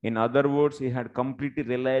 In other words, he had completely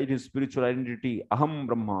realized his spiritual identity, Aham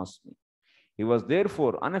Brahmasmi. He was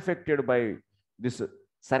therefore unaffected by this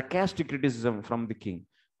sarcastic criticism from the king.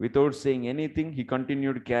 Without saying anything, he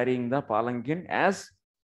continued carrying the palanquin as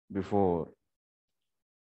before.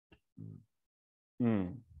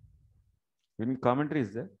 Any commentary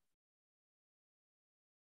is there?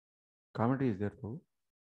 Commentary is there, Prabhu?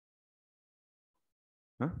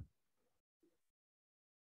 Huh?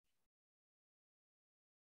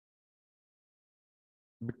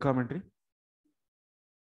 Big commentary?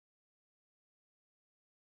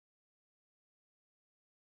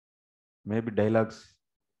 Maybe dialogues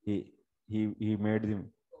he made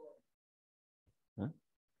them. Huh?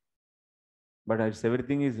 But it's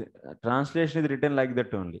everything is translation is written like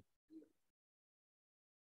that only.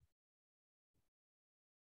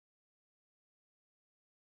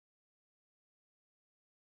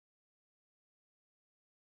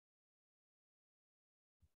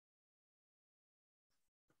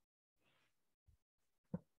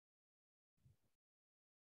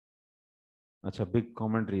 Acha, big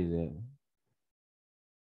commentary is there,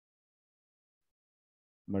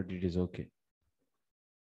 but it is okay.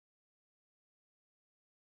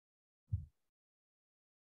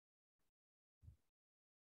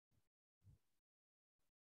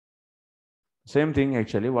 Same thing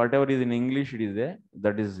actually. Whatever is in English, it is there.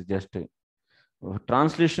 That is just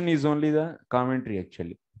translation is only the commentary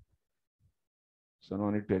actually. So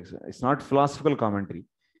no need to. It's not philosophical commentary.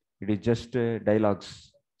 It is just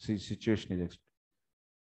dialogues. Situation is.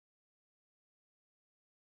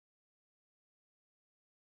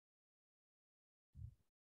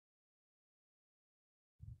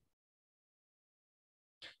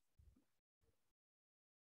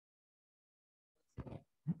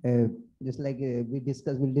 Just like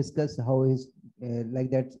we'll discuss how is like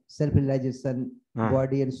that self-realization,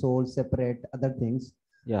 body and soul separate, other things.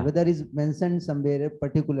 Yeah. Whether is mentioned somewhere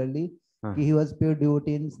particularly, he was pure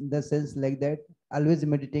devotee in the sense like that, always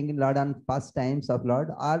meditating in Lord on past times of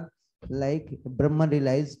Lord, or like Brahman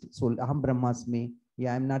realized soul, Aham Brahmasmi.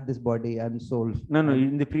 Yeah, I'm not this body, I'm soul. No.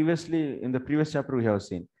 In the previous chapter we have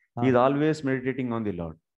seen, he is always meditating on the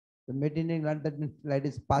Lord. The meditating Lord, that means like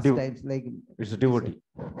is past times, like it's a devotee.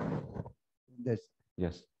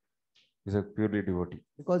 Yes. He's a purely devotee.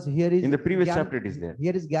 Because here is in the previous Gyan, chapter it is there.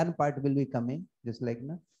 Here is Gyan part will be coming, just like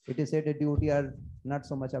no. It is said a devotee are not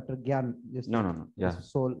so much after Gyan. Just No. Yeah.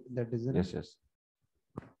 Soul, that is. Yes.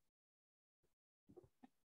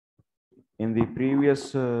 In the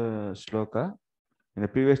previous shloka, in the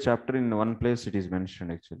previous chapter, in one place it is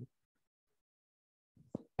mentioned actually.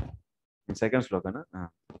 In second shloka, na?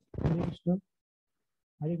 Hare Krishna.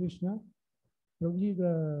 Hare Krishna. Probably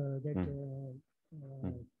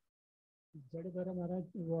Jadavara Maharaj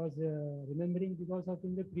was remembering because of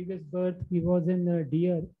in the previous birth he was in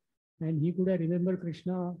deer and he could have remembered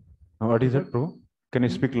Krishna. What is it, bro? Can you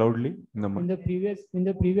speak loudly? In the previous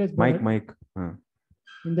birth, mic.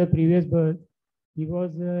 In the previous birth, he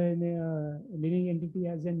was in a living entity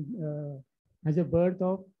as a birth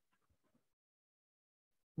of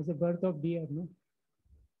deer, no?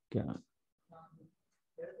 Yeah.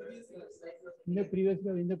 In the previous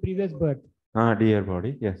birth. Deer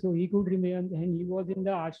body, yes. So he could remember, and he was in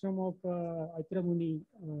the ashram of Atra Muni,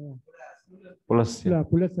 Pulasya.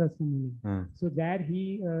 Pulasya Muni. So there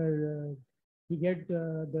he get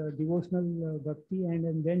the devotional bhakti,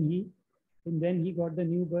 and then he got the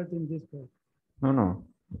new birth in this birth. No.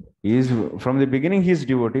 He is from the beginning. He is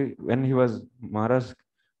devotee. When he was Maharaj,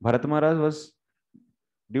 Bharat Maharaj was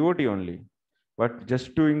devotee only, but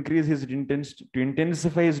just to increase his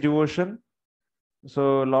intensify his devotion.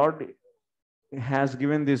 So Lord has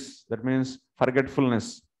given this. That means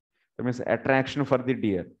forgetfulness. That means attraction for the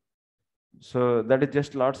deer. So that is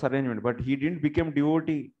just Lord's arrangement. But he didn't become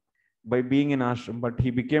devotee by being in ashram, but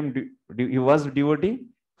he was devotee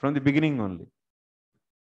from the beginning only.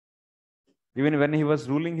 Even when he was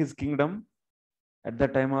ruling his kingdom, at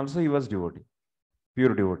that time also he was devotee,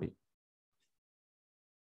 pure devotee.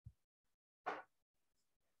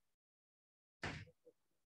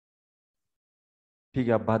 ठीक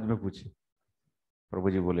है, आप बाद में पूछिए, प्रभु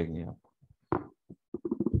जी बोलेंगे आप.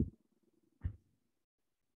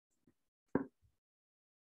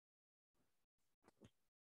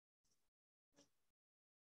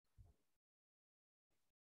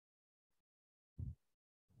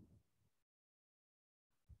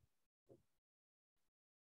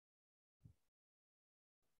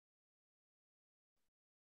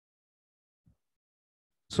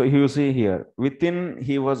 So you see here, within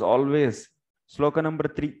he was always, sloka number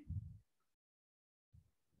 3.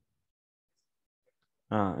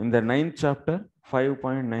 In the 9th chapter,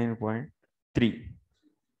 5.9.3.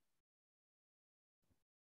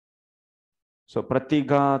 So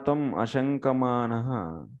pratigatam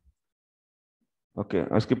ashankamanaha. Okay,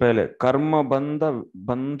 उसके पहले कर्म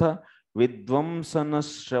बंध विध्वंसन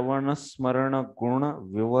श्रवण स्मरण गुण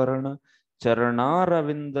विवरण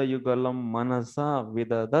चरणारविंद युगलम मनसा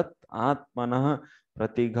विददत आत्मनः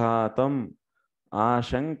प्रतिघातम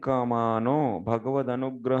आशंकमानो भगवद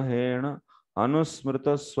अनुग्रहेण अनुस्मृत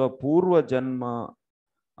स्वपूर्व जन्म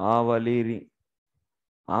आवलिरि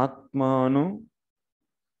आत्मानु.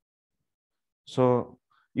 So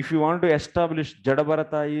if you want to establish Jada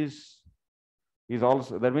Bharata is is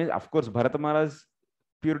also, that means, of course, Bharata Maharaj,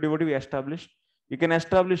 pure devotee, we established. You can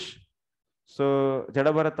establish. So,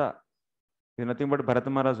 Jada Bharata is nothing but Bharata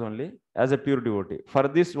Maharaj only as a pure devotee. For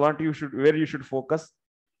this, where you should focus?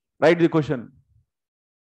 Write the question.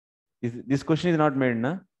 This question is not made,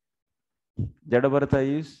 na? Jada Bharata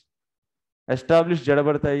is established. Jada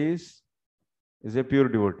Bharata is a pure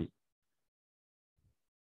devotee.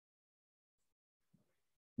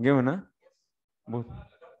 Give na?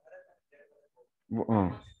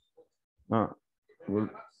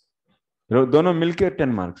 दोनों मिलके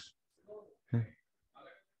 10 marks.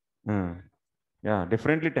 Yeah,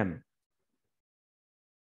 differently 10.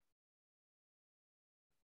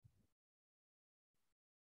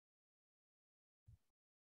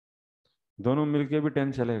 दोनों मिलके भी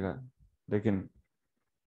 10 चलेगा, लेकिन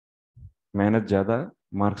मेहनत ज्यादा,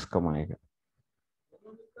 marks कम आएगा.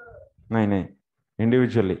 नहीं,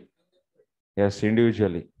 individually. Yes,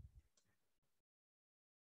 individually.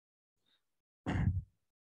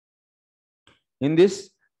 In this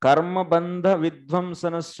karma bandha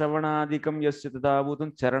vidvamsana shravanadikam yasya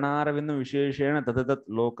tadabhutam charanaravinam visheshena tadadat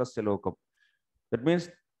lokasya lokam. That means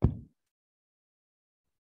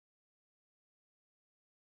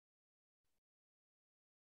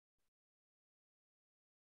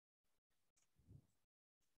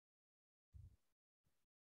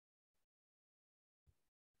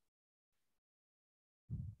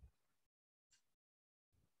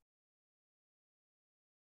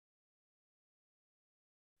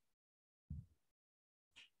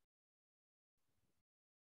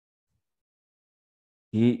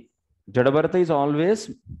Jadabharata is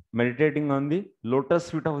always meditating on the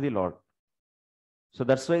lotus feet of the Lord. So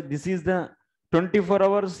that's why this is the 24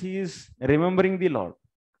 hours he is remembering the Lord.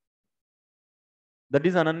 That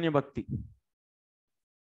is Ananya Bhakti.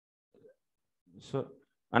 So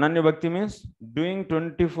Ananya Bhakti means doing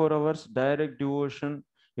 24 hours direct devotion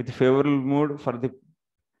with favorable mood for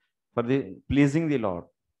the pleasing the Lord.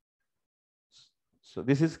 So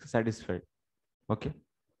this is satisfied. Okay.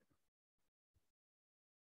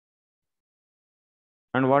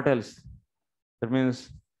 And what else? That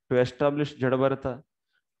means to establish Jadabharata,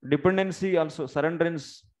 dependency also,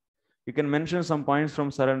 surrenderance. You can mention some points from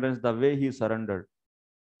surrenderance, the way he surrendered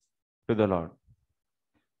to the Lord.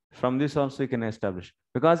 From this also you can establish.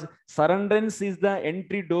 Because surrenderance is the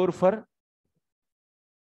entry door for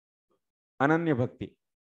Ananya Bhakti.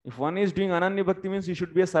 If one is doing Ananya Bhakti means he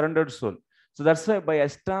should be a surrendered soul. So that's why by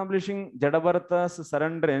establishing Jadabharata's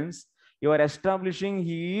surrenderance, you are establishing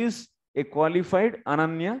he is a qualified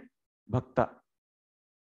Ananya Bhakta.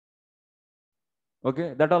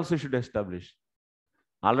 Okay, that also should establish.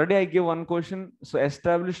 Already I gave one question. So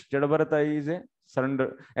establish Jadabharata is a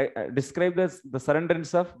surrender. Describe the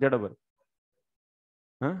surrenderance of Jadabharata.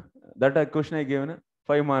 That a question I gave,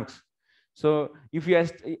 5 marks. So if you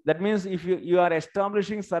that means if you are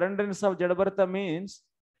establishing surrenderance of Jadabharata means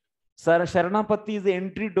Sharanapati is the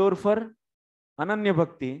entry door for Ananya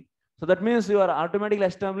Bhakti. So that means you are automatically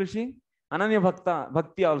establishing Ananya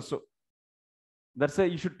Bhakti also. That's why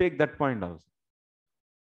you should take that point also.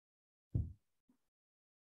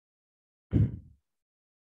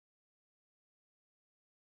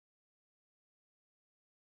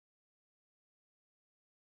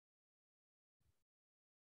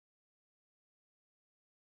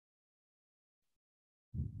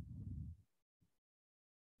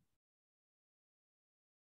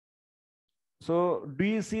 So do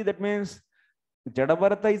you see that means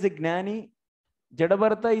Jadabharata is a Gnani?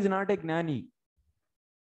 Jadabharata is not a Gnani.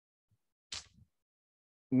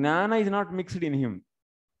 Gnana is not mixed in him.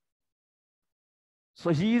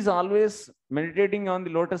 So he is always meditating on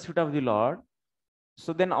the lotus feet of the Lord.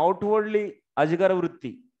 So then outwardly Ajigara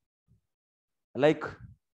Vritti. Like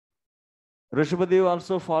Rishabhadev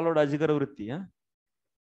also followed Ajigara Vritti. Yeah?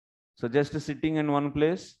 So just sitting in one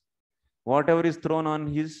place, whatever is thrown on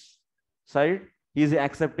his side, he is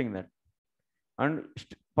accepting that. And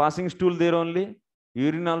passing stool there only,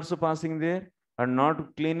 urine also passing there, and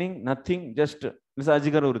not cleaning, nothing, just this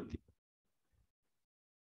Ajigara Vritti.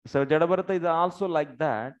 So Jadabharata is also like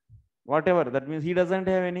that. Whatever, that means he doesn't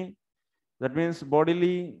have any, that means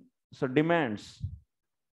bodily demands.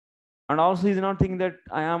 And also he is not thinking that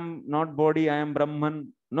I am not body, I am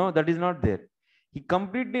Brahman. No, that is not there. He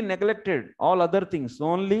completely neglected all other things,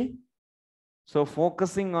 only so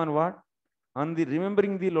focusing on what? On the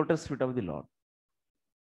remembering the lotus feet of the Lord.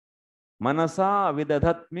 Manasa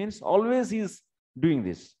Vidadhat means always he is doing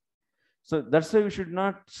this. So that's why we should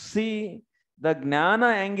not see the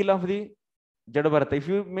Gnana angle of the Jadabharata. If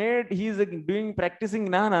you he is practicing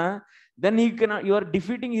Gnana, then you are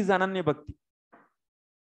defeating his Ananya Bhakti.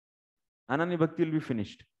 Ananya Bhakti will be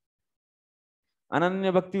finished.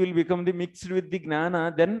 Ananya Bhakti will become the mixed with the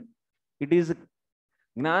Gnana, then it is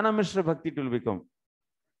Gnana Mishra Bhakti it will become.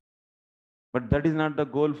 But that is not the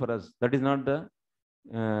goal for us. That is not the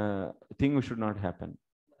thing which should not happen.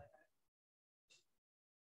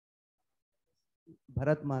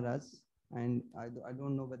 Bharat Maharaj, and I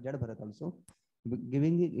don't know, but Jad Bharat also,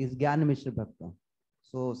 giving is Gyan Mishra Bhakta.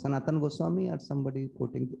 So Sanatan Goswami or somebody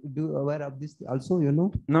quoting, do you aware of this also, you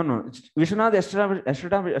know? No. Vishwanath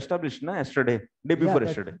established na, yesterday, day before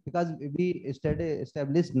yesterday. Because we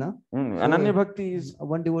established na. Ananya Bhakti is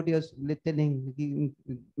one devotee was telling,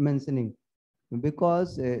 mentioning,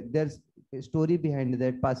 because there's a story behind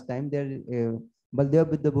that pastime. There,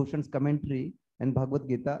 Baldev Vidyabhushan's commentary and Bhagavad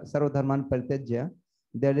Gita, Sarvadharman Parityajya,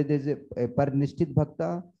 there is a Parinishtit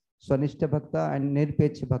Bhakta, Swanishta Bhakta, and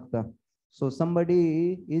Nirpecha Bhakta. So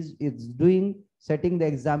somebody is doing, setting the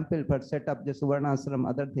example for set up just Varnashram,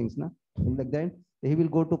 other things, na? Like that, he will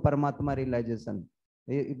go to Paramatma realization.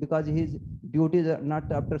 Because his duties are not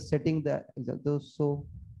after setting those. So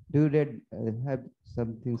do you have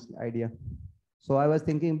some things idea? So I was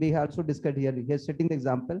thinking we also discussed here. He is setting the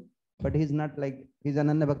example, but he's not like his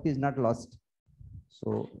Ananya Bhakti is not lost.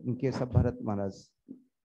 So in case of Bharat Maharaj,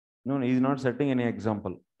 no, he is not setting any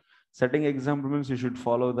example. Setting example means you should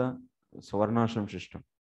follow the Varnashram system.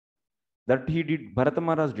 That he did. Bharat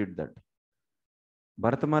Maharaj did that.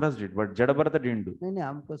 Bharat Maharaj did, but Jada Bharata didn't do. No,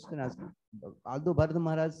 I'm question asking. Although Bharat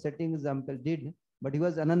Maharaj setting example did, but he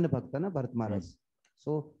was Ananya Bhakta, na Bharat Maharaj.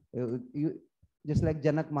 So you just like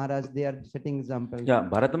Janak Maharaj, they are setting example. Yeah,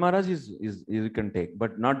 Bharat Maharaj is you can take,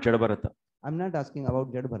 but not Jada Bharata. I'm not asking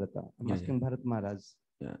about Jada Bharata. I'm asking Bharat Maharaj.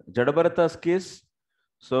 Yeah, Jada Bharata's case.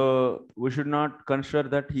 So we should not consider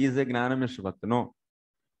that he is a Gnana Mishra Bhakta. No.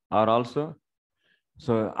 Or also,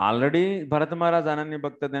 so already Bharata Maharaj Ananya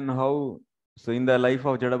Bhakta, then how? So in the life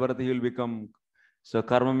of Jada Bharata, he will become so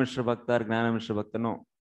Karma Mishra Bhakta or Gnana Mishra Bhakta. No.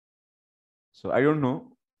 So I don't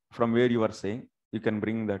know from where you are saying. You can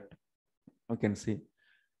bring that. You can see.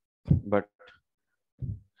 But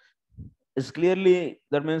it's clearly,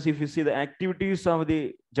 that means if you see the activities of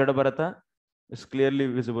the Jada Bharata, it's clearly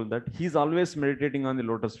visible that he's always meditating on the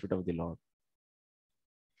lotus feet of the Lord.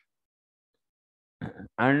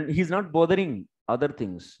 And he's not bothering other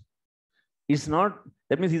things. It's not,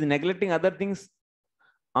 that means he's neglecting other things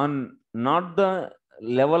on not the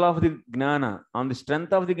level of the Gnana. On the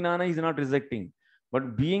strength of the Gnana, he's not rejecting.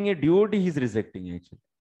 But being a devotee, he's rejecting actually.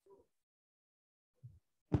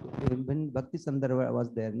 When Bhakti Sandarbha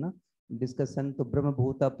was there, na, discussion to Brahma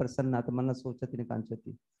Bhuta Prasannatmana Sochati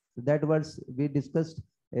Kanchati. So that words we discussed,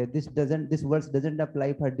 this words doesn't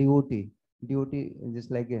apply for devotee. Devotee is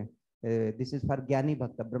just like this is for Gyani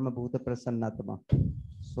Bhakta, Brahma Bhuta Prasannatma.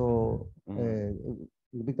 So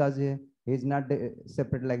because he is not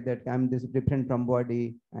separate like that, I'm this different from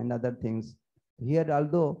body and other things. Here,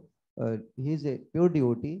 although he is a pure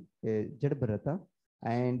devotee, Jada Bharata,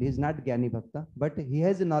 and he is not Gyani Bhakta, but he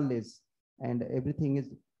has a knowledge, and everything is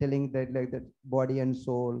telling that like that body and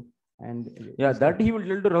soul. And yeah, that he will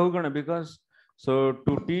tell to Rahugana, because so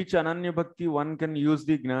to teach Ananya Bhakti, one can use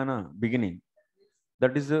the Gnana beginning.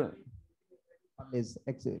 That is a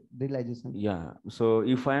realization. Yeah. So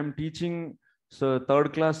if I am teaching so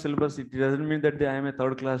third class syllabus, it doesn't mean that I am a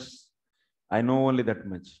third class. I know only that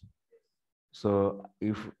much. So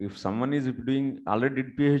if someone is doing already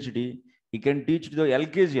did PhD, he can teach the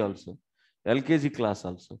LKG also, LKG class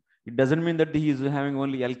also. It doesn't mean that he is having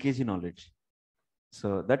only LKG knowledge.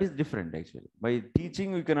 So that is different actually. By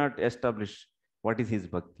teaching, we cannot establish what is his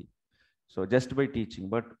bhakti. So just by teaching,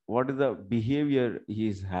 but what is the behavior he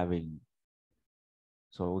is having?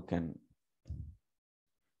 So we can.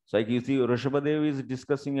 So like you see, Rishabhadev is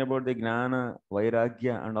discussing about the Gnana,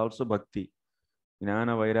 Vairagya, and also Bhakti.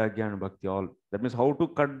 Gnana, Vairagya, and Bhakti, all. That means how to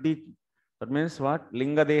cut the, that means what?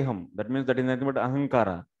 Linga Deham. That means that is nothing but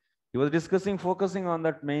Ahankara. He was discussing, focusing on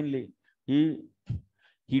that mainly. He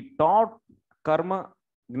taught Karma,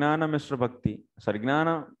 Gnana, Mishra Bhakti. Sorry,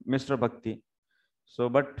 Gnana, Mishra Bhakti. So,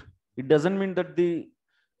 but it doesn't mean that the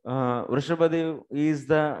Rishabhadev is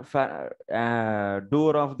the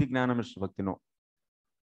doer of the Gnana Mishra Bhakti. No.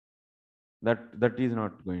 That is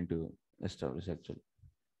not going to establish actually.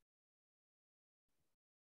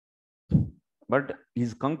 But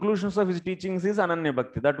his conclusions of his teachings is Ananya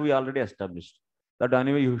Bhakti. That we already established. That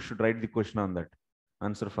anyway, you should write the question on that.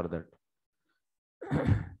 Answer for that.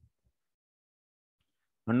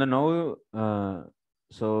 And now,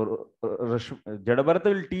 so Jada Bharata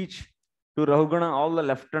will teach to Rahugana all the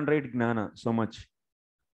left and right Gnana so much.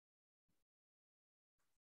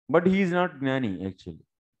 But he is not Gnani actually.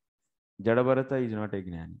 Jada Bharata is not a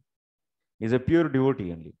Gnani. He is a pure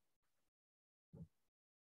devotee only.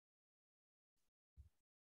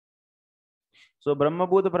 So Brahma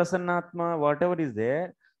Bhuta Prasannatma, whatever is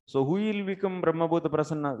there, so who will become Brahma Bhuta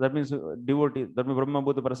Prasanna? That means devotee. That means Brahma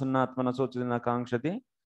Bhuta Prasannatma Nasochadina Kankshati.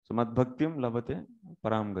 So Madbhaktim Labate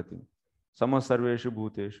Param Gatim. Sama Sarveshu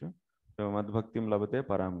Bhuteshu. So Madbhaktim Labate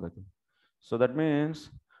Param Gatim. So that means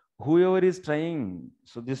whoever is trying,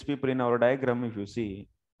 so these people in our diagram, if you see,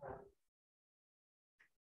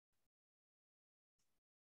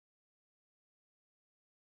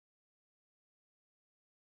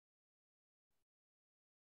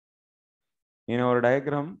 in our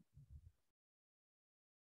diagram,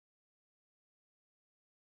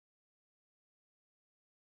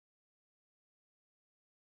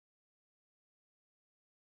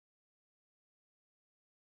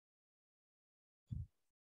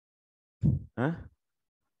 huh?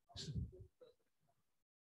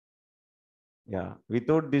 Yeah,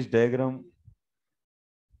 without this diagram,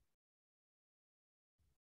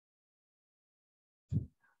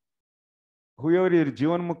 whoever is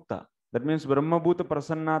Jivan Mukta, that means Brahma Bhuta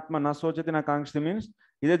Prasannatma Nasochati Nakangshti means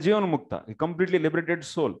he is a Jivan Mukta, a completely liberated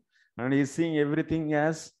soul, and he is seeing everything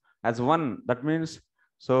as one. That means,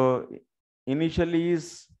 so initially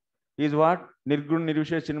is what? Nirgun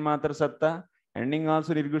Nirvishesh Chinmatra Satta, ending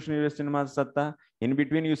also Nirgush Nirvishesh Chinmatra Satta. In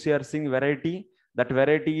between you see are seeing variety. That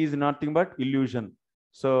variety is nothing but illusion.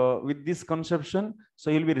 So with this conception,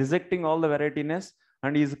 so he'll be rejecting all the varietiness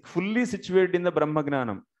and he is fully situated in the Brahma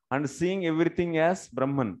Gnanam and seeing everything as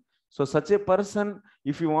Brahman. So such a person,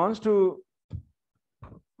 if he wants to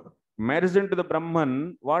merge into the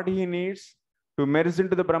Brahman, what he needs to merge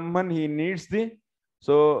into the Brahman, he needs to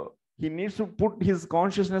put his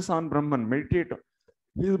consciousness on Brahman, meditate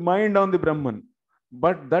his mind on the Brahman.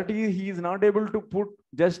 But that he is not able to put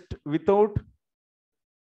just without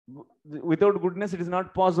goodness, it is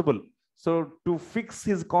not possible. So to fix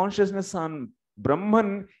his consciousness on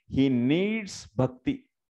Brahman, he needs bhakti.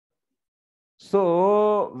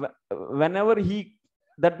 So whenever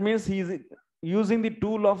that means he is using the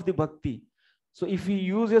tool of the bhakti. So if he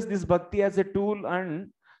uses this bhakti as a tool,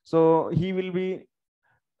 and so he will be,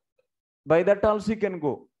 by that also he can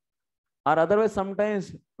go. Or otherwise,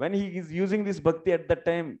 sometimes when he is using this bhakti at that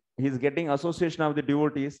time, he is getting association of the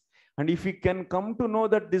devotees. And if he can come to know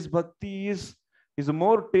that this bhakti is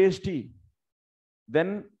more tasty,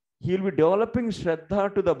 then he will be developing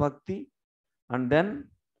Shraddha to the bhakti. And then,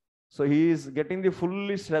 so he is getting the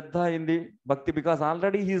fully Shraddha in the bhakti because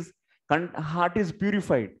already his heart is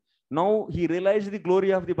purified. Now he realized the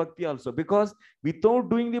glory of the bhakti also, because without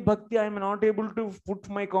doing the bhakti, I am not able to put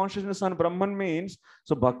my consciousness on Brahman means.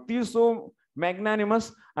 So bhakti is so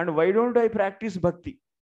magnanimous, and why don't I practice bhakti?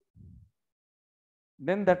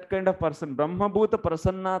 Then that kind of person, Brahma Bhuta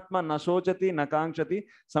Prasannatma Nasochati Nakangshati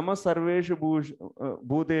Sama Sarveshu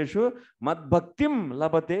Bhuteshu Mad Bhaktim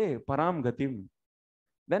Labate Param Gatim.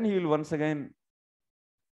 Then he will once again,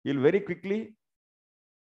 he will very quickly.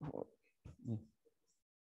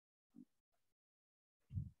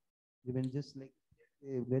 Even just like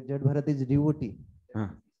Jad Bharat is devotee. So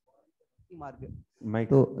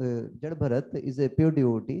Jad Bharat is a pure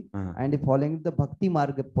devotee and following the Bhakti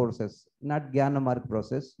Marga process, not Jnana Marga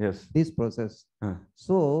process. Yes. This process.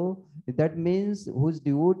 So that means whose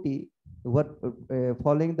devotee were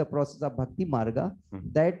following the process of Bhakti Marga,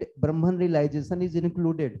 that Brahman realization is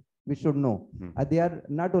included. We should know. They are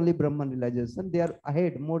not only Brahman realization, they are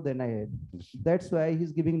ahead, more than ahead. That's why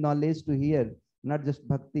he's giving knowledge to here, not just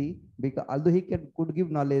Bhakti, because although he could give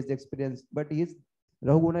knowledge, experience, but his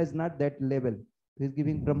Rahuguna is not that level. He's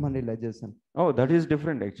giving Brahman realization. Oh, that is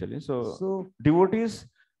different actually. So devotees,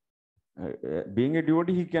 being a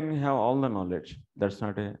devotee, he can have all the knowledge. That's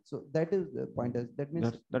not a. So that is the point. That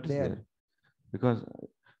means that is there. Because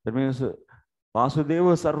that means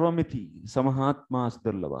Vasudeva Sarvamiti Samahatma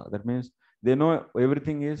Asdurlava. That means they know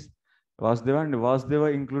everything is Vasudeva, and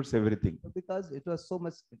Vasudeva includes everything. Because it was so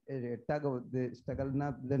much the struggle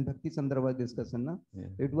na, then Bhakti Sandarbha discussion na,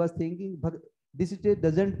 it was thinking this state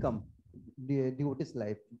doesn't come the devotee's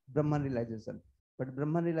life, Brahman realization. But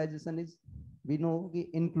Brahman realization is, we know, he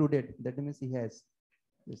included. That means he has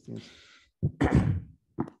these things.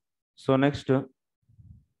 So next,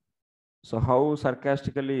 so how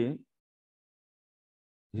sarcastically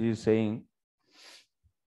he is saying,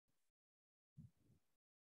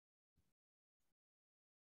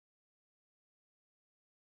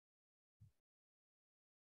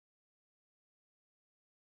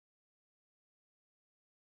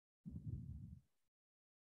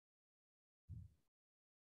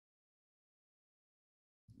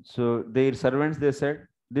 so their servants, they said,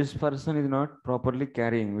 this person is not properly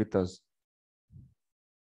carrying with us.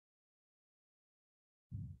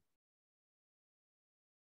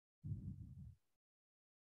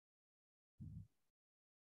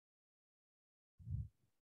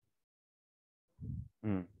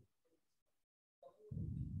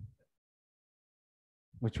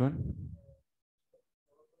 Which one?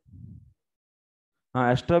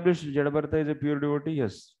 Established Jadabharata is a pure devotee.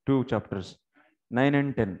 Yes, 2 chapters, 9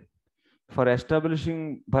 and 10. For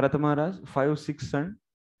establishing Bharata Maharaj, 5, 6 and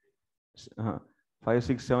 5,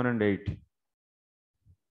 6, 7 and 8.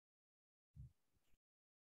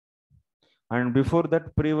 And before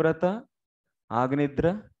that, Privrata,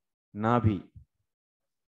 Agnidra, Nabhi.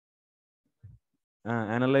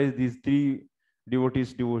 Analyze these 3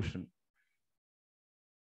 devotees' devotion.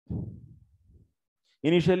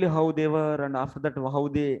 Initially, how they were, and after that, how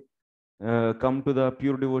they come to the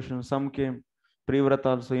pure devotion. Some came. Privrata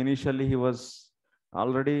also. Initially, he was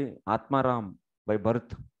already Atmaram by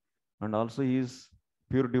birth, and also he is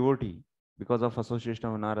pure devotee because of association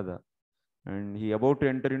of Narada. And he about to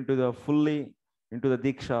enter into the fully into the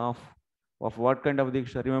diksha of what kind of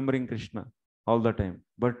diksha? Remembering Krishna all the time.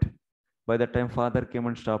 But by the time father came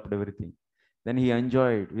and stopped everything, then he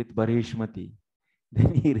enjoyed with Bharishmati.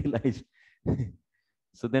 Then he realized.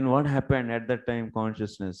 So then what happened at that time?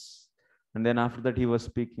 Consciousness. And then after that he was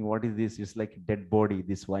speaking, what is this? It's like a dead body.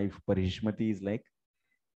 This wife Bharishmati is like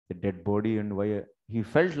a dead body. And why he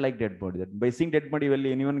felt like dead body? That by seeing dead body, will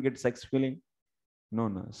anyone get sex feeling?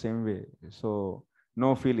 No, same way. So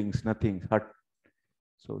no feelings, nothing, hurt.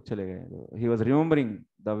 So he was remembering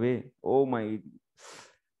the way, oh my,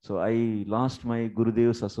 so I lost my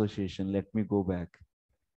Gurudev's association, let me go back.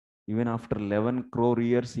 Even after 11 crore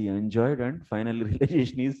years, he enjoyed, and finally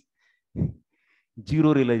realization is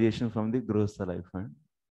zero realization from the Grihastha life. And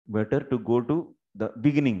better to go to the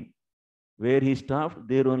beginning, where he stopped,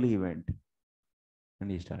 there only he went.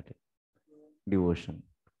 And he started devotion.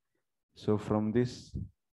 So from this,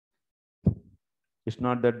 it's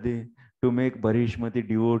not that to make Bharishmati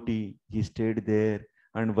devotee, he stayed there,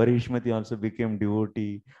 and Bharishmati also became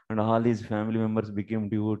devotee, and all his family members became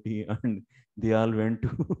devotee, and they all went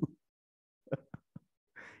to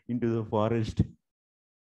into the forest.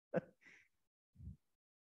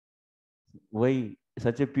 Why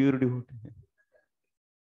such a pure devotee?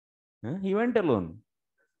 He went alone.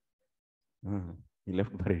 He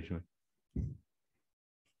left Bharishmati.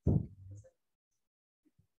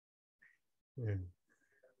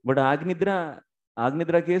 But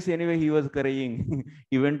Agnidra case, anyway, he was crying.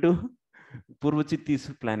 He went to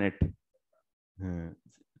Purvachitti's planet.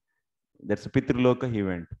 That's Pitraloka he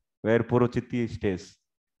went, where Purvachitti stays.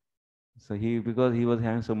 So because he was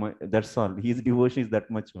having so much, that's all. His devotion is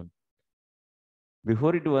that much one.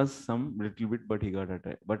 Before it was some little bit, but he got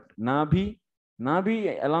it. But Nabhi,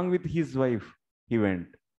 along with his wife, he went.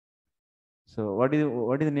 So what is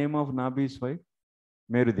the name of Nabhi's wife?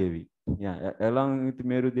 Meru Devi. Yeah, along with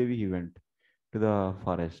Meru Devi, he went to the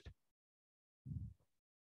forest.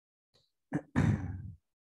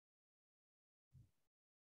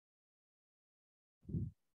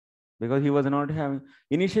 Because he was not having,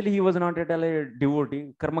 initially he was not at all a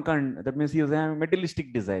devotee, karmakand, that means he was having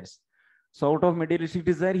materialistic desires. So out of materialistic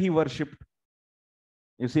desire, he worshipped.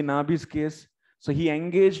 You see Nabhi's case, so he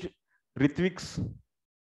engaged Ritviks.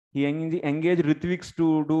 He engaged Ritviks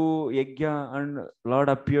to do yajna, and Lord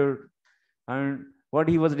appeared. And what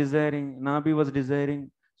he was desiring, Nabhi was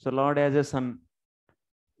desiring, so Lord as a son.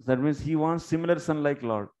 That means he wants similar son like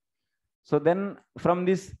Lord. So then from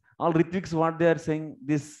this, all Ritviks, what they are saying,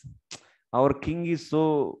 this, our king is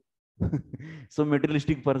so, so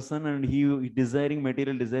materialistic person, and he desiring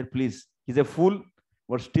material desire, please. He's a fool,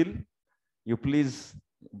 but still, you please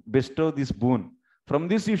bestow this boon. From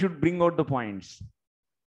this, you should bring out the points.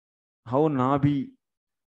 How Nabhi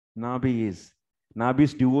is,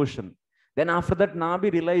 Nabhi's devotion. Then after that,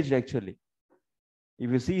 Nabhi realized actually. If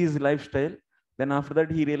you see his lifestyle, then after that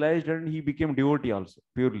he realized and he became devotee also,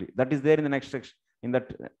 purely. That is there in the next section, in that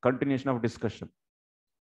continuation of discussion.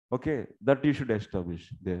 Okay, that you should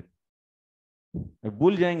establish there.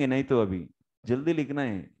 भूल जाएंगे नहीं तो अभी जल्दी लिखना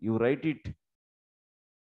है. You write it.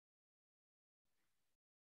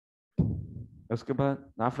 उसके बाद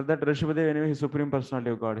after that Rishabhadev, anyway, his supreme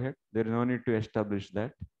personality of Godhead. There is no need to establish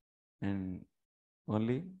that, and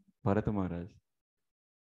only Bharata Maharaj,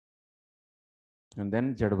 and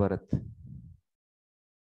then Jad Bharat.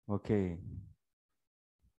 Okay,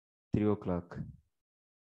 3 o'clock.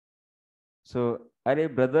 So, अरे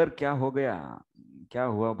ब्रदर क्या हो गया, क्या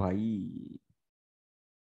हुआ भाई?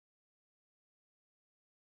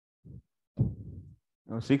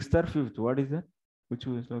 Sixth or fifth? What is that? Which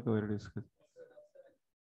was like we discussed?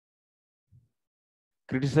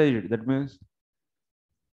 Criticized. That means,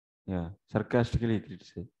 yeah, sarcastically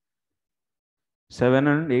criticized. 7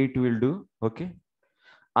 and 8 will do. Okay.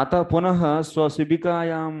 Ata punah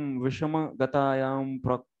swasibikáyam vishamagataayam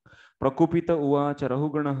Prakupita uvacha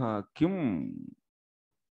Rahuganaha kim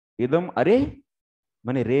idam are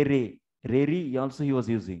mane re also he was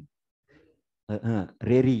using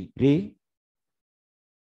re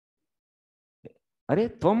अरे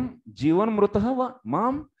त्वं जीवन मृतः वा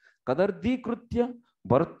मां कदर्दीकृत्य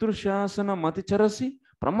भर्तृशासनमतिचरसि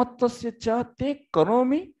प्रमत्तस्य च ते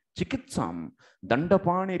करोमि चिकित्सां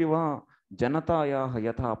दण्डपाणिरिव जनतायाः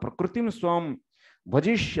यथा प्रकृतिं स्वं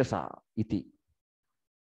भजिष्यसा इति.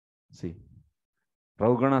 See,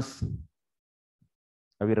 रघुगणस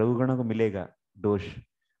अभी रघुगण को मिलेगा दोष.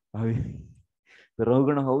 अभी the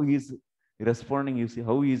Raghugan how he is responding, you see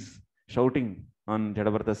how he is shouting on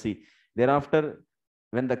Jadabharata. See, thereafter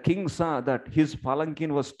when the king saw that his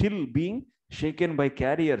palanquin was still being shaken by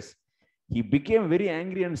carriers, he became very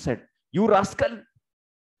angry and said, "You rascal,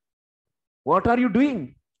 what are you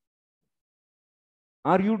doing?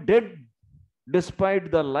 Are you dead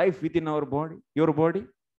despite the life within our body, your body?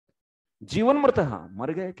 जीवन मृतः,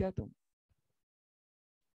 मर गए क्या तुम?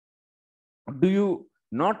 Do you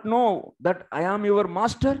not know that I am your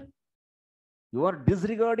master? You are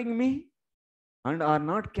disregarding me and are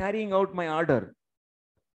not carrying out my order.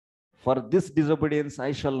 For this disobedience,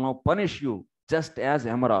 I shall now punish you, just as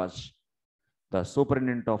Yamaraj, the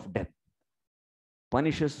superintendent of death,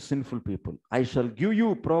 punishes sinful people. I shall give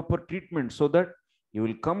you proper treatment so that you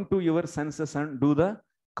will come to your senses and do the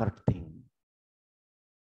correct thing."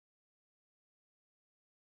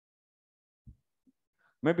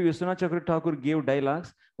 Maybe Vishwanath Chakravarti Thakur gave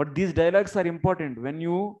dialogues, but these dialogues are important. When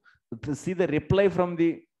you see the reply from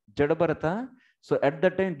the Jadabharata, so at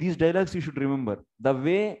that time, these dialogues you should remember. The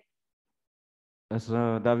way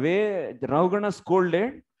Rahugana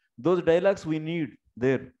scolded, those dialogues we need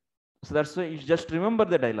there. So that's why you just remember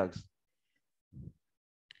the dialogues.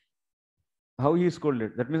 How he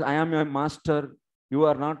scolded. That means, I am your master. You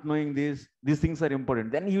are not knowing this. These things are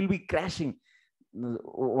important. Then he will be crashing.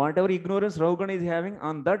 Whatever ignorance Rahugana is having,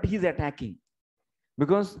 on that he is attacking.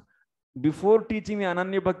 Because before teaching the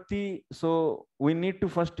Ananya Bhakti, so we need to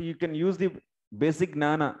first, you can use the basic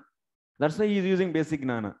Gnana. That's why he is using basic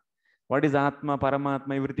Gnana. What is Atma,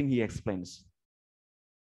 Paramatma, everything he explains.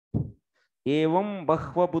 Evam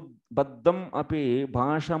bahva baddam api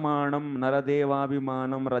bhashamanam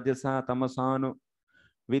naradevabhimanam rajasa tamasanu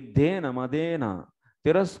viddhena madena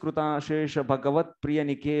tiraskruta shesha bhagavat priya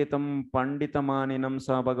niketam panditamaninam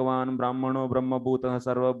sa bhagavan brahmano brahmabhuta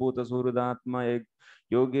sarvabhuta suhrudatma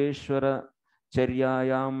yogeshwara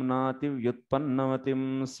charyayam nati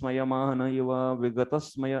vyutpannavatim smayamana iva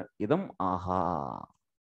vigatasmaya idam aha.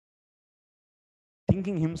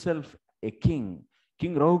 Thinking himself a king,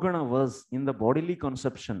 King Rahugana was in the bodily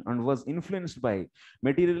conception and was influenced by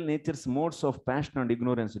material nature's modes of passion and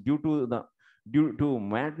ignorance. Due to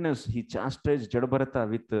madness, he chastised Jadabharata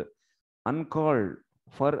with uncalled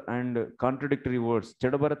for and contradictory words.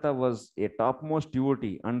 Jadabharata was a topmost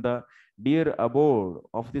devotee and the dear abode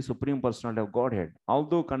of the Supreme Personality of Godhead.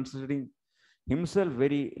 Although considering himself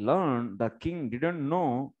very learned, the king didn't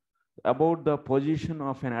know about the position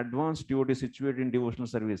of an advanced devotee situated in devotional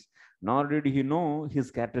service, nor did he know his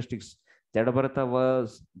characteristics. Jadabharata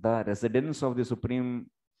was the residence of the Supreme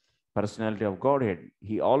Personality of Godhead.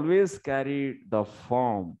 He always carried the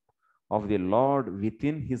form of the Lord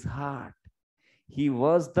within his heart. He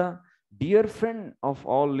was the dear friend of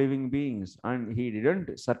all living beings, and he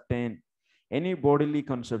didn't sustain any bodily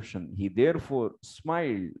conception. He therefore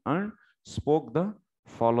smiled and spoke the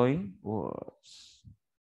following words.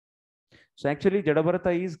 So actually,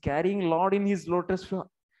 Jadabharata is carrying Lord in his Lord's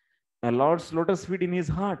lotus feet in his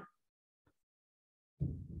heart.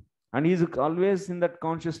 And he is always in that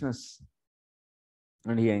consciousness.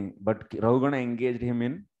 But Rahugana engaged him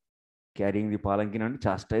in carrying the palanquin and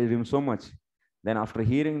chastised him so much. Then after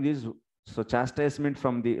hearing this, so chastisement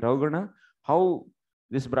from the Rahugana, how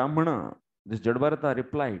this Brahmana, this Jadabharata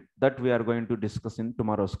replied, that we are going to discuss in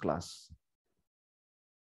tomorrow's class.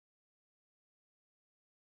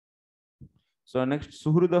 So next,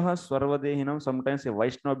 Suhrudaha Swarvadehinam. Sometimes a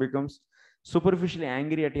Vaishnava becomes superficially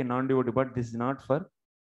angry at a non-devotee, but this is not for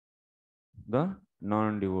the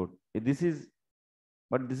non-devotee. This is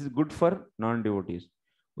good for non-devotees.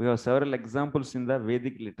 We have several examples in the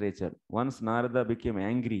Vedic literature. Once Narada became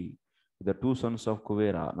angry with the two sons of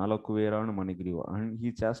Kuvera, Nala Kuvera and Manigriva, and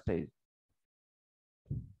he chastised.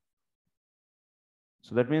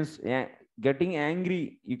 So that means getting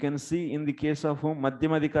angry, you can see in the case of whom?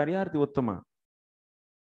 Madhyamadhikari or the Uttama?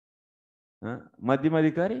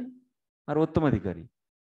 Madhyamadhikari or Uttamadhikari?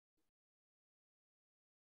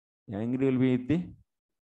 Angry will be the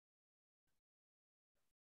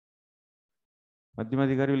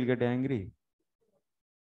Madhyamadhikari will get angry.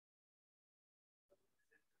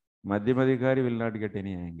 Madhyamadhikari will not get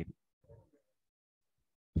any anger.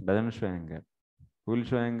 Doesn't show anger. Who will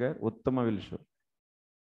show anger? Uttama will show.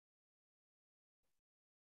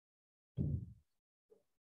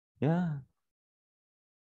 Yeah.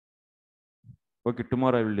 Okay,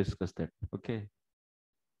 tomorrow I will discuss that. Okay.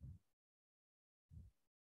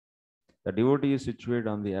 The devotee is situated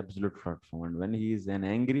on the absolute platform, and when he is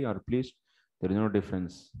angry or pleased, there is no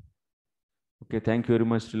difference. Okay, thank you very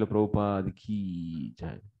much, Srila Prabhupada ki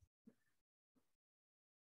jai.